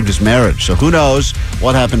said it saved his marriage. So who knows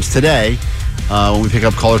what happens today when we pick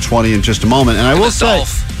up caller 20 in just a moment. And I will say,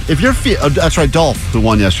 if you're that's right, Dolph, who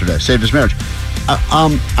won yesterday, saved his marriage.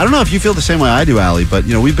 I don't know if you feel the same way I do, Allie, but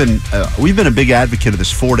we've been a big advocate of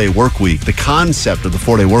this 4-day work week, the concept of the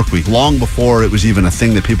 4-day work week, long before it was even a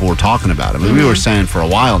thing that people were talking about. I mean, we were saying for a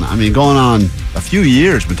while now. I mean, going on a few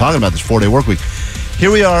years, we've been talking about this 4-day work week.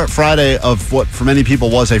 Here we are, Friday of what for many people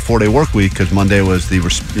was a 4-day work week because Monday was the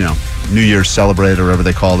New Year's celebrated or whatever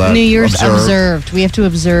they call that. New Year's observed. We have to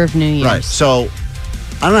observe New Year's. Right. So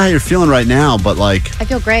I don't know how you're feeling right now, but like I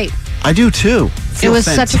feel great. I do too. It was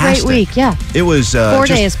such a great week. Yeah. It was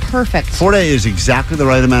 4-day is perfect. 4-day is exactly the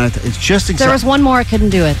right amount of. It's just exactly. There was one more, I couldn't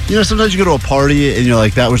do it. Sometimes you go to a party and you're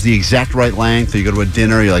like, that was the exact right length. Or you go to a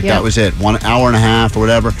dinner, you're like, that was it, 1 hour and a half or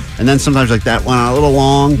whatever. And then sometimes like that went on a little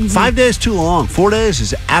long. 5 days too long. 4 days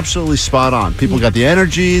is absolutely spot on. People got the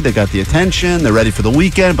energy, they got the attention, they're ready for the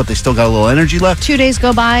weekend, but they still got a little energy left. 2 days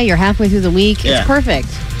go by, you're halfway through the week. Yeah. It's perfect.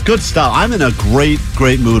 Good stuff. I'm in a great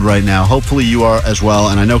mood right now. Hopefully you are as well.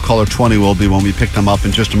 And I know caller 20 will be when we pick them up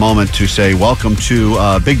in just a moment to say welcome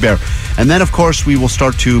to Big Bear. And then, of course, we will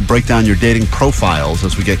start to break down your dating profiles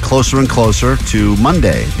as we get closer and closer to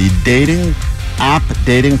Monday, the dating app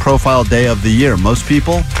dating profile day of the year. Most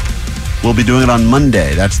people will be doing it on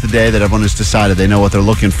Monday. That's the day that everyone has decided they know what they're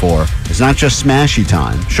looking for. It's not just smashy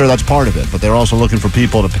time. Sure, that's part of it, but they're also looking for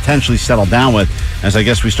people to potentially settle down with as I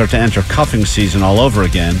guess we start to enter cuffing season all over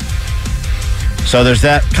again. So there's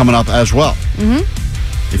that coming up as well.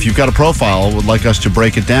 Mm-hmm. If you've got a profile, would like us to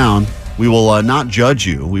break it down, we will not judge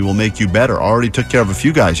you. We will make you better. Already took care of a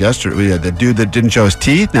few guys yesterday. We had the dude that didn't show his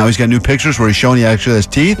teeth. Now he's got new pictures where he's showing he actually has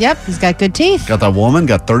teeth. Yep, he's got good teeth. Got that woman,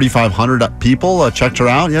 got 3,500 people checked her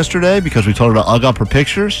out yesterday because we told her to ugg up her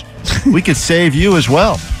pictures. We could save you as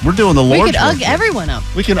well. We're doing the Lord's We could work ugg here. everyone up.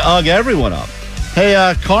 We can ugg everyone up.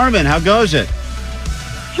 Hey, Carmen, how goes it?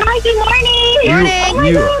 Hi, good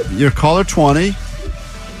morning. You're caller 20.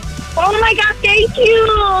 Oh my God, thank you.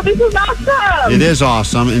 This is awesome. It is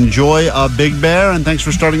awesome. Enjoy Big Bear, and thanks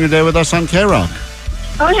for starting your day with us on K-Rock.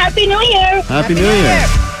 Oh, Happy New Year. Happy New Year.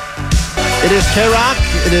 It is K-Rock,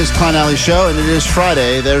 it is Klein Alley Show, and it is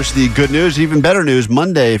Friday. There's the good news, even better news.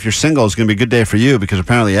 Monday, if you're single, is going to be a good day for you because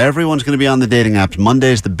apparently everyone's going to be on the dating apps.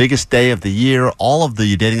 Monday is the biggest day of the year. All of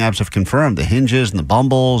the dating apps have confirmed. The Hinges and the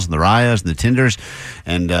Bumbles and the Rayas and the Tinders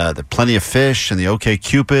and the Plenty of Fish and the OK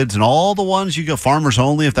Cupids and all the ones you go, Farmers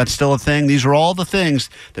Only, if that's still a thing. These are all the things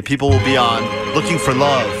that people will be on looking for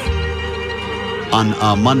love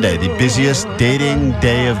on Monday, the busiest dating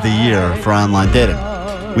day of the year for online dating.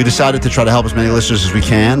 We decided to try to help as many listeners as we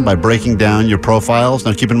can by breaking down your profiles.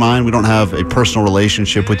 Now, keep in mind, we don't have a personal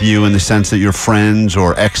relationship with you in the sense that your friends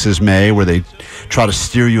or exes may, where they try to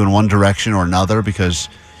steer you in one direction or another because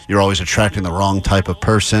you're always attracting the wrong type of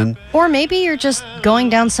person. Or maybe you're just going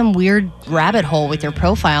down some weird rabbit hole with your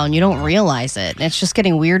profile and you don't realize it. And it's just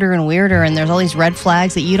getting weirder and weirder, and there's all these red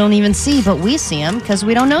flags that you don't even see, but we see them because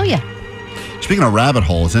we don't know you. Speaking of rabbit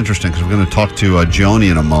hole, it's interesting because we're going to talk to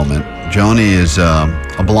Joni in a moment. Joni is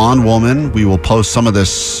a blonde woman. We will post some of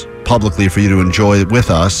this publicly for you to enjoy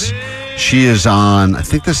with us. She is on, I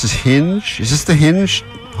think this is Hinge. Is this the Hinge?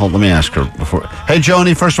 Hold, let me ask her before. Hey,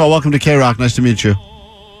 Joni, first of all, welcome to K-Rock. Nice to meet you.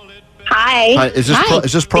 Hi. Hi.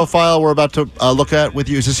 Is this profile we're about to look at with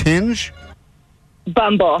you, is this Hinge?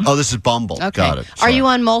 Bumble. Oh, this is Bumble. Okay. Got it. Are you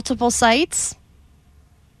on multiple sites?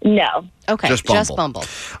 No. Okay, Just Bumble. Bumble.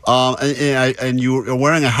 And you're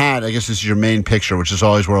wearing a hat. I guess this is your main picture, which is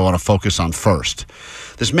always where I want to focus on first.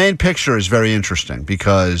 This main picture is very interesting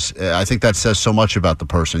because I think that says so much about the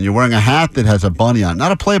person. You're wearing a hat that has a bunny on it.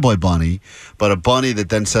 Not a Playboy bunny, but a bunny that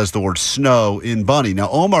then says the word snow in bunny. Now,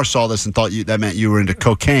 Omar saw this and thought that meant you were into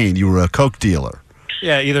cocaine. You were a coke dealer.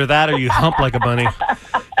 Yeah, either that or you hump like a bunny.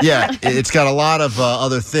 Yeah, it's got a lot of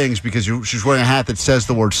other things because she's wearing a hat that says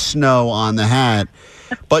the word snow on the hat.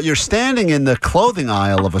 But you're standing in the clothing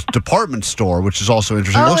aisle of a department store, which is also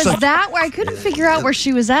interesting. Oh, is that where I couldn't figure out where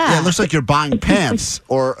she was at? Yeah, it looks like you're buying pants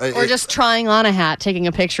or just trying on a hat, taking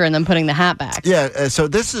a picture, and then putting the hat back. Yeah, so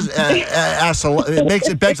this is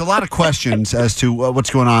it begs a lot of questions as to what's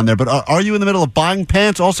going on there. But are you in the middle of buying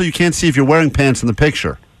pants? Also, you can't see if you're wearing pants in the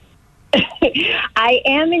picture. I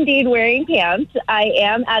am indeed wearing pants. I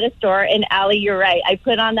am at a store, and Allie, you're right. I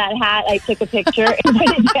put on that hat, I took a picture, and put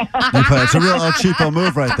it down. It's a real El Cheapo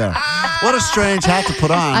move right there. What a strange hat to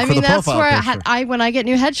put on for the profile picture. That's where when I get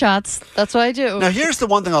new headshots, that's what I do. Now, here's the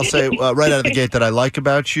one thing I'll say right out of the gate that I like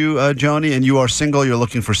about you, Joni, and you are single, you're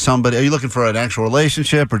looking for somebody. Are you looking for an actual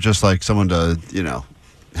relationship or just like someone to,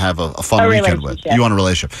 have a fun weekend with? You want a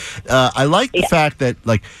relationship. I like the fact that,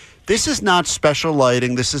 this is not special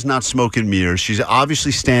lighting. This is not smoke and mirrors. She's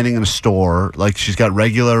obviously standing in a store. Like, she's got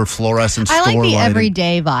regular fluorescent store lighting. I like the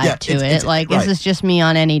everyday vibe to it. This is just me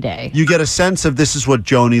on any day. You get a sense of this is what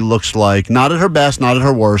Joni looks like. Not at her best, not at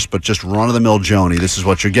her worst, but just run-of-the-mill Joni. This is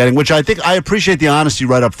what you're getting, which I think I appreciate the honesty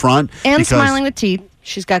right up front. And smiling with teeth.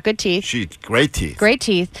 She's got good teeth. Great teeth. Great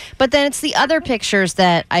teeth. But then it's the other pictures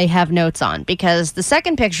that I have notes on, because the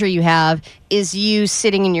second picture you have is you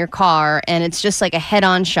sitting in your car, and it's just like a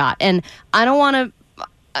head-on shot. And I don't want to...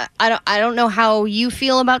 I don't know how you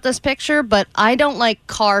feel about this picture, but I don't like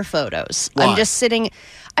car photos. Why? I'm just sitting...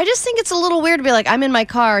 I just think it's a little weird to be like, I'm in my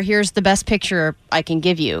car, here's the best picture I can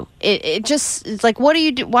give you. It's like, what do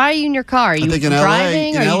you do? Why are you in your car? Are you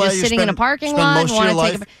driving? Are you just sitting in a parking lot? Most of your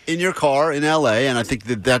life in your car in LA, and I think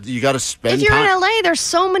that you got to spend If you're in LA, there's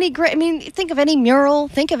so many great, think of any mural,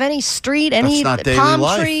 think of any street, any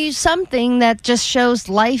palm tree, something that just shows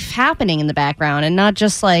life happening in the background and not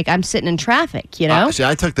just like I'm sitting in traffic, See,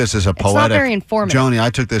 I took this as a poetic. It's not very informative. Joni, I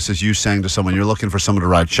took this as you saying to someone, you're looking for someone to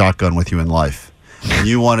ride shotgun with you in life. And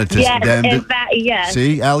you wanted to yes.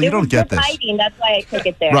 See, Al, you don't get this. Lighting, that's why I took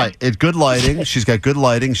it there. Right, it's good lighting. She's got good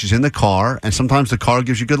lighting. She's in the car, and sometimes the car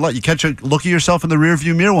gives you good light. You catch a look at yourself in the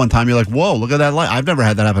rearview mirror one time. You're like, "Whoa, look at that light!" I've never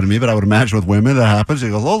had that happen to me, but I would imagine with women that happens.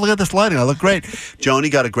 You go, "Oh, look at this lighting! I look great."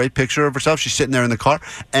 Joni got a great picture of herself. She's sitting there in the car,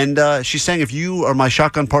 and she's saying, "If you are my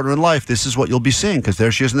shotgun partner in life, this is what you'll be seeing." Because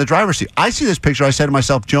there she is in the driver's seat. I see this picture. I say to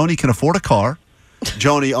myself, "Joni can afford a car.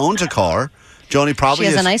 Joni owns a car." Joni probably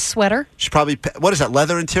has a nice sweater. She probably, what is that,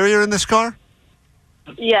 leather interior in this car?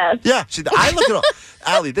 Yes. Yeah. See, I look at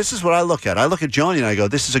Allie, this is what I look at. I look at Joni and I go,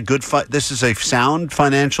 this is this is a sound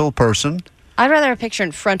financial person. I'd rather have a picture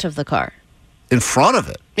in front of the car. In front of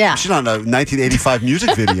it? Yeah. She's on a 1985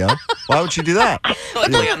 music video. Why would she do that? Let's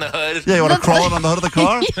lay on the hood. Yeah, you want to crawl in on the hood of the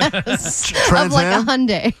car? Yes. Trans of like Am? a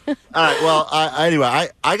Hyundai. All right, well, anyway,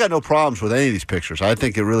 I got no problems with any of these pictures. I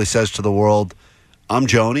think it really says to the world, I'm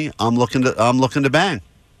Joni. I'm looking to bang.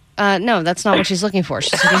 No, that's not what she's looking for.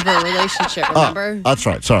 She's looking for a relationship. Remember? Oh, that's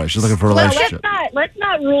right. Sorry, she's looking for a relationship. Let's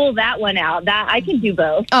not rule that one out. That I can do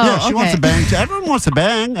both. Oh, yeah, she wants to bang. Everyone wants to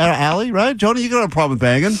bang. Allie, right? Joni, you got a problem with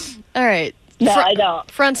banging? All right. No, I don't.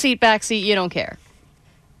 Front seat, back seat, you don't care.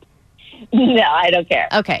 No, I don't care.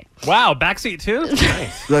 Okay. Wow, backseat too?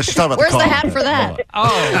 Nice. Let's talk about Where's the car. hat for that? Put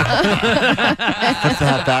the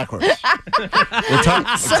hat backwards. We're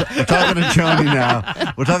talking to Joni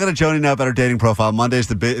now. We're talking to Joni now about her dating profile. Monday's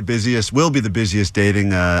the busiest, will be the busiest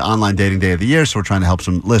dating online dating day of the year, so we're trying to help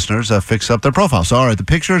some listeners fix up their profile. So, all right, the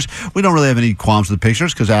pictures, we don't really have any qualms with the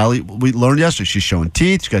pictures because Allie, we learned yesterday, she's showing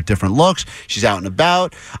teeth, she's got different looks, she's out and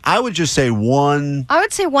about. I would just say one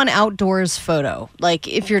outdoors photo. Like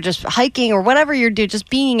if you're just hiking or whatever you're doing, just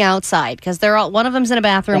being outside because they're all, one of them's in a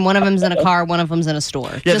bathroom, one of them's in a car, one of them's in a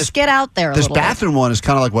store. Yeah, just get out there a This little bathroom one is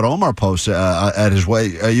kind of like what Omar posts at his way.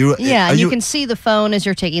 You can see the phone as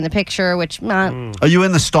you're taking the picture, which not. Are you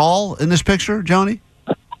in the stall in this picture, Joni?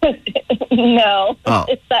 No, Oh.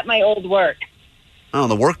 it's at my old work. Oh,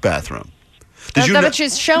 the work bathroom. But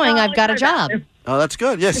she's showing I've got a job. Oh, that's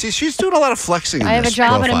good. Yeah, see, she's doing a lot of flexing in I have this a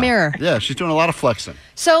job and a profile. mirror. Yeah, she's doing a lot of flexing.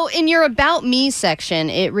 So in your About Me section,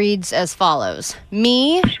 it reads as follows.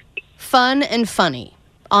 Me, fun and funny,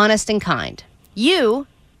 honest and kind. You,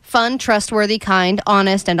 fun, trustworthy, kind,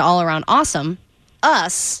 honest, and all around awesome.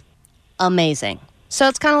 Us, amazing. So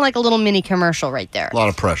it's kind of like a little mini commercial right there. A lot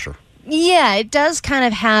of pressure. Yeah, it does kind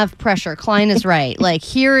of have pressure. Klein is right. Like,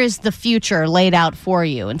 here is the future laid out for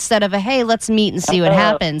you instead of a, hey, let's meet and see what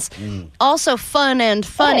happens. Also, fun and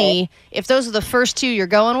funny, if those are the first two you're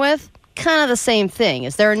going with, kind of the same thing.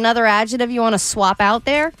 Is there another adjective you want to swap out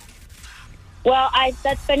there? Well,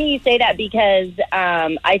 that's funny you say that because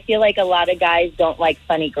I feel like a lot of guys don't like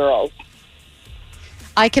funny girls.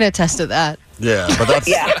 I can attest to that. Yeah, but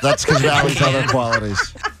that's because of Allie's other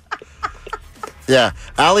qualities. Yeah,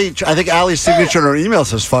 Allie. I think Allie's signature in her email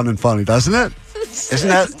says "fun and funny," doesn't it? Isn't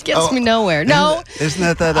that Gets me nowhere. No. Isn't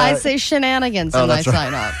that? I say shenanigans in my that's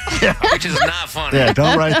right. sign up. Which is not funny. Yeah,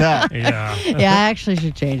 don't write that. Yeah. Yeah, I actually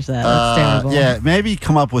should change that. That's terrible. Yeah, maybe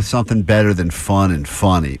come up with something better than fun and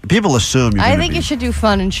funny. People assume you're I gonna think be- you should do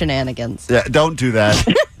fun and shenanigans. Yeah, don't do that.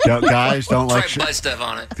 Guys, don't like. Try butt stuff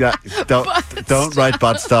on it. Yeah, don't write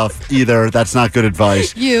butt stuff either. That's not good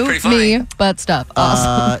advice. You, me, butt stuff.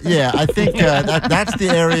 Awesome. Yeah, I think that's the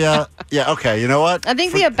area. Yeah, okay. You know what? I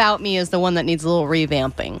think the About Me is the one that needs a little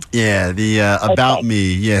revamping. Yeah, the about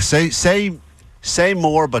me. Yeah, say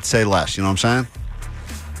more, but say less. You know what I'm saying?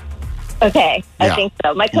 Okay, Yeah. I think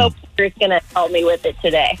so. My co-worker is going to help me with it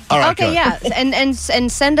today. All right, Okay, good. yeah,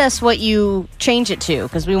 and send us what you change it to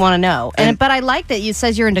because we want to know. But I like that you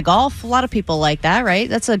says you're into golf. A lot of people like that, right?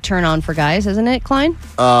 That's a turn on for guys, isn't it, Klein?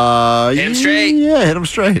 Hit him straight. Yeah, hit him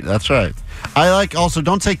straight. That's right. I like also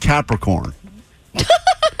don't say Capricorn.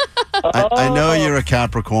 I know you're a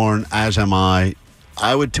Capricorn, as am I.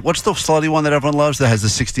 I would. What's the slutty one that everyone loves that has the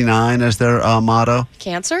 69 as their motto?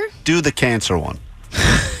 Cancer? Do the Cancer one.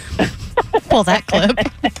 Pull that clip.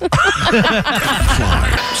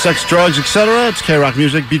 Sex, drugs, etc. It's K-Rock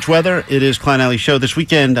music, beach weather. It is Klein Alley Show this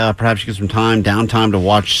weekend. Perhaps you get some downtime to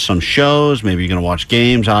watch some shows. Maybe you're going to watch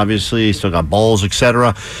games, obviously. Still got bowls,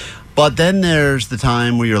 etc. But then there's the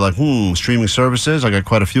time where you're like, streaming services. I got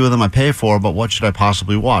quite a few of them I pay for, but what should I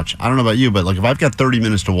possibly watch? I don't know about you, but like if I've got 30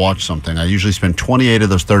 minutes to watch something, I usually spend 28 of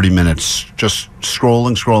those 30 minutes just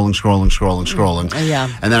scrolling. Yeah.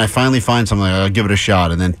 And then I finally find something, I'll give it a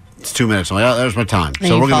shot, and then it's 2 minutes. I'm like, oh, there's my time. And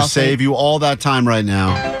So you we're going fall to save asleep. you all that time right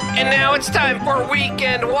now And now it's time for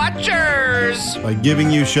Weekend Watchers. by giving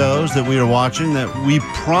you shows that we are watching that we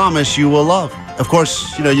promise you will love. Of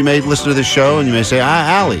course, you may listen to this show and you may say,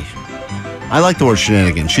 Allie, I like the word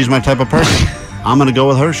shenanigans. She's my type of person. I'm going to go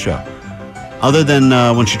with her show. Other than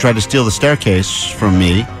when she tried to steal the staircase from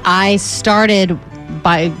me. I started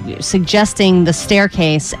by suggesting the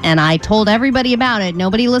staircase, and I told everybody about it.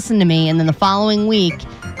 Nobody listened to me, and then the following week,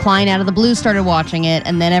 Klein out of the blue started watching it,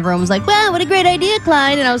 and then everyone was like, wow, what a great idea,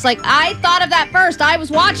 Klein. And I was like, I thought of that first. I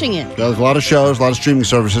was watching it. There's a lot of shows, a lot of streaming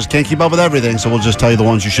services. Can't keep up with everything, so we'll just tell you the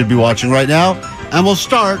ones you should be watching right now. And we'll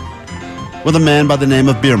start with a man by the name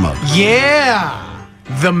of Beer Mug. Yeah.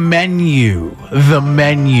 The menu. The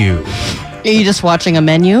menu. Are you just watching a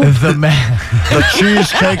menu? The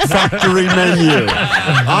Cheesecake Factory menu.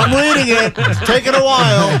 I'm reading it. It's taking a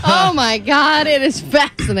while. Oh, my God. It is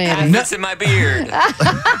fascinating. It's in my beard.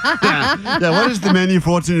 Yeah, what is the menu for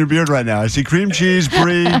what's in your beard right now? I see cream cheese,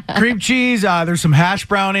 brie. Cream cheese. There's some hash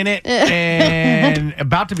brown in it, and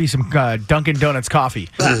about to be some Dunkin' Donuts coffee.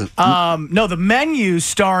 No, the menu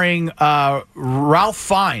starring Ralph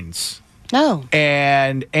Fiennes. Oh.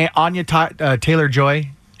 And Anya Taylor-Joy.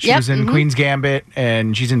 She was in Queen's Gambit,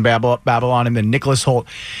 and she's in Babylon, and then Nicholas Hoult.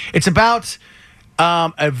 It's about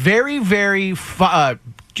a very, very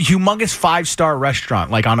humongous 5-star restaurant,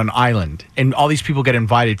 like on an island, and all these people get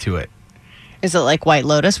invited to it. Is it like White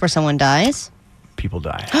Lotus where someone dies? People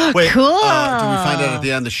die. Wait, Cool. do we find out at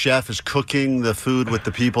the end the chef is cooking the food with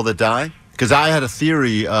the people that die? Because I had a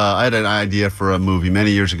theory, I had an idea for a movie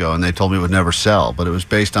many years ago, and they told me it would never sell. But it was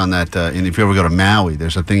based on that. And if you ever go to Maui,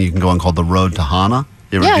 there's a thing you can go on called the Road to Hana.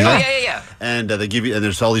 You ever do that? Yeah. And they give you, and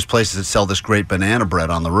there's all these places that sell this great banana bread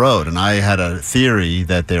on the road. And I had a theory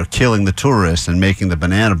that they're killing the tourists and making the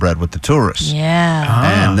banana bread with the tourists.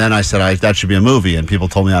 Yeah. And then I said that should be a movie, and people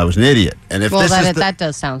told me I was an idiot. And if Well, this is that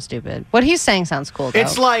does sound stupid. What he's saying sounds cool, though.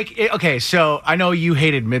 It's like, okay, so I know you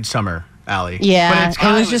hated Midsummer, Allie. Yeah, but it's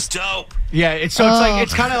kinda, it was just dope. Yeah, it's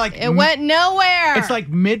kind of like it went nowhere. It's like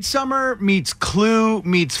Midsummer meets Clue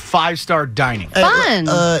meets 5-star dining. Fun.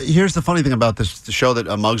 Here's the funny thing about the show that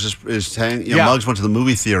Muggs is saying. Muggs went to the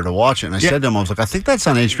movie theater to watch it, and I said to him, I was like, I think that's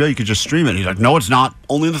on HBO. You could just stream it. He's like, no, it's not.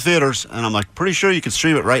 Only in the theaters. And I'm like, pretty sure you can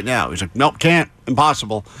stream it right now. He's like, nope, can't.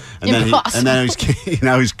 Impossible. And then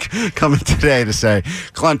he's coming today to say,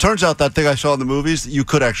 Glenn, turns out that thing I saw in the movies, you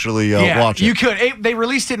could actually watch it. You could. They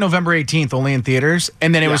released it November 18th, only in theaters,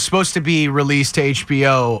 and then it was supposed to be released to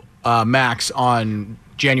HBO Max on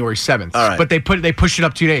January 7th. All right. But they pushed it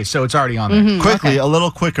up 2 days, so it's already on there. Quickly, a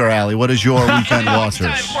little quicker, Allie. What is your weekend watchers?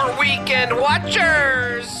 Time for Weekend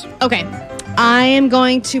Watchers. Okay. I am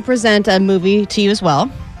going to present a movie to you as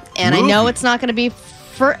well. And I know it's not going to be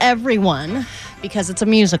for everyone because it's a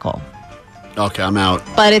musical. Okay, I'm out.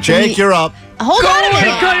 But it's Jake, you're up. Hold on a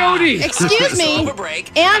minute. Coyote. Excuse me. Silver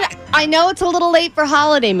break. And I know it's a little late for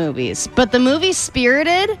holiday movies, but the movie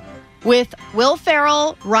Spirited with Will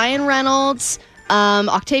Ferrell, Ryan Reynolds,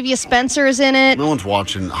 Octavia Spencer is in it. No one's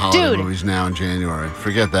watching holiday Dude. movies now in January.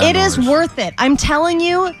 Forget that. It is noise. worth it. I'm telling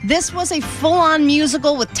you, this was a full-on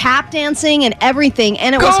musical with tap dancing and everything,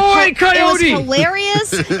 and it was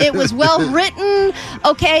hilarious. It was well written.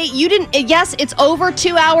 Okay, you didn't. Yes, it's over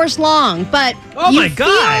 2 hours long, but you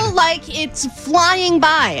feel like it's flying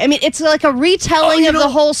by. I mean, it's like a retelling of the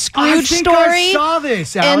whole Scrooge story. I saw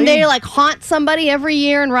this, Allie. And they like haunt somebody every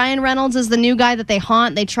year, and Ryan Reynolds is the new guy that they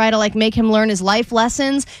haunt. They try to like make him learn his life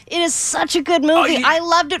lessons. It is such a good movie. I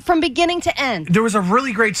loved it from beginning to end. There was a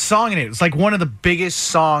really great song in it. It was like one of the biggest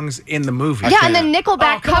songs in the movie. Yeah, and then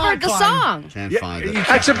Nickelback covered the song. Can't find it.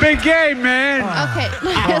 That's a big game, man. Okay,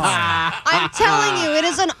 I'm telling you, it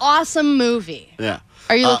is an awesome movie. Yeah.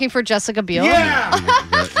 Are you looking for Jessica Biel? Yeah. I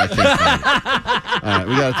can't find it. All right,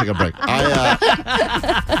 we got to take a break.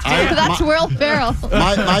 That's Will Ferrell.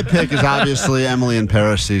 My pick is obviously Emily in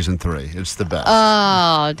Paris season 3. It's the best.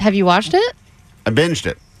 Oh, have you watched it? I binged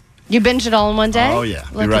it. You binged it all in one day? Oh, yeah.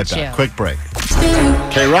 Be Look right at back. you. Quick break.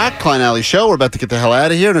 K-Rock, Klein Alley Show. We're about to get the hell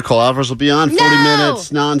out of here. Nicole Alvarez will be on 40 minutes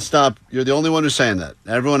nonstop. You're the only one who's saying that.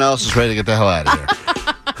 Everyone else is ready to get the hell out of here.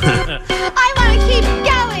 I want to keep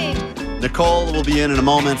going. Nicole will be in a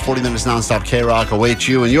moment. 40 minutes nonstop. K-Rock awaits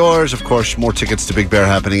you and yours. Of course, more tickets to Big Bear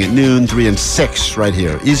happening at noon, 3 and 6 right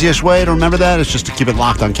here. Easiest way to remember that is just to keep it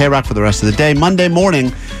locked on K-Rock for the rest of the day. Monday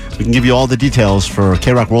morning, we can give you all the details for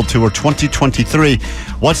K-Rock World Tour 2023.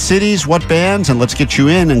 What cities, what bands, and let's get you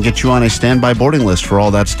in and get you on a standby boarding list for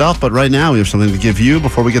all that stuff. But right now, we have something to give you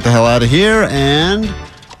before we get the hell out of here. And,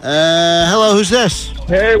 hello, who's this?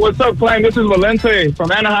 Hey, what's up, Klein? This is Valente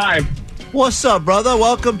from Anaheim. What's up, brother?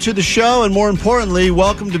 Welcome to the show, and more importantly,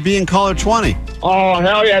 welcome to being Caller 20. Oh,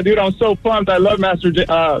 hell yeah, dude. I'm so pumped. I love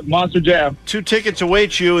Monster Jam. 2 tickets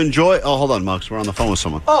await you. Enjoy. Oh, hold on, Muggs. We're on the phone with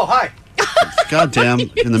someone. Oh, hi. Goddamn,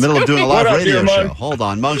 in the middle of doing a live What up, radio dear show. Muggs? Hold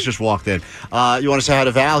on, Muggs just walked in. You want to say hi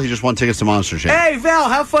to Val? He just won tickets to Monster Jam. Hey, Val,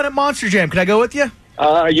 have fun at Monster Jam. Can I go with you?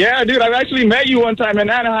 Yeah, dude. I've actually met you one time in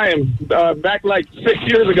Anaheim back like 6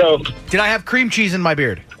 years ago. Did I have cream cheese in my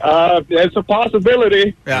beard? It's a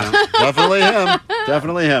possibility. Yeah. Definitely him.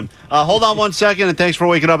 Definitely him. Hold on 1 second, and thanks for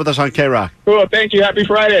waking up with us on K-Rock. Cool. Thank you. Happy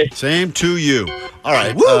Friday. Same to you. All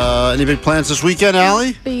right. Any big plans this weekend,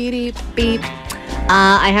 Allie? Beep, beep.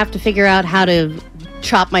 I have to figure out how to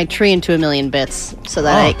chop my tree into a million bits so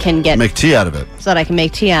that I can make tea out of it. So that I can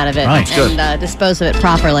make tea out of it Right, good. and dispose of it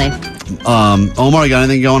properly. Omar, you got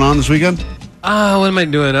anything going on this weekend? What am I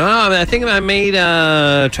doing? I think I made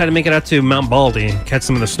try to make it out to Mount Baldy and catch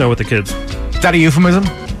some of the snow with the kids. Is that a euphemism?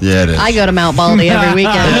 Yeah, it is. I go to Mount Baldy every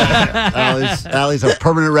weekend. Allie's a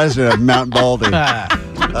permanent resident of Mount Baldy. All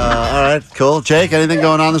right, cool. Jake, anything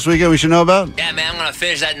going on this weekend we should know about? Yeah, man, I'm going to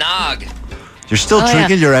finish that nog. You're still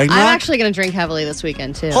drinking your eggnog? I'm actually going to drink heavily this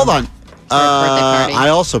weekend, too. Hold on. birthday party. I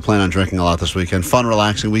also plan on drinking a lot this weekend. Fun,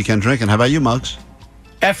 relaxing weekend drinking. How about you, Muggs?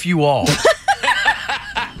 F you all.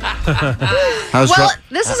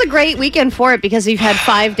 This is a great weekend for it because you've had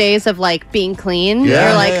 5 days of like being clean. Yeah,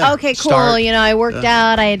 You're like, yeah. okay, cool. Start. I worked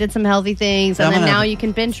out. I did some healthy things, and then now have- you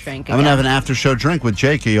can binge drink. I'm going to have an after-show drink with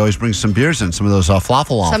Jake. He always brings some beers in, some of those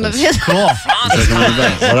falafel waffles. Some of his. Cool. How does it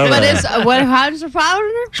powder?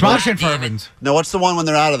 Schmarschenfervens. No, what's the one when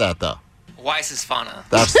they're out of that, though? Weiss is Fana.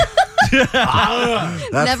 That's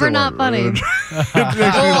Never the not one. funny. Makes you laugh every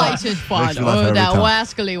that time.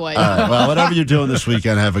 wascally white. All right, well, whatever you're doing this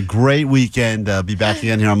weekend, have a great weekend. Be back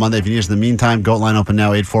again here on Monday. If you need us in the meantime, GOAT line open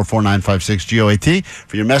now, 844-956-GOAT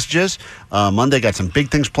for your messages. Monday, got some big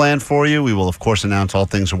things planned for you. We will, of course, announce all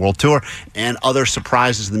things a world tour and other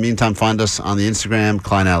surprises. In the meantime, find us on the Instagram,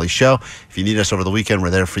 Klein Alley Show. If you need us over the weekend, we're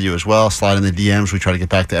there for you as well. Slide in the DMs. We try to get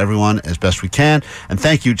back to everyone as best we can. And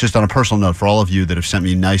thank you, just on a personal note, for all of you that have sent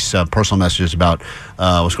me nice personal messages about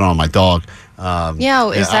what's going on with my dog.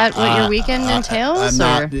 Is that what your weekend entails?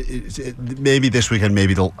 Maybe this weekend,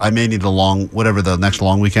 I may need whatever the next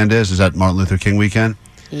long weekend is. Is that Martin Luther King weekend?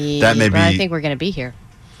 That may be. I think we're going to be here.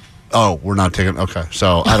 Oh, we're not taking. Okay,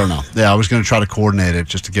 so I don't know. Yeah, I was going to try to coordinate it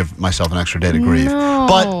just to give myself an extra day to grieve. No.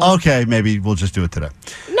 But okay, maybe we'll just do it today.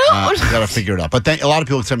 No, got to figure it out. But a lot of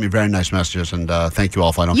people sent me very nice messages, and thank you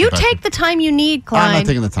all. If I don't, you get back take the time you need, Klein. I'm not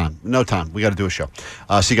taking the time. No time. We got to do a show.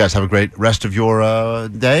 So you guys have a great rest of your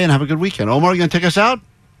day and have a good weekend. Omar, you going to take us out?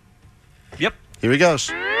 Yep. Here he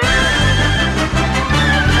goes.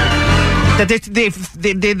 That they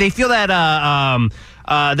feel that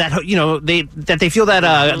they feel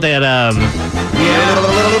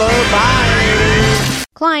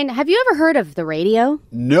Klein, have you ever heard of the radio?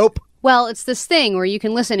 Nope. Well, it's this thing where you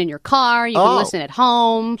can listen in your car, you can listen at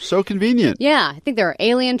home. So convenient. Yeah, I think there are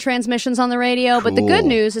alien transmissions on the radio, but the good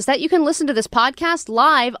news is that you can listen to this podcast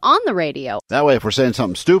live on the radio. That way, if we're saying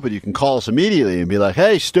something stupid, you can call us immediately and be like,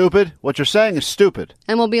 hey, stupid, what you're saying is stupid.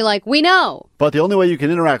 And we'll be like, we know. But the only way you can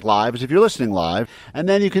interact live is if you're listening live, and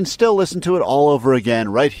then you can still listen to it all over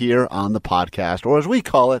again right here on the podcast, or as we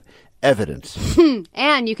call it, evidence.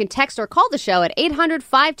 And you can text or call the show at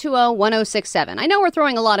 800-520-1067. I know we're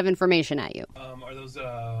throwing a lot of information at you. Are those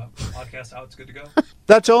podcast outs good to go?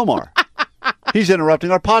 That's Omar. He's interrupting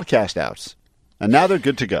our podcast outs. And now they're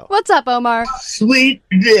good to go. What's up, Omar? Sweet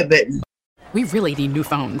ribbon. We really need new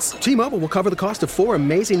phones. T-Mobile will cover the cost of 4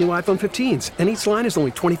 amazing new iPhone 15s, and each line is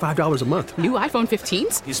only $25 a month. New iPhone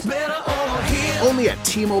 15s? It's better over here. Only at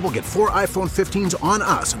T-Mobile, get 4 iPhone 15s on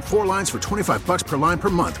us and 4 lines for $25 per line per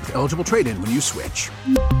month with eligible trade-in when you switch.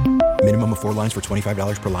 Minimum of 4 lines for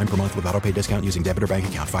 $25 per line per month with autopay discount using debit or bank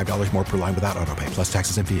account. $5 more per line without autopay, plus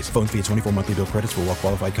taxes and fees. Phone fee at 24 monthly bill credits for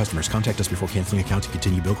well-qualified customers. Contact us before canceling account to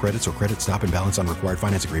continue bill credits or credit stop and balance on required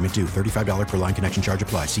finance agreement due. $35 per line connection charge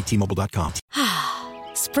applies. See T-Mobile.com.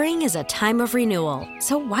 Spring is a time of renewal,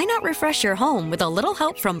 so why not refresh your home with a little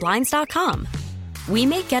help from Blinds.com? We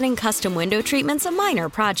make getting custom window treatments a minor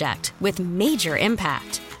project with major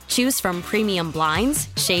impact. Choose from premium blinds,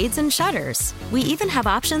 shades, and shutters. We even have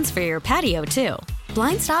options for your patio, too.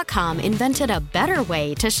 Blinds.com invented a better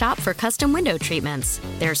way to shop for custom window treatments.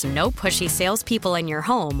 There's no pushy salespeople in your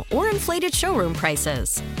home or inflated showroom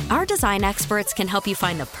prices. Our design experts can help you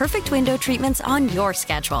find the perfect window treatments on your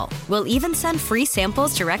schedule. We'll even send free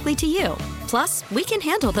samples directly to you. Plus, we can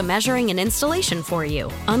handle the measuring and installation for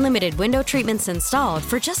you. Unlimited window treatments installed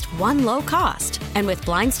for just one low cost. And with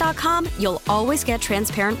Blinds.com, you'll always get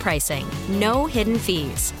transparent pricing. No hidden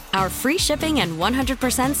fees. Our free shipping and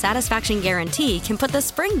 100% satisfaction guarantee can put the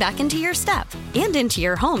spring back into your step and into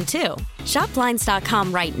your home, too. Shop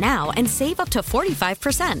Blinds.com right now and save up to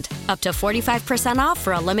 45%. Up to 45% off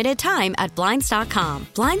for a limited time at Blinds.com.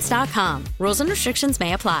 Blinds.com. Rules and restrictions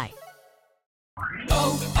may apply.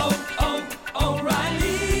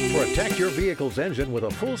 Protect your vehicle's engine with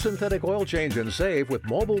a full synthetic oil change and save with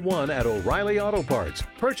Mobil 1 at O'Reilly Auto Parts.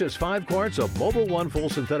 Purchase 5 quarts of Mobil 1 full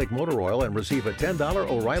synthetic motor oil and receive a $10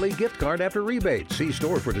 O'Reilly gift card after rebate. See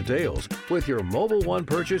store for details. With your Mobil 1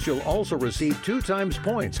 purchase, you'll also receive 2 times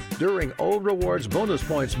points during O Rewards Bonus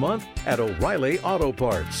Points Month at O'Reilly Auto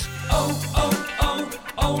Parts.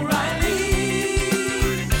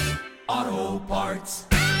 O'Reilly Auto Parts.